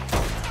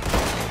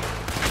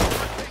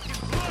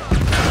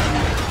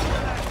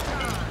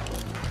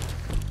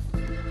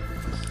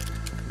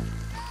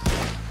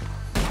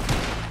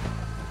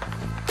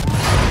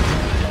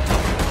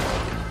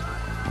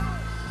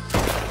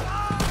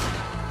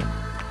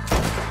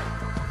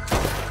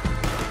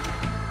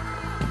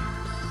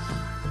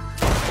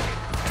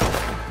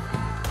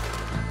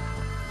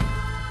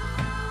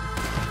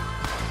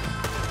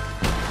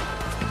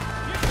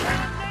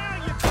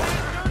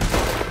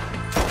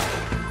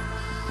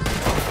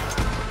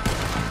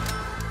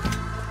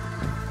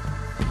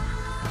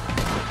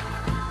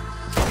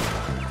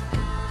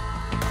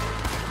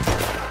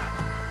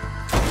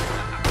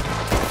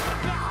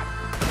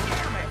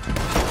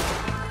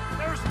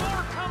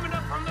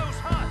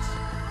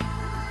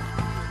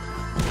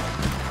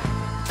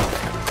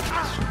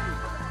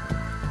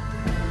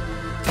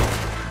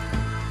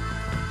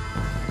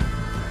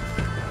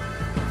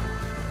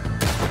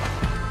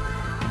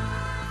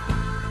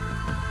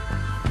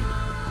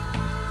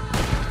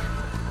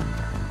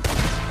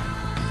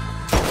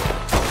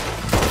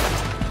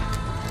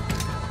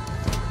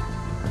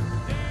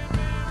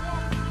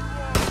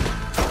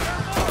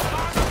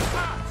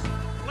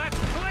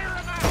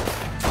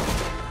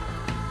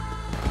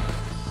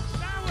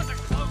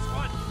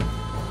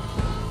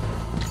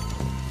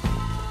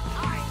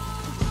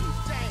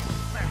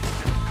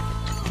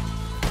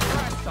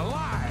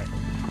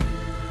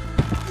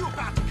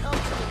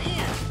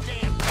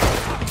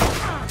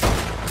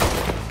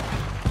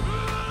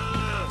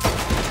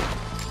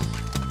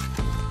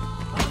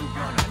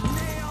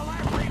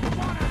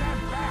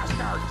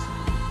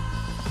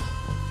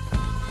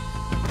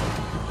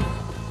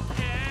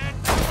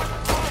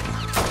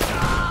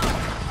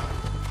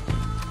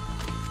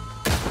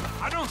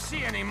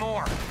 see any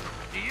more.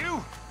 Do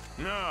you?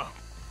 No.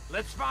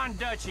 Let's find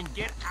Dutch and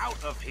get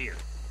out of here.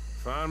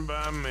 Fine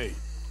by me.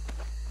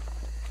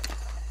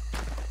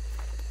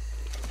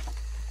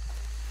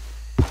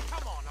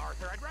 Come on,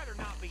 Arthur. I'd rather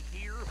not be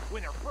here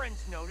when our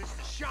friends notice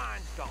the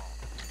shine's gone.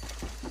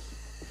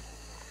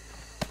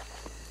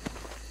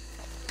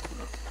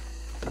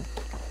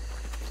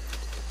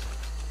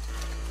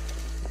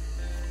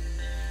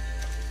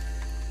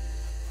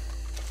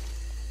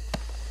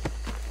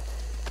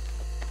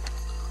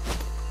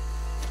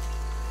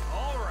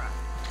 All right.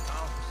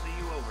 I'll see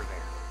you over there.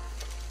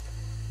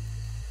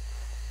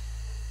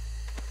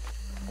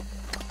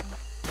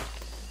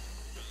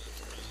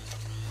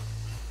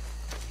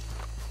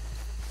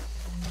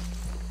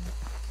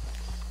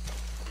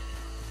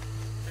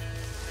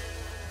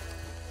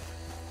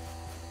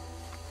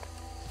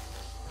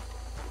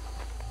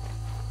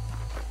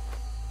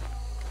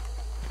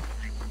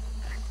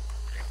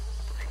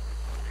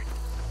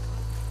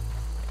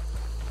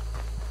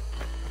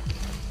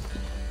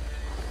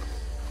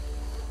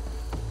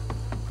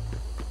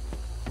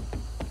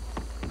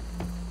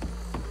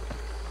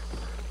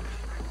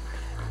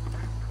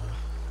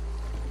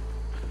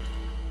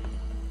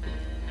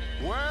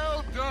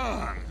 Well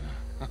done.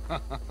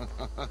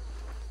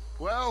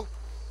 Well,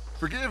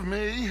 forgive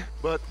me,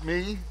 but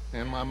me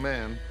and my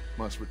men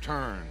must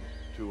return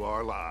to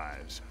our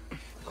lives.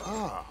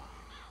 Ah,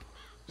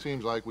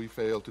 seems like we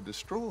failed to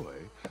destroy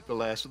the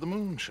last of the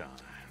moonshine.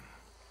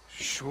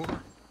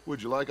 Sure.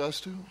 Would you like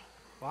us to?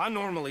 Well, I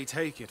normally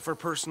take it. For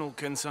personal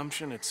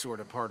consumption, it's sort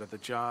of part of the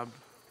job.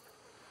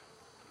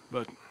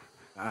 But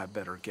I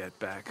better get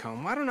back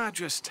home. Why don't I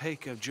just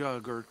take a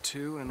jug or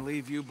two and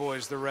leave you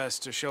boys the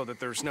rest to show that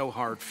there's no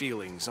hard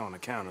feelings on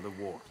account of the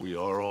war? We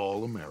are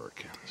all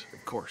Americans.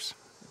 Of course.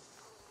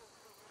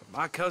 But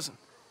my cousin,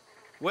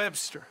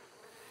 Webster,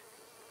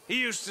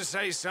 he used to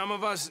say some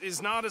of us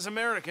is not as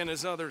American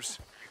as others,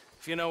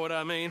 if you know what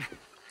I mean.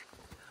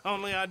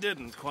 Only I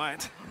didn't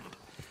quite.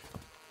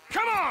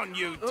 Come on,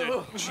 you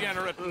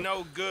degenerate,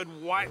 no-good,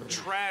 white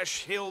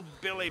trash,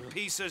 hillbilly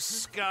piece of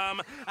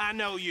scum. I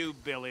know you,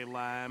 Billy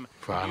Lime.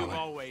 Finally. You've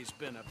always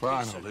been a piece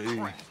Finally. of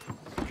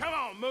crap. Come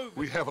on, move.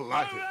 We have a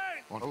life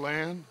on a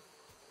land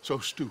so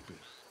stupid,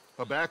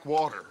 a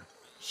backwater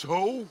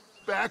so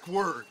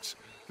backwards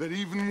that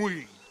even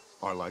we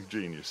are like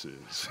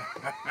geniuses.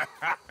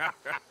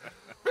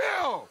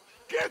 Bill,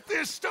 get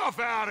this stuff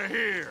out of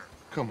here.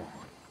 Come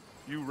on,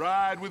 you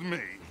ride with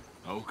me.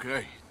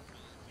 Okay.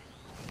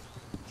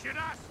 Should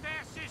I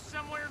stash this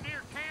somewhere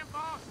near camp,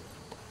 boss?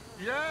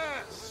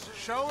 Yes,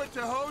 show it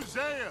to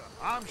Hosea.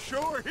 I'm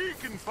sure he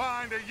can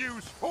find a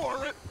use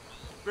for it.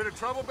 Bit of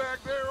trouble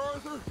back there,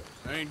 Arthur?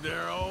 Ain't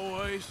there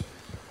always?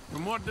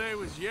 From what they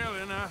was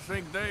yelling, I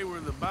think they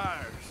were the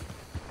buyers.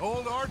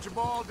 Old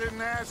Archibald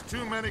didn't ask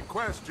too many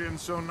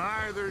questions, so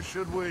neither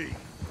should we.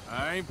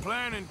 I ain't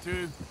planning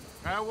to.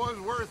 That was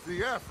worth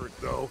the effort,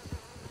 though.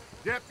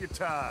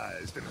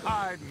 Deputized and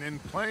hiding in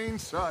plain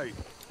sight.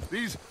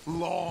 These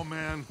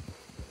lawmen,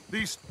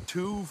 these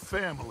two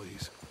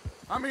families.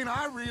 I mean,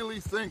 I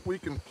really think we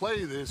can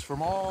play this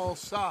from all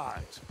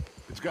sides.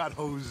 It's got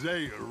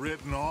Hosea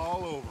written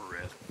all over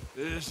it.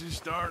 This is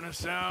starting to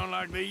sound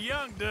like the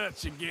young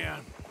Dutch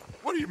again.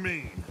 What do you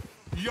mean,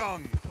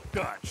 young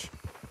Dutch?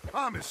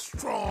 I'm as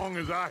strong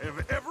as I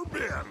have ever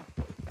been.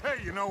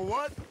 Hey, you know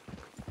what?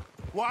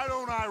 Why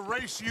don't I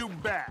race you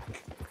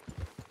back?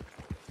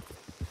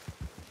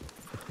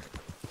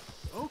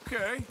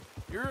 Okay,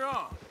 you're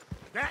on.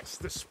 That's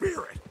the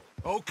spirit.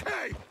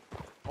 Okay,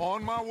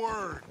 on my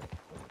word.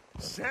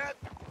 Set,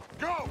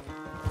 go!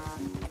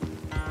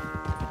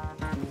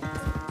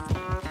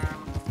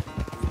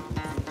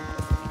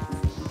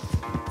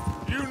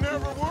 You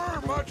never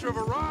were much of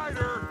a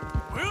rider.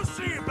 We'll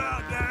see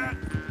about that.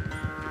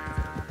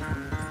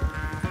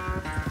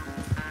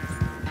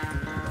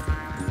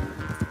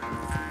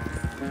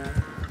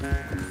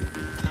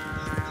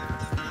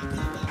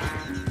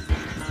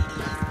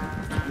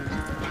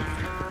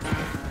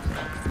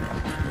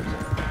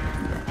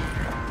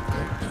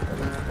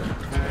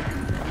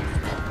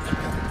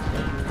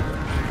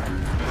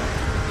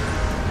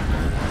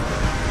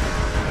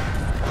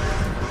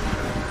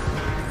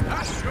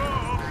 I sure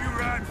hope you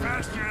ride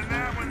faster than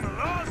that when the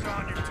law's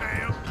on your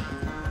tail.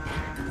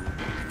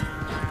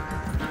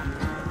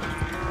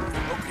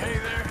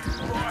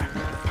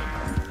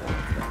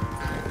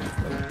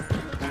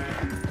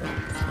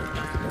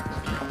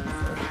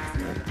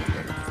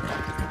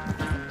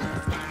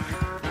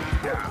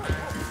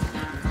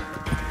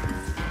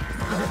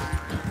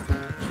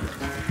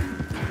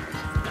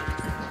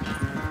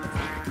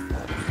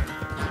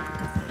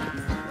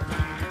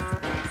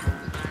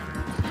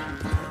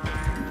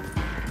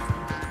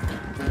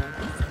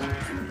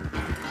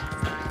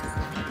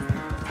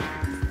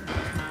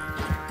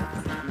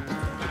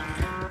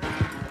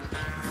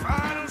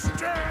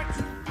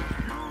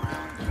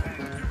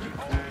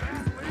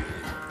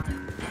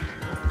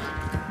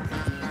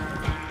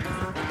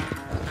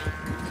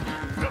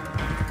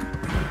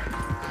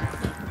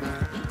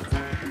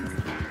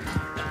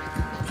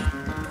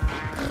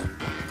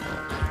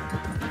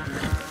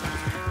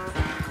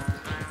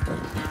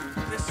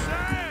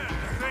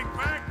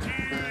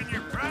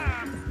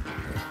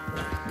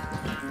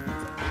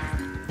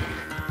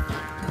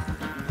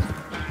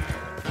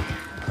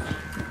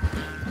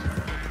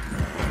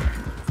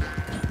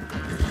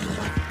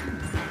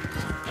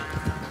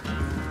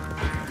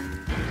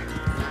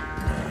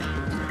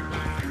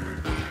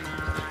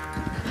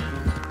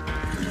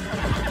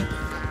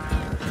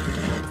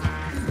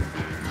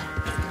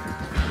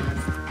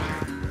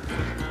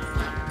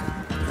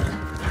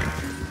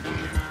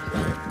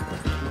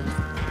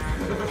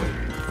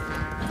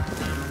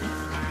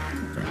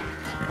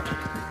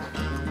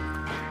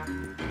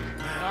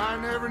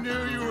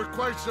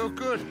 quite so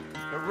good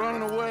at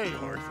running away,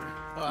 Arthur.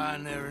 Oh, I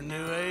never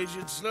knew age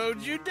had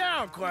slowed you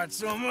down quite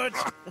so much.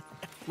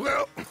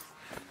 Well,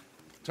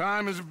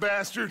 time is a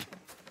bastard.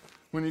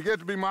 When you get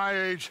to be my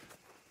age,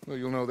 well,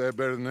 you'll know that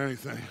better than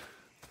anything.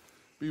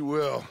 Be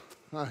well.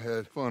 I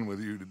had fun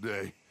with you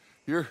today.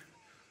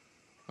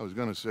 I was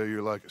gonna say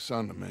you're like a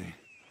son to me.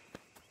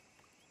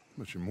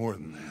 But you're more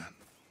than that.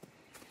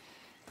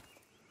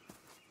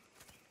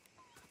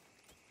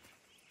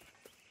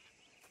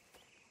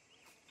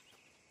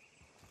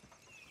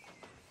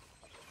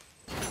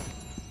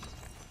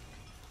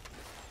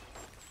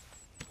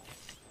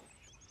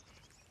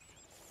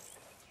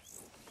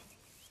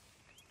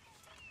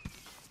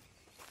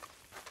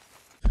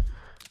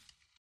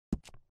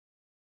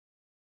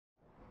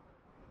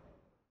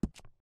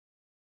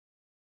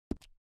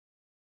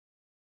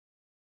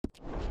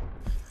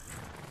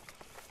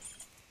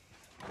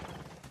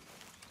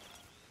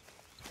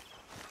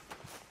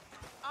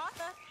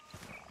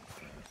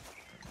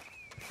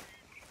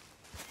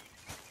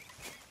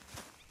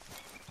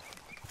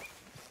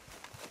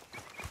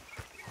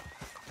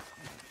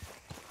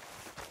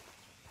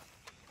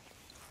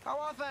 How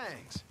are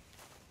things?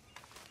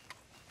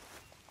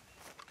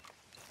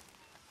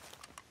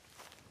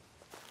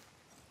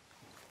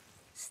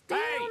 Still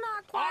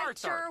not quite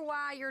sure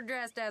why you're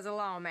dressed as a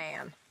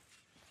lawman.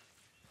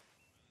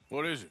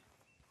 What is it?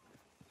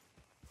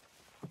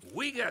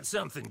 We got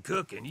something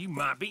cooking you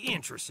might be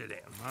interested in.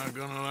 Am I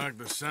gonna like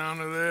the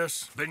sound of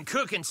this? Been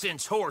cooking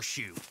since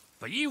Horseshoe,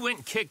 but you went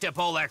and kicked up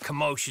all that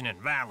commotion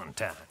in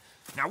Valentine.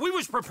 Now, we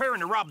was preparing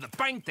to rob the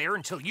bank there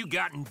until you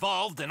got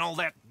involved in all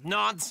that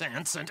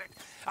nonsense, and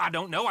I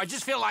don't know, I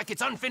just feel like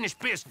it's unfinished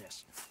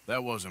business.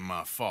 That wasn't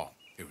my fault.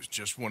 It was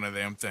just one of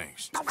them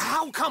things.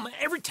 How come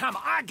every time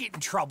I get in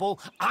trouble,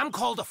 I'm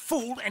called a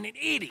fool and an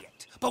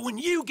idiot? But when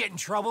you get in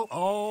trouble,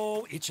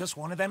 oh, it's just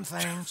one of them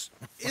things.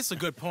 It's a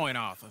good point,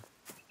 Arthur.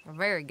 A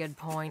very good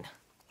point.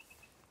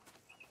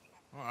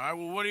 All right,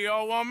 well, what do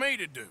y'all want me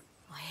to do?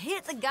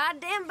 Hit the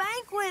goddamn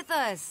bank with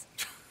us.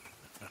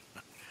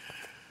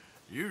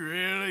 You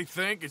really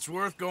think it's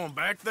worth going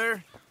back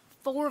there?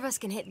 4 of us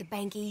can hit the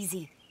bank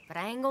easy, but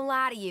I ain't gonna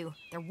lie to you.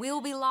 There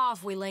will be law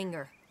if we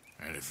linger.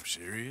 And if we're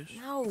serious?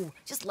 No,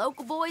 just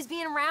local boys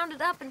being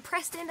rounded up and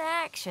pressed into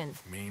action.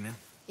 Meaning?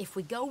 If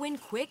we go in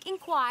quick and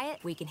quiet,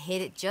 we can hit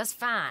it just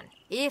fine.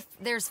 If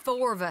there's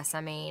 4 of us,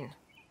 I mean.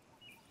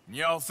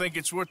 Y'all think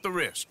it's worth the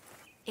risk?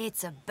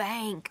 It's a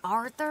bank,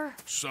 Arthur.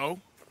 So?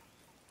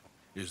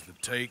 Is the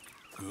take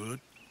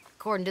good?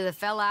 According to the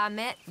fella I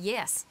met,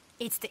 yes.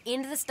 It's the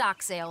end of the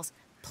stock sales.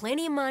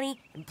 Plenty of money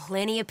and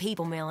plenty of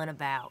people milling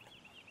about.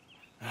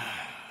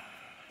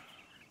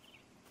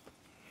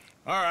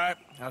 All right,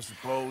 I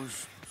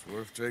suppose it's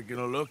worth taking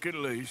a look at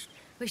least.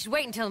 We should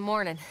wait until the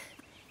morning.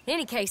 In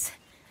any case,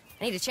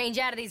 I need to change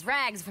out of these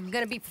rags if I'm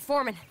gonna be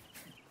performing.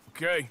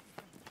 Okay.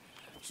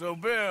 So,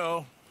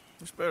 Bill,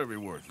 this better be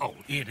worth it. Oh,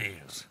 it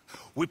is.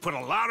 We put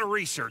a lot of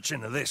research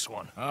into this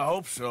one. I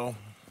hope so.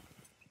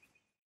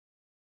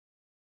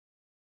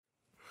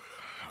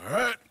 All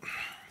right.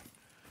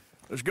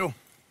 Let's go.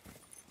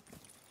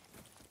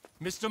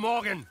 Mr.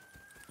 Morgan.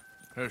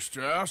 Herr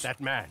Strauss? That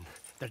man.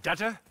 The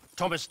debtor,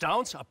 Thomas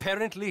Downs,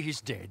 apparently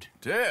he's dead.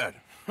 Dead?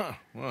 Huh.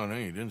 Well, no,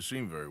 he didn't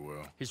seem very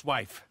well. His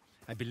wife.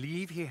 I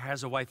believe he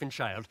has a wife and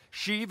child.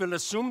 She will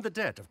assume the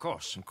debt, of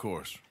course. Of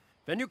course.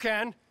 When you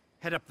can,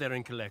 head up there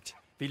and collect.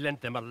 We lent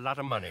them a lot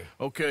of money.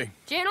 Okay.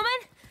 Gentlemen,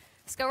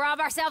 let's go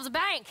rob ourselves a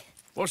bank.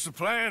 What's the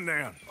plan,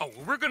 then? Oh,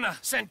 we're gonna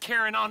send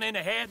Karen on in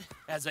ahead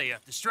as a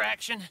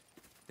distraction.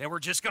 Then we're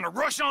just gonna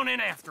rush on in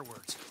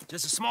afterwards.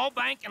 Just a small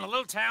bank in a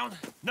little town.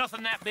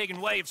 Nothing that big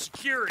in way of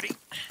security.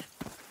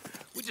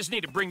 We just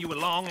need to bring you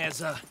along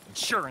as a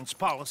insurance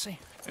policy.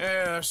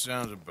 Yeah, that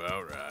sounds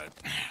about right.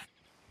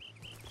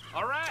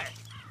 All right.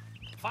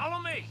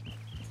 Follow me.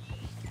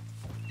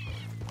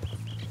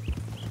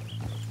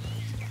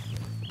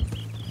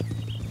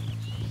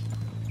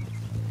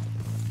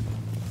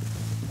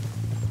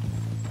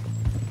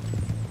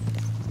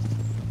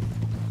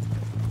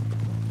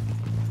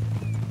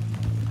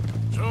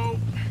 So,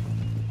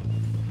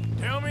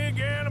 tell me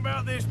again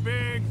about this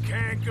big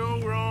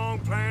can't-go-wrong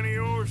plan of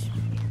yours.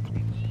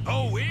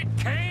 Oh, it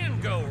can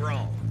go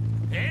wrong.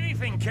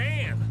 Anything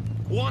can,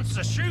 once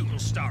the shooting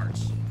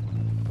starts.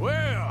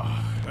 Well,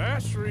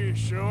 that's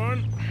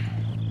reassuring.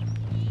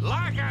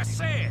 Like I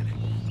said,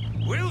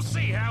 we'll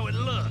see how it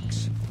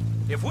looks.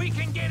 If we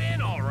can get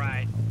in all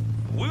right,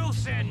 we'll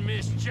send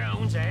Miss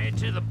Jones ahead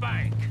to the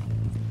bank.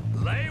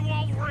 They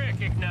won't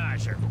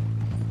recognize her.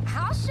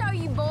 I'll show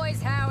you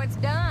boys how it's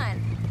done.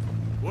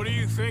 What are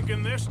you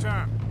thinking this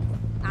time?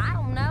 I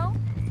don't know.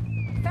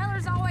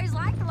 Fellers always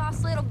liked a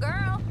lost little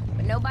girl,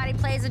 but nobody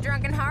plays a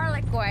drunken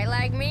harlot quite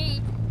like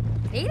me.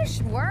 It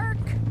should work.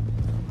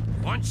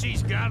 Once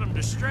she's got them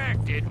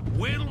distracted,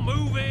 we'll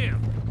move in.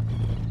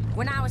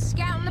 When I was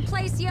scouting the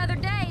place the other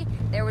day,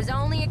 there was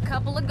only a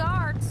couple of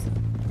guards.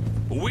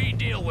 We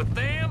deal with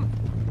them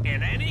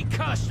and any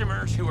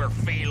customers who are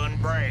feeling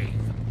brave.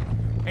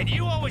 And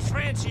you always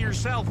fancy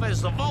yourself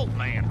as the Vault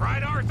Man,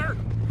 right, Arthur?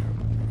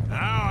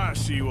 Now I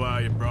see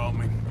why you brought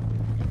me.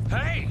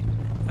 Hey,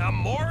 I'm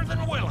more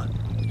than willing.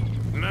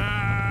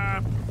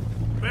 Nah,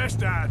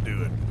 best I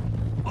do it.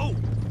 Oh,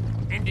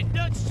 and did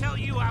Dutch tell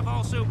you I've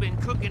also been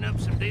cooking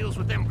up some deals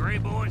with them Gray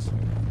boys?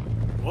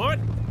 What?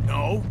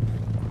 No.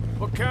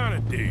 What kind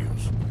of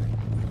deals?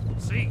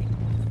 See,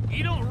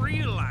 you don't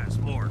realize,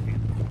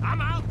 Morgan. I'm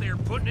out there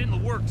putting in the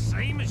work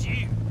same as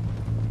you.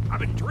 I've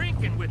been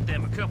drinking with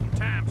them a couple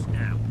times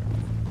now.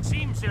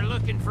 Seems they're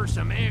looking for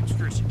some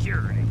extra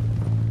security.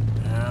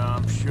 Yeah,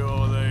 I'm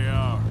sure they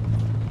are.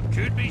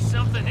 Could be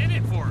something in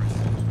it for us.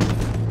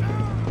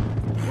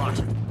 Watch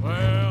it.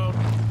 Well,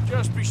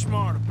 just be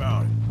smart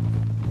about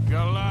it.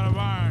 Got a lot of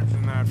irons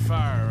in that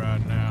fire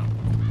right now.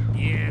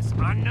 Yes,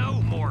 I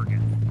know,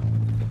 Morgan.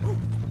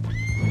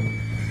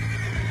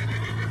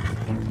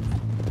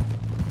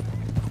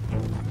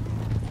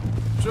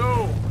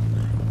 So,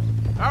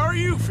 how are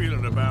you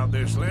feeling about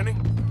this, Lenny?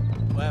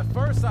 Well, at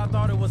first I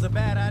thought it was a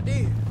bad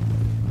idea.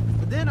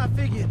 But then I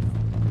figured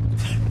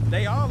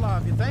they all are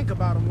if you think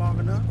about them long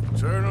enough.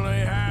 Certainly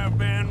have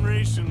been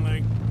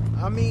recently.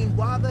 I mean,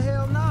 why the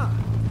hell not?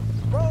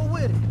 Roll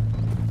with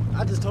it.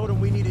 I just told him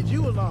we needed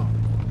you along.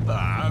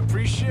 I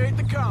appreciate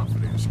the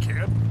confidence,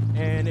 kid.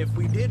 And if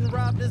we didn't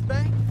rob this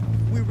bank,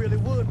 we really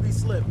would be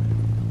slipping.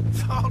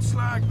 Thoughts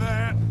like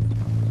that?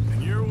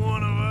 And you're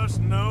one of us,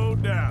 no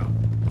doubt.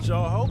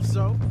 Sure hope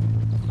so.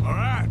 All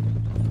right.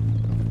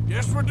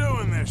 Guess we're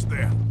doing this,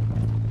 then.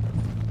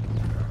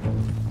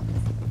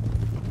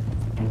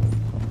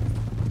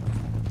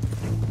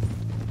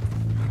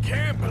 I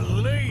can't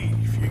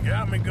believe you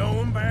got me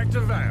going back to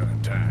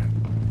Valentine.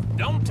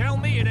 Don't tell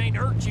me it ain't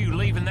hurt you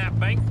leaving that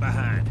bank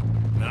behind.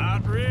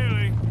 Not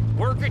really.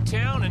 Work a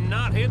town and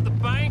not hit the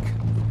bank?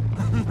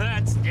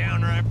 That's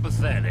downright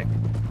pathetic.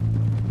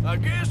 I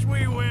guess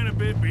we went a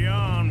bit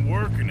beyond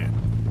working it.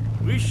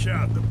 We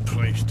shot the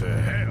place to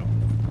hell.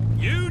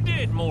 You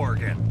did,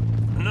 Morgan.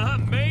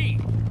 Not me.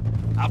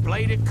 I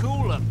played it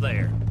cool up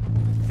there.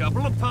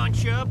 Couple of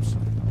punch-ups,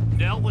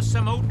 dealt with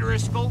some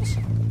O'Driscolls.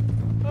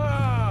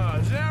 Ah,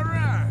 is that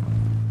right?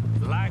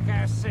 Like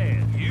I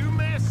said, you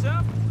mess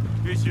up,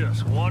 it's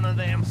just one of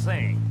them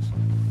things.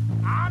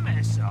 I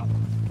mess up,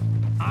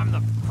 I'm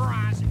the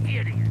prize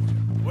idiot.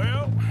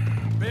 Well,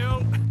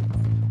 Bill,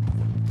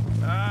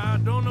 I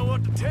don't know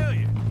what to tell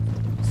you.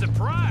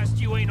 Surprised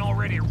you ain't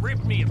already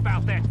ripped me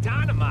about that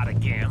dynamite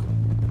again.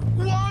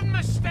 One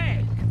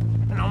mistake,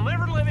 and I'll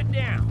never live it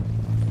down.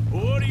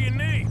 What do you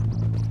need?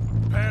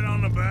 Pat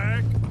on the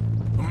back?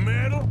 A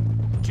medal?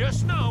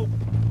 Just know,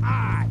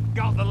 I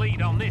got the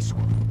lead on this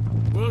one.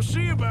 We'll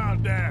see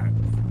about that,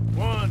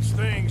 once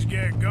things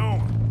get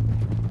going.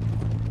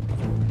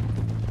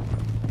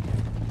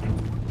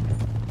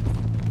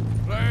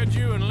 Glad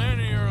you and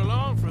Lenny are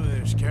along for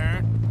this,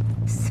 Karen.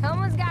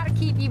 Someone's got to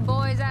keep you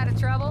boys out of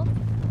trouble.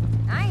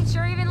 I ain't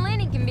sure even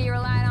Lenny can be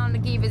relied on to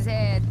keep his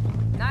head.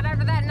 Not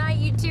after that night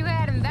you two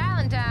had in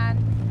Valentine.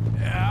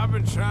 Yeah, I've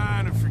been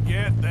trying to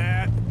forget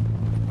that.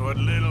 What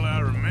little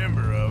I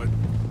remember of it.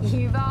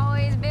 You've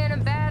always been a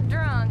bad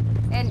drunk.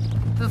 And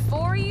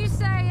before you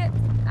say it,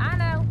 I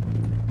know.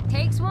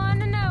 Takes one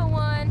to know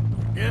one.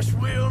 Guess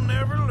we'll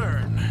never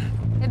learn.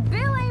 And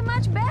Bill ain't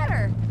much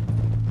better.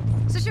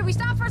 So should we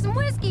stop for some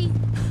whiskey?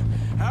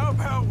 How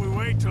about we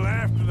wait till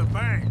after the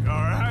bank,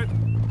 all right?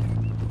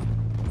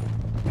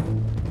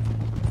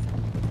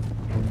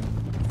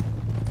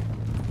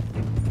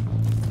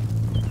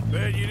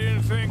 Bet you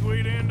didn't think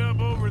we'd end up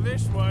over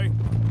this way.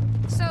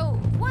 So,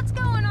 what's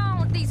going on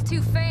with these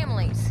two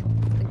families?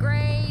 The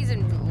Grays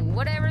and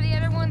whatever the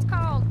other one's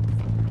called?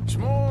 It's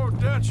more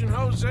Dutch and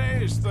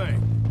Jose's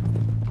thing.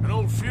 An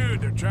old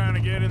feud they're trying to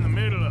get in the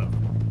middle of.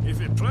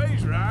 If it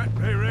plays right,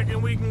 they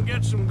reckon we can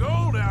get some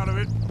gold out of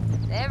it.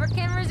 Never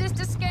can resist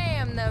a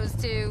scam, those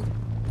two.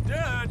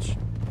 Dutch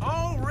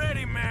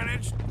already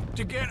managed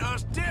to get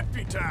us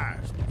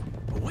deputized.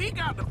 We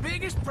got the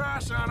biggest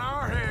price on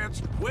our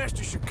heads west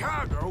of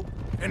Chicago,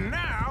 and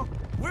now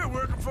we're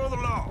working for the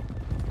law.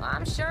 Well,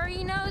 I'm sure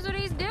he knows what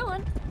he's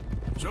doing.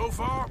 So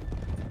far,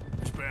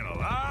 it's been a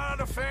lot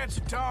of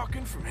fancy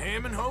talking from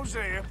him and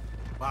Hosea,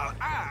 while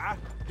I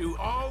do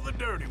all the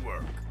dirty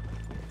work.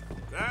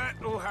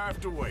 That'll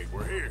have to wait.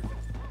 We're here.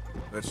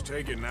 Let's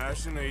take it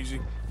nice and easy.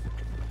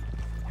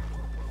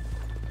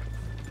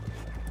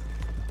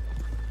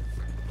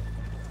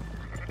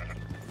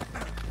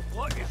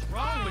 What is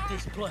wrong with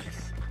this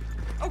place?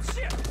 Oh,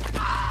 shit!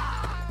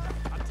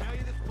 I tell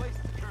you, this place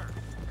is cursed.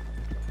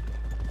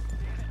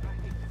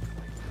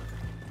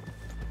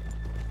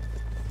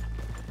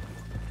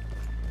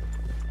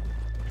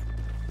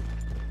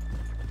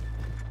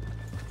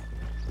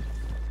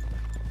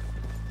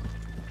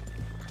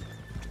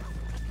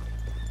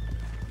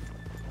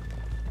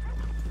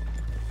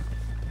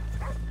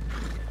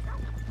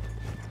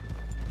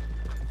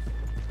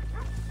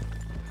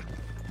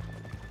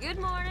 Good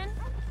morning.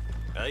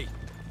 Hey.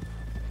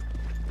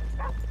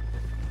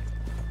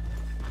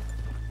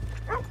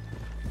 Hope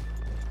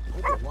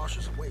it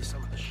washes away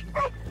some of the sheep.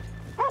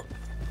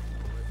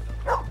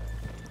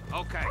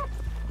 Okay,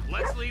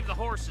 let's leave the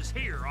horses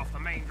here off the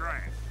main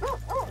drag.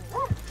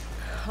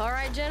 All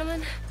right,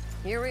 gentlemen,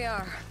 here we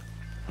are.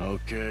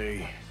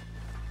 Okay.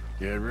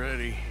 Get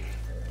ready.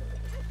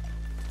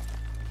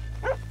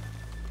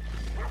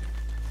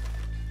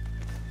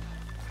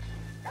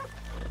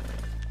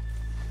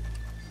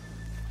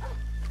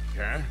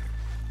 Karen,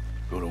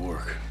 go to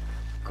work.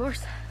 Of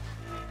course.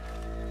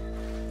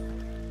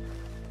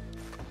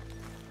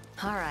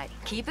 All right,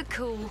 keep it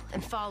cool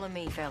and follow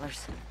me,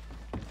 fellas.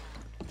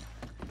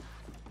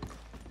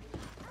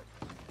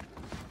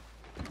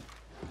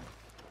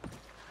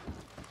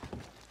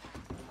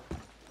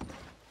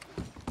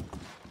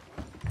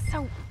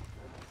 So,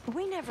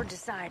 we never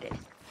decided.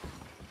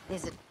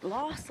 Is it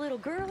lost little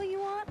girl you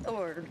want,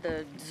 or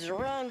the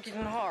drunken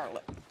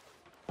harlot?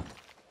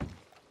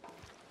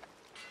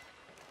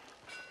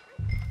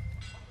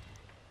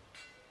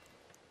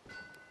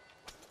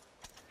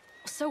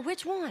 So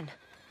which one?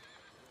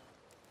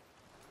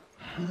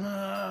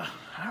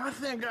 I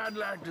think I'd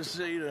like to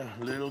see the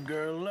little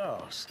girl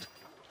lost.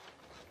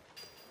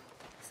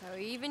 So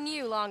even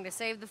you long to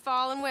save the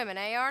fallen women,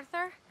 eh,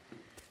 Arthur?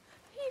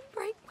 You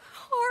break my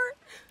heart.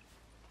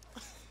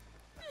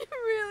 You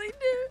really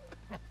do.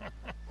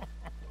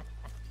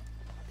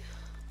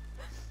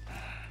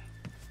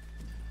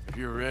 If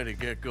you're ready,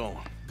 get going.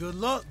 Good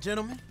luck,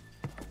 gentlemen.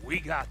 We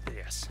got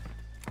this.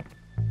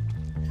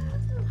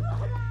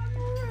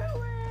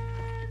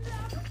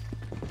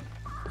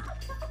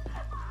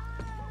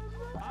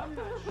 I'm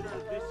not sure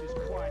this is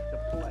quite the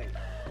place.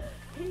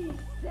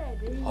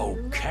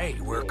 Okay,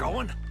 we're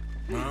going.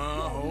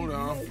 Hold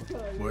on.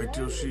 Wait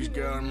till she's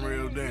got him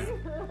reeled in.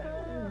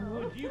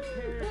 Would you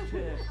care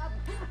to...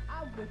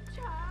 I'm a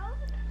child,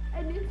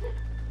 and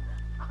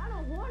I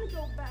don't want to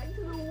go back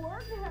to the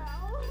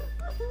workhouse.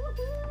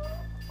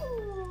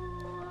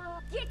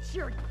 Get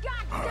your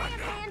goddamn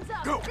hands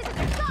up! Go. This is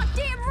a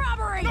goddamn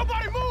robbery!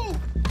 Nobody move!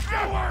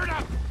 Get word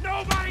up!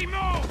 Nobody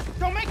move!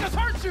 Don't make us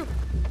hurt you!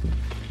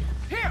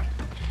 Here,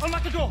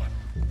 unlock the door.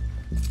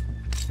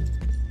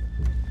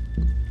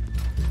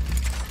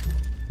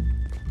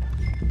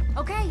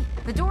 Okay,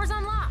 the door's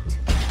unlocked.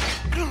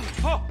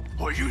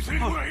 Oh, you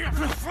think we're here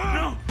for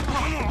fun?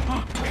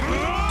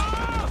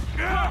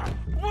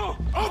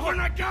 Open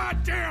the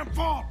goddamn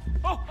vault!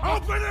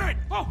 Open it!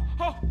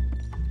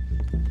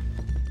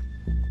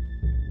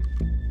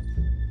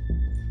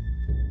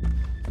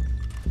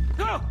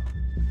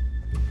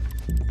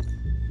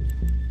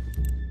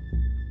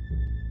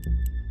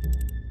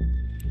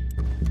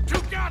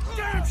 Too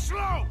goddamn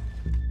slow!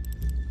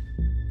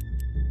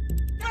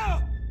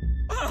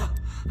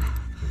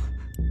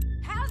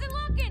 How's it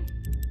looking?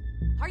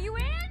 Are you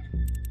in?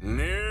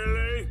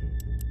 Nearly.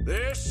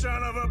 This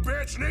son of a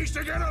bitch needs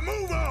to get a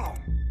move on!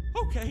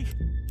 Okay.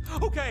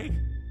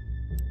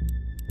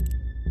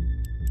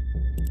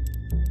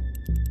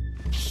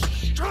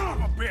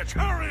 Son of a bitch,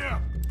 hurry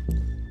up!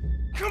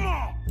 Come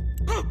on!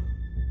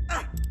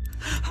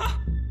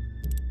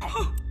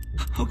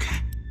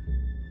 Okay.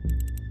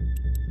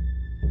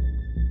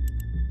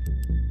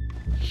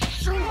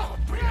 Son of a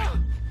bitch!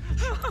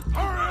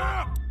 Hurry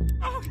up!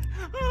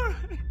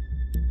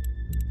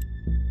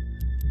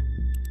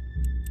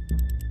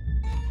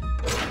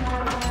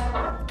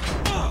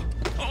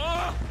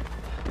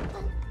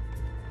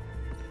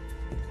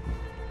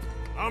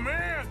 I'm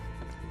in!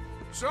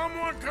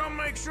 Someone come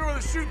make sure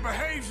the suit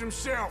behaves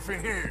himself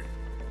in here.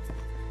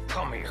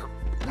 Come here.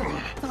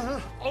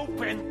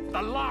 Open the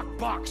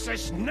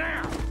lockboxes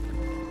now!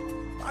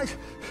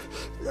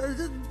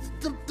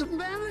 The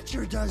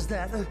manager does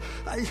that.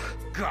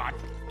 God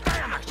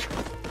damn it!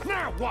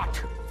 Now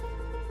what?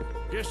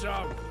 Guess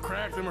I'll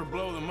crack them or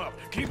blow them up.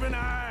 Keep an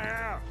eye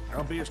out.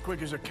 I'll be as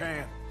quick as I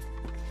can.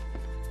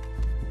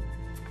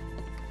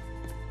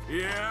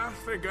 Yeah, I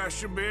think I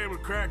should be able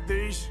to crack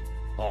these.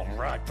 All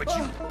right, but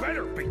you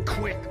better be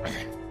quick.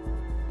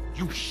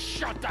 You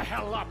shut the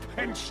hell up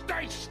and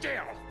stay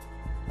still!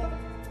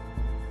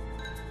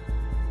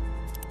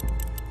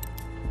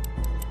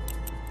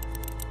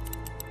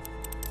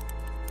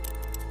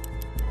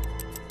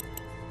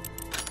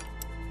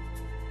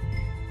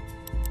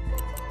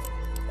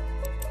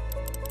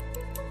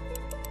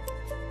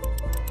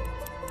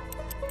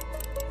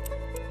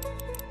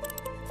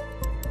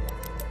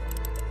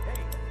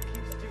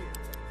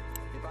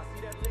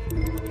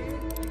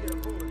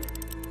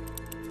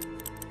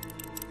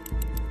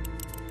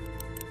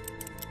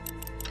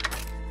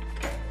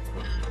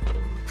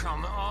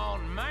 Come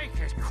on, make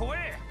it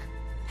quick!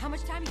 How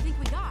much time do you think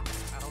we got?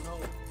 I don't know.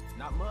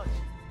 Not much.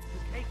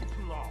 It's taking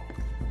too long.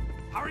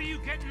 How are you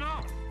getting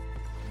on?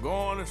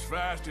 Going as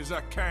fast as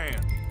I can.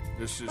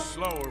 This is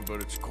slower, but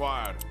it's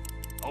quieter.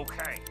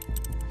 Okay.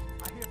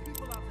 I hear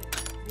people out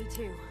there. Me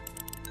too.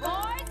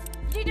 Boys,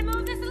 you need to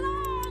move this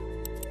along!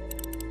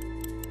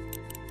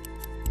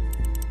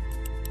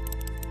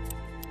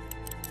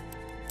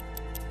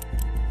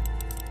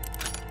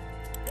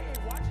 Hey,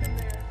 watch him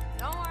there.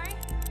 Don't worry.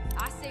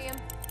 I see him.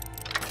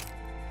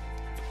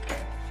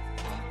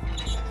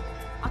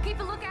 I'll keep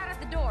a lookout at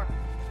the door.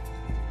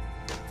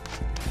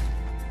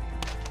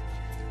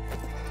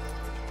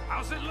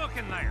 How's it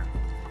looking there?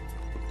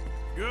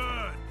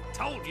 Good.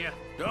 Told you.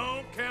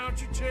 Don't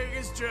count your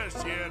chickens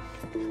just yet.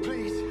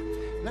 Please,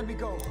 let me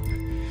go.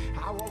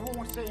 I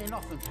won't say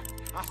nothing.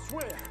 I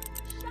swear.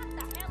 Shut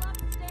the hell up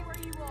and stay where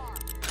you are.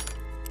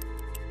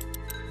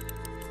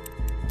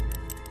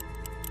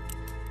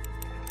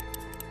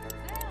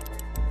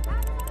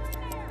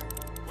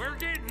 We're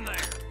getting there.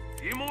 A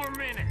few more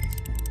minutes.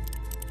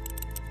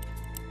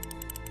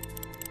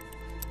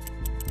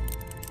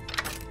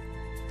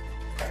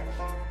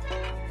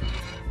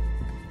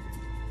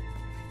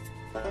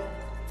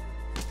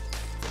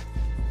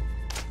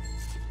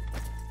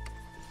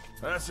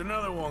 That's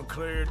another one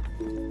cleared.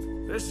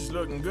 This is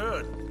looking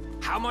good.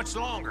 How much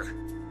longer?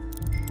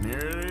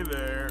 Nearly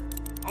there.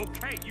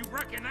 Okay, you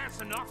reckon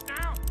that's enough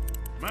now?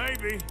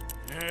 Maybe.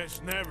 Yeah,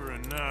 it's never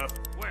enough.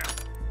 Well,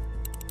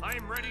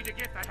 I'm ready to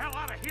get the hell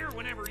out of here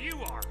whenever you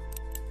are.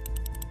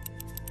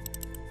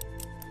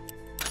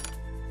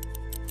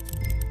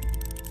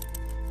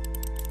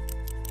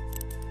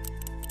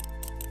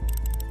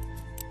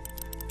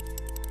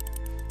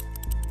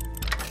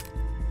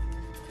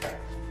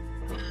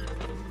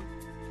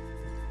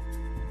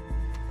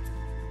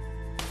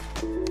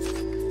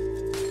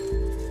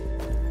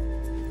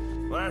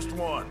 Last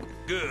one.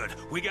 Good.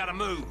 We gotta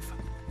move.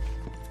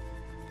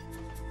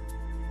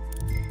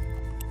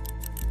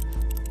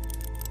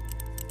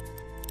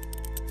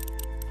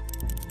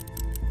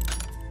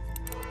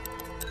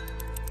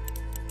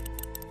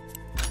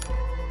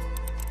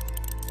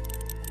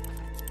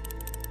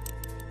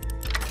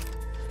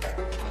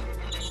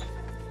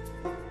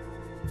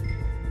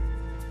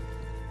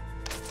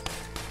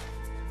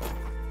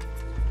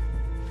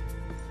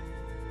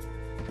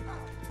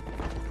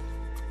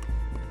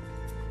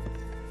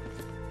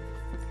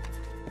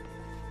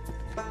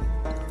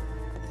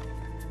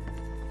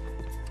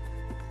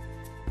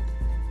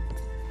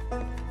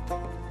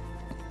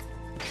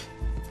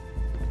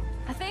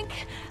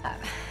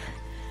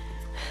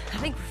 I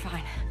think we're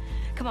fine.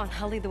 Come on,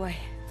 I'll lead the way.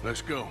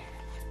 Let's go.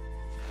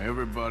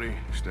 Everybody,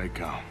 stay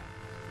calm.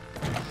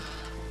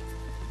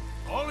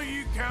 All of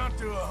you count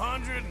to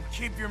 100 and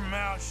keep your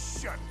mouth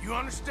shut. You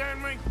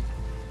understand me?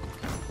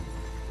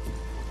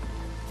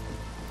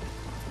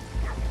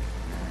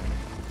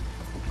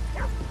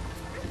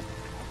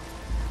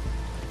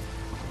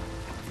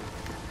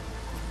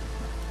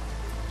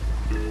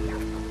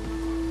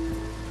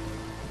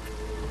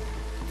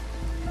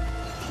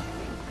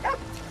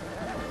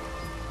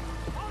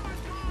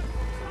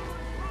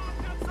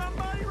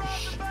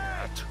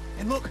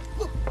 And look,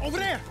 over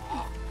there!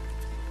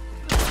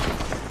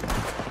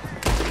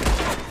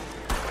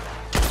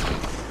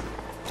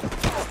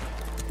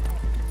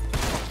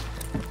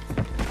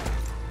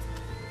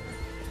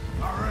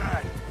 All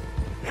right.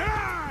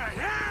 Yeah,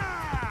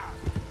 yeah!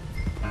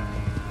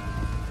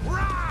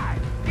 Right!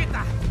 Get the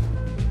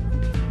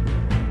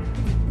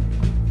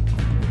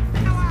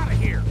hell out of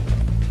here!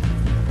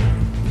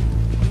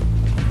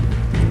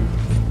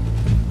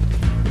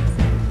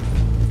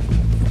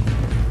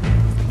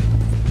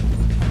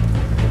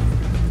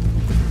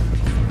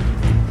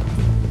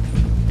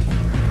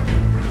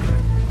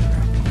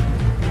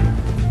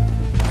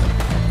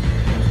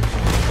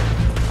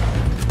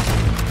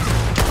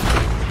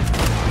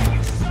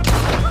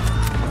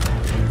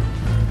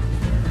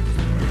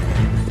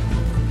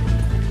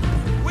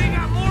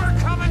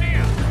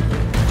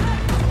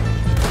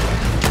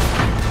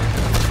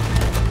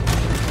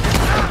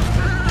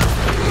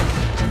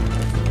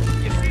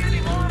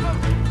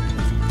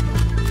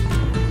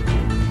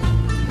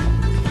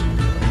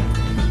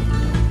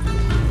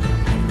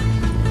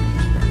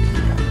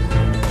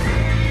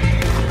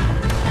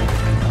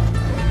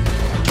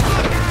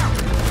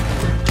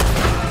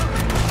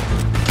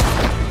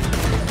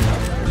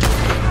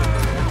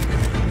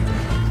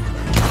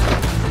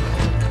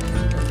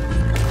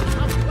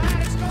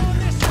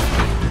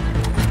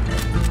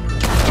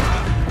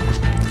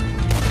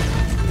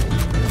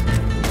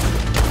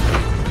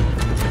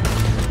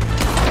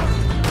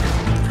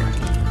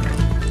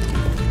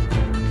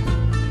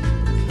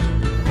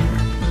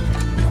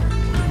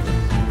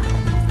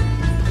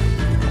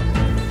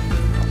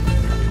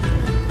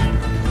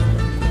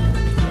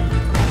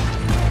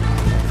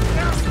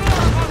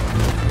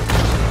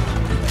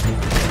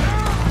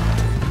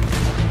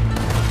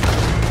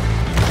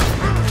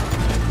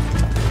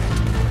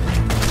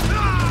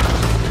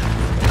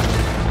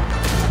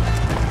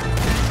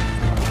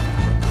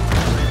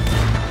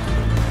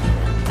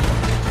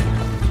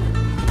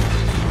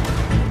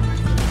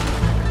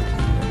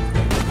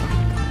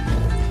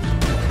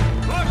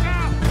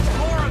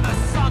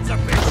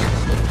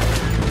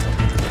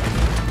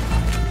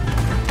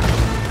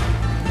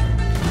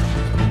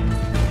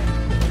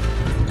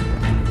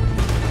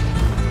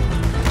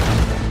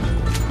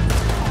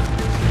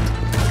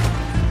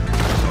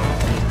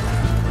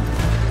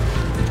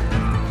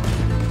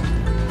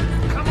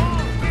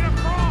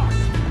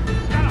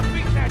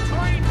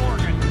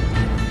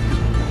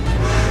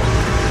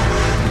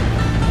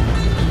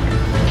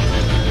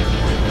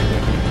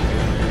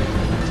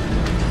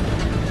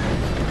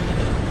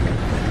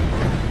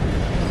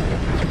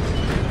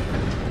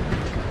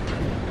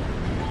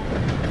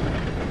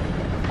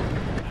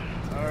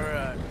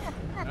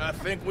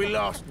 think we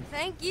lost him?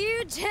 Thank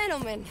you,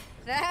 gentlemen.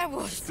 That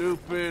was...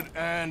 Stupid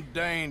and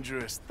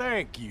dangerous.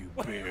 Thank you,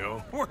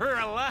 Bill. We're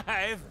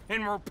alive,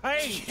 and we're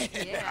paid.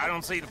 Yeah. I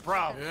don't see the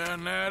problem. Yeah,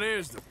 and that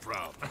is the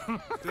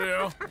problem.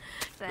 Still,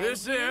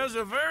 this you. is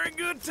a very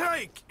good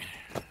take.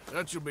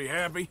 Dutch will be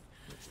happy,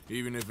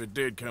 even if it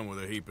did come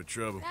with a heap of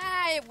trouble.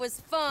 Ah, it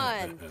was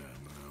fun. Well,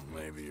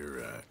 maybe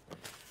you're right.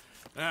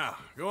 Now,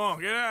 go on,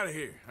 get out of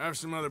here. I have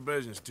some other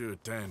business to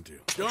attend to.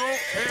 Don't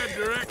head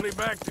directly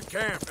back to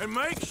camp, and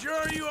make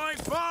sure you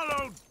ain't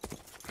followed.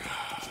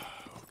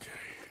 Okay.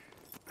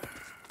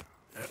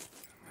 Yep,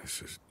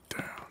 this is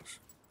Downs.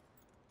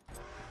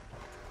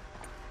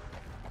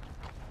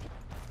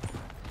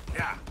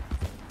 Yeah.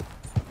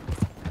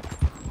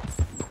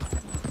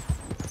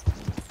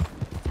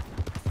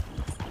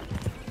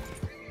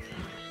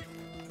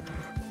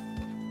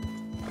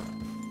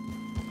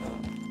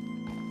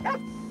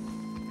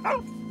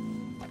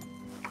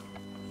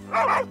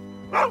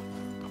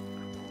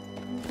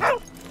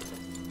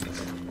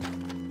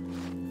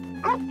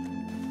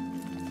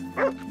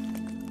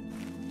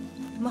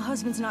 My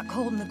husband's not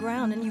cold in the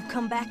ground, and you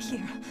come back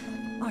here,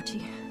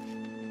 Archie.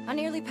 I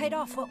nearly paid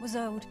off what was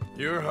owed.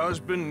 Your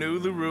husband knew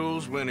the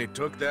rules when he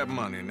took that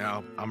money.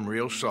 Now, I'm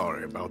real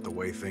sorry about the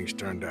way things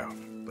turned out.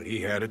 But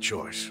he had a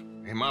choice.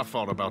 Ain't my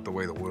fault about the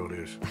way the world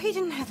is. He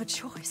didn't have a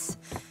choice.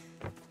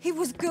 He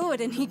was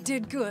good, and he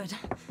did good.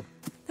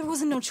 There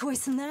wasn't no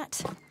choice in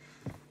that.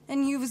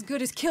 And you've as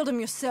good as killed him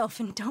yourself,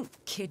 and don't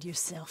kid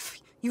yourself.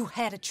 You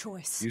had a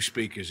choice. You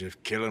speak as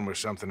if killing was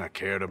something I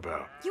cared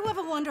about. You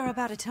ever wonder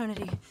about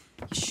eternity?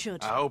 You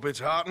should. I hope it's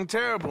hot and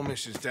terrible,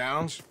 Mrs.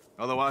 Downs.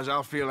 Otherwise,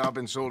 I'll feel I've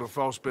been sold a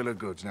false bill of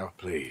goods. Now,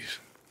 please,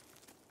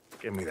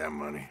 give me that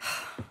money.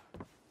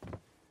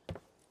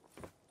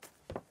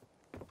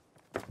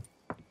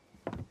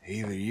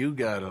 Either you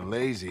got a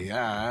lazy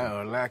eye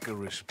or lack of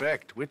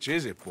respect. Which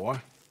is it,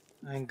 boy?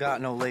 I ain't got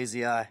no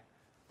lazy eye.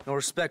 No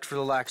respect for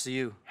the likes of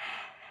you.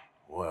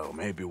 Well,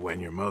 maybe when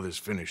your mother's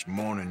finished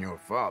mourning your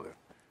father,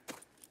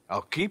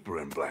 I'll keep her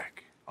in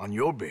black, on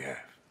your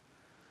behalf.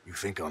 You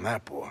think on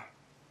that, boy?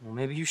 Well,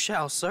 maybe you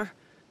shall, sir.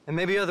 And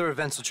maybe other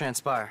events will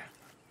transpire.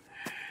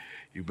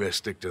 You best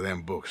stick to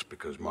them books,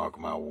 because mark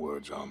my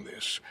words on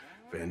this.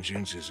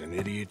 Vengeance is an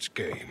idiot's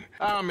game.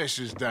 Ah,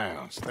 Mrs.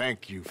 Downs,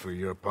 thank you for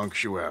your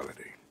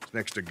punctuality. It's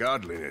next to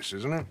godliness,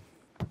 isn't it?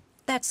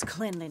 That's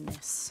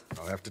cleanliness.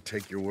 I'll have to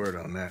take your word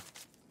on that.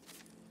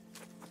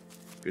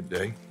 Good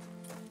day.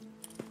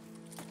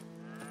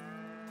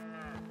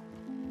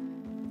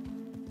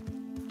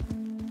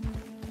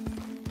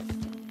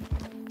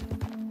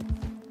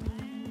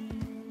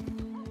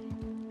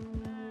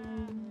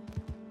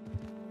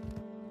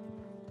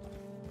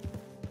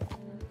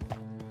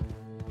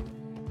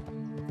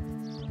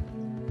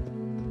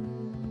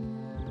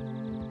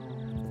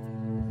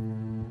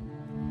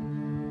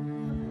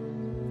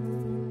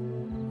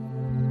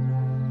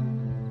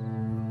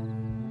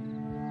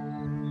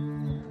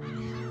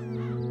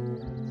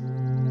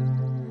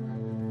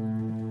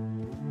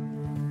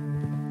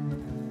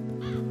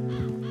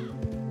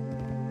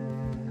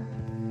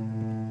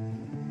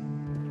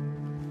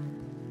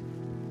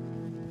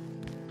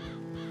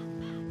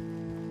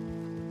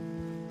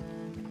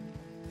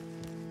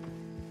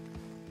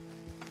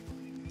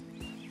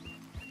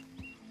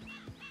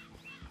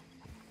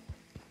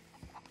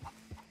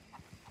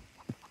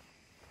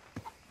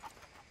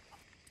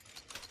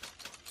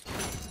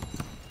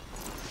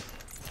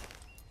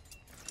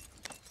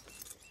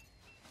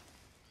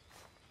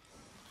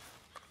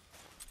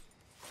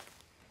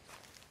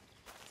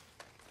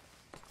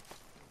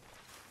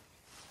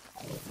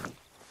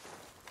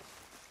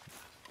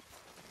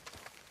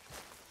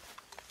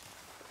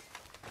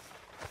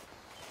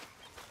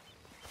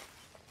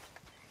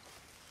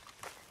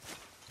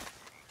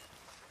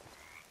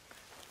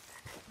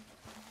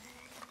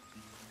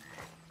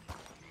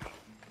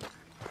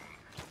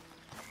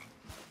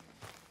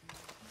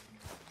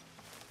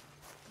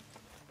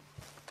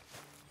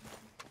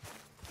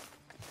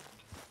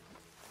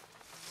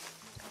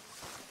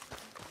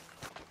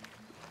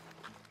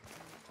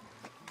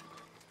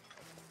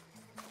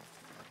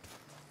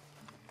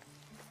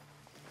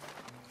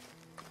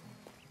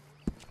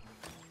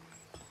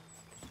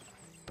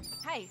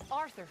 Hey,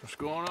 Arthur. What's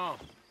going on?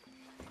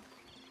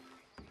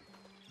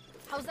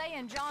 Hosea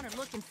and John are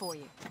looking for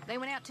you. They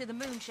went out to the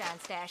moonshine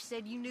stash,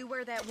 said you knew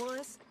where that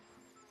was.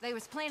 They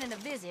was planning a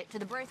visit to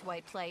the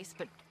Braithwaite place,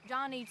 but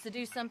John needs to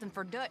do something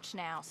for Dutch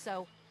now,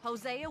 so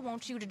Hosea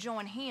wants you to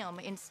join him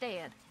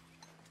instead.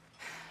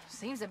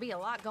 Seems to be a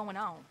lot going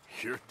on.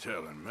 You're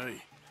telling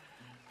me.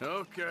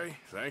 Okay,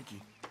 thank you.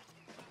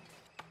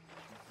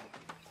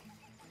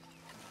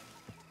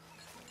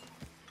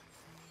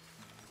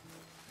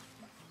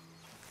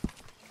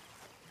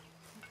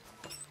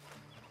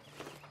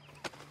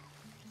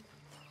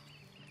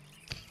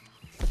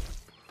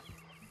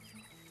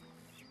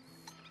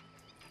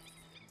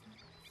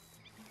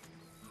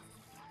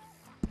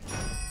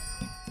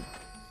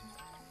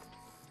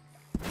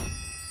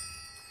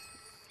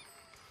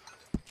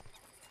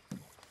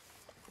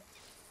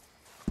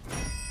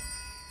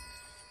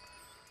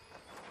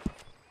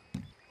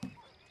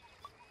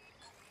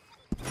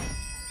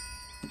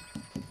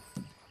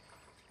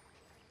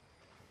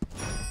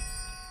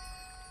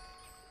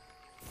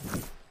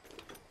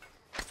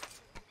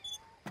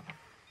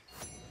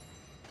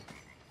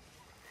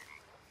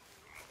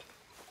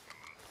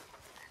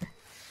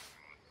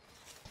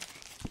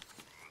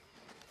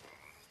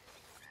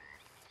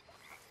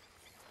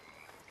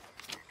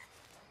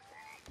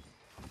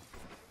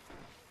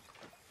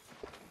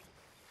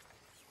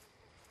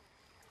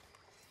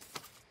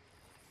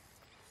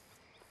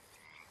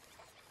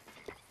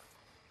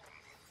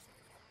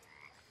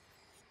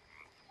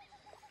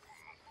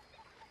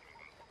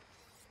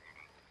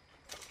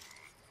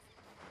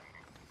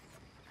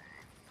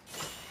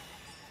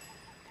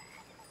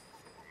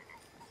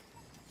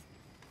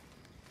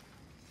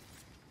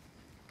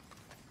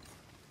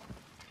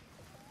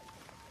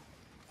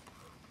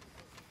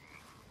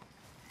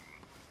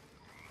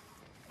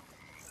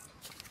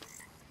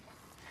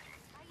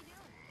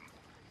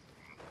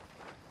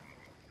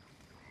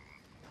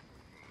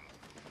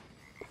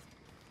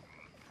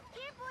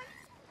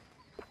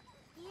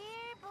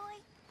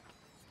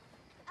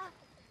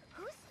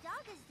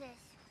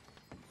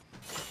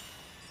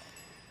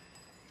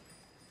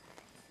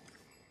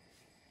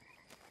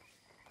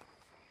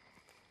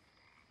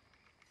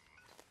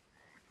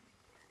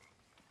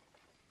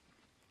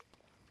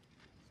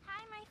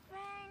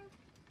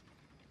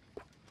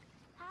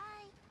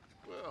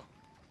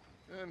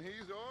 And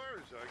he's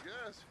ours, I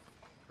guess.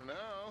 For now.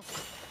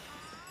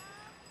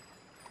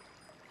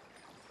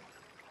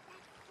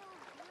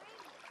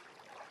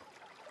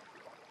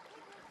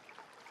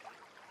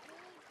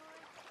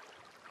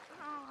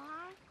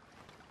 Aww.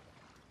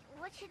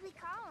 What should we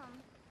call him?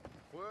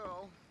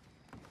 Well,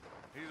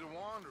 he's a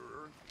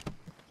wanderer.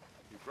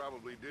 He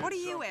probably did What are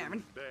you, something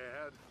Aaron?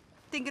 bad.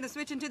 Thinking of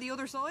switching to the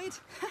other side?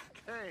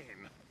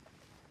 Kane.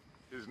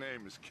 His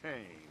name is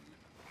Kane.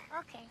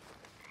 Okay.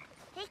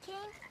 Hey,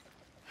 Kane.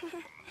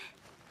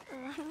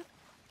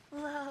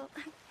 Whoa.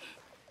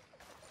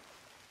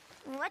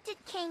 What did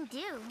Kane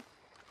do?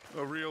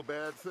 A real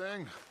bad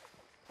thing.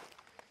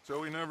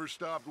 So he never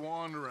stopped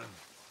wandering.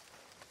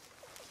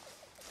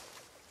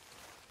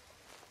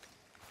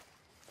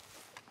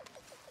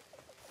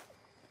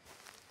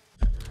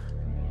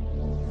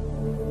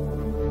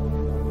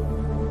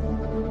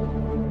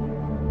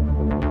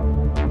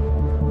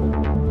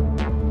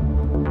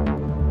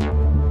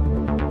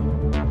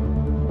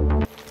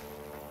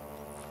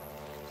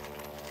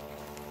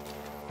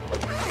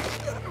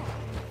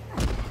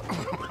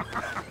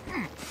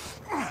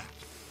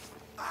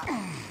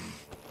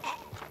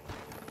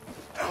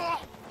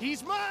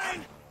 He's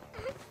mine!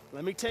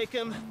 Let me take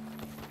him.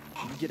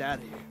 You get out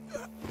of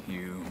here.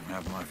 You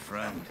have my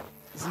friend.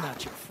 He's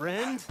not your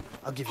friend.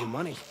 I'll give you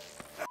money.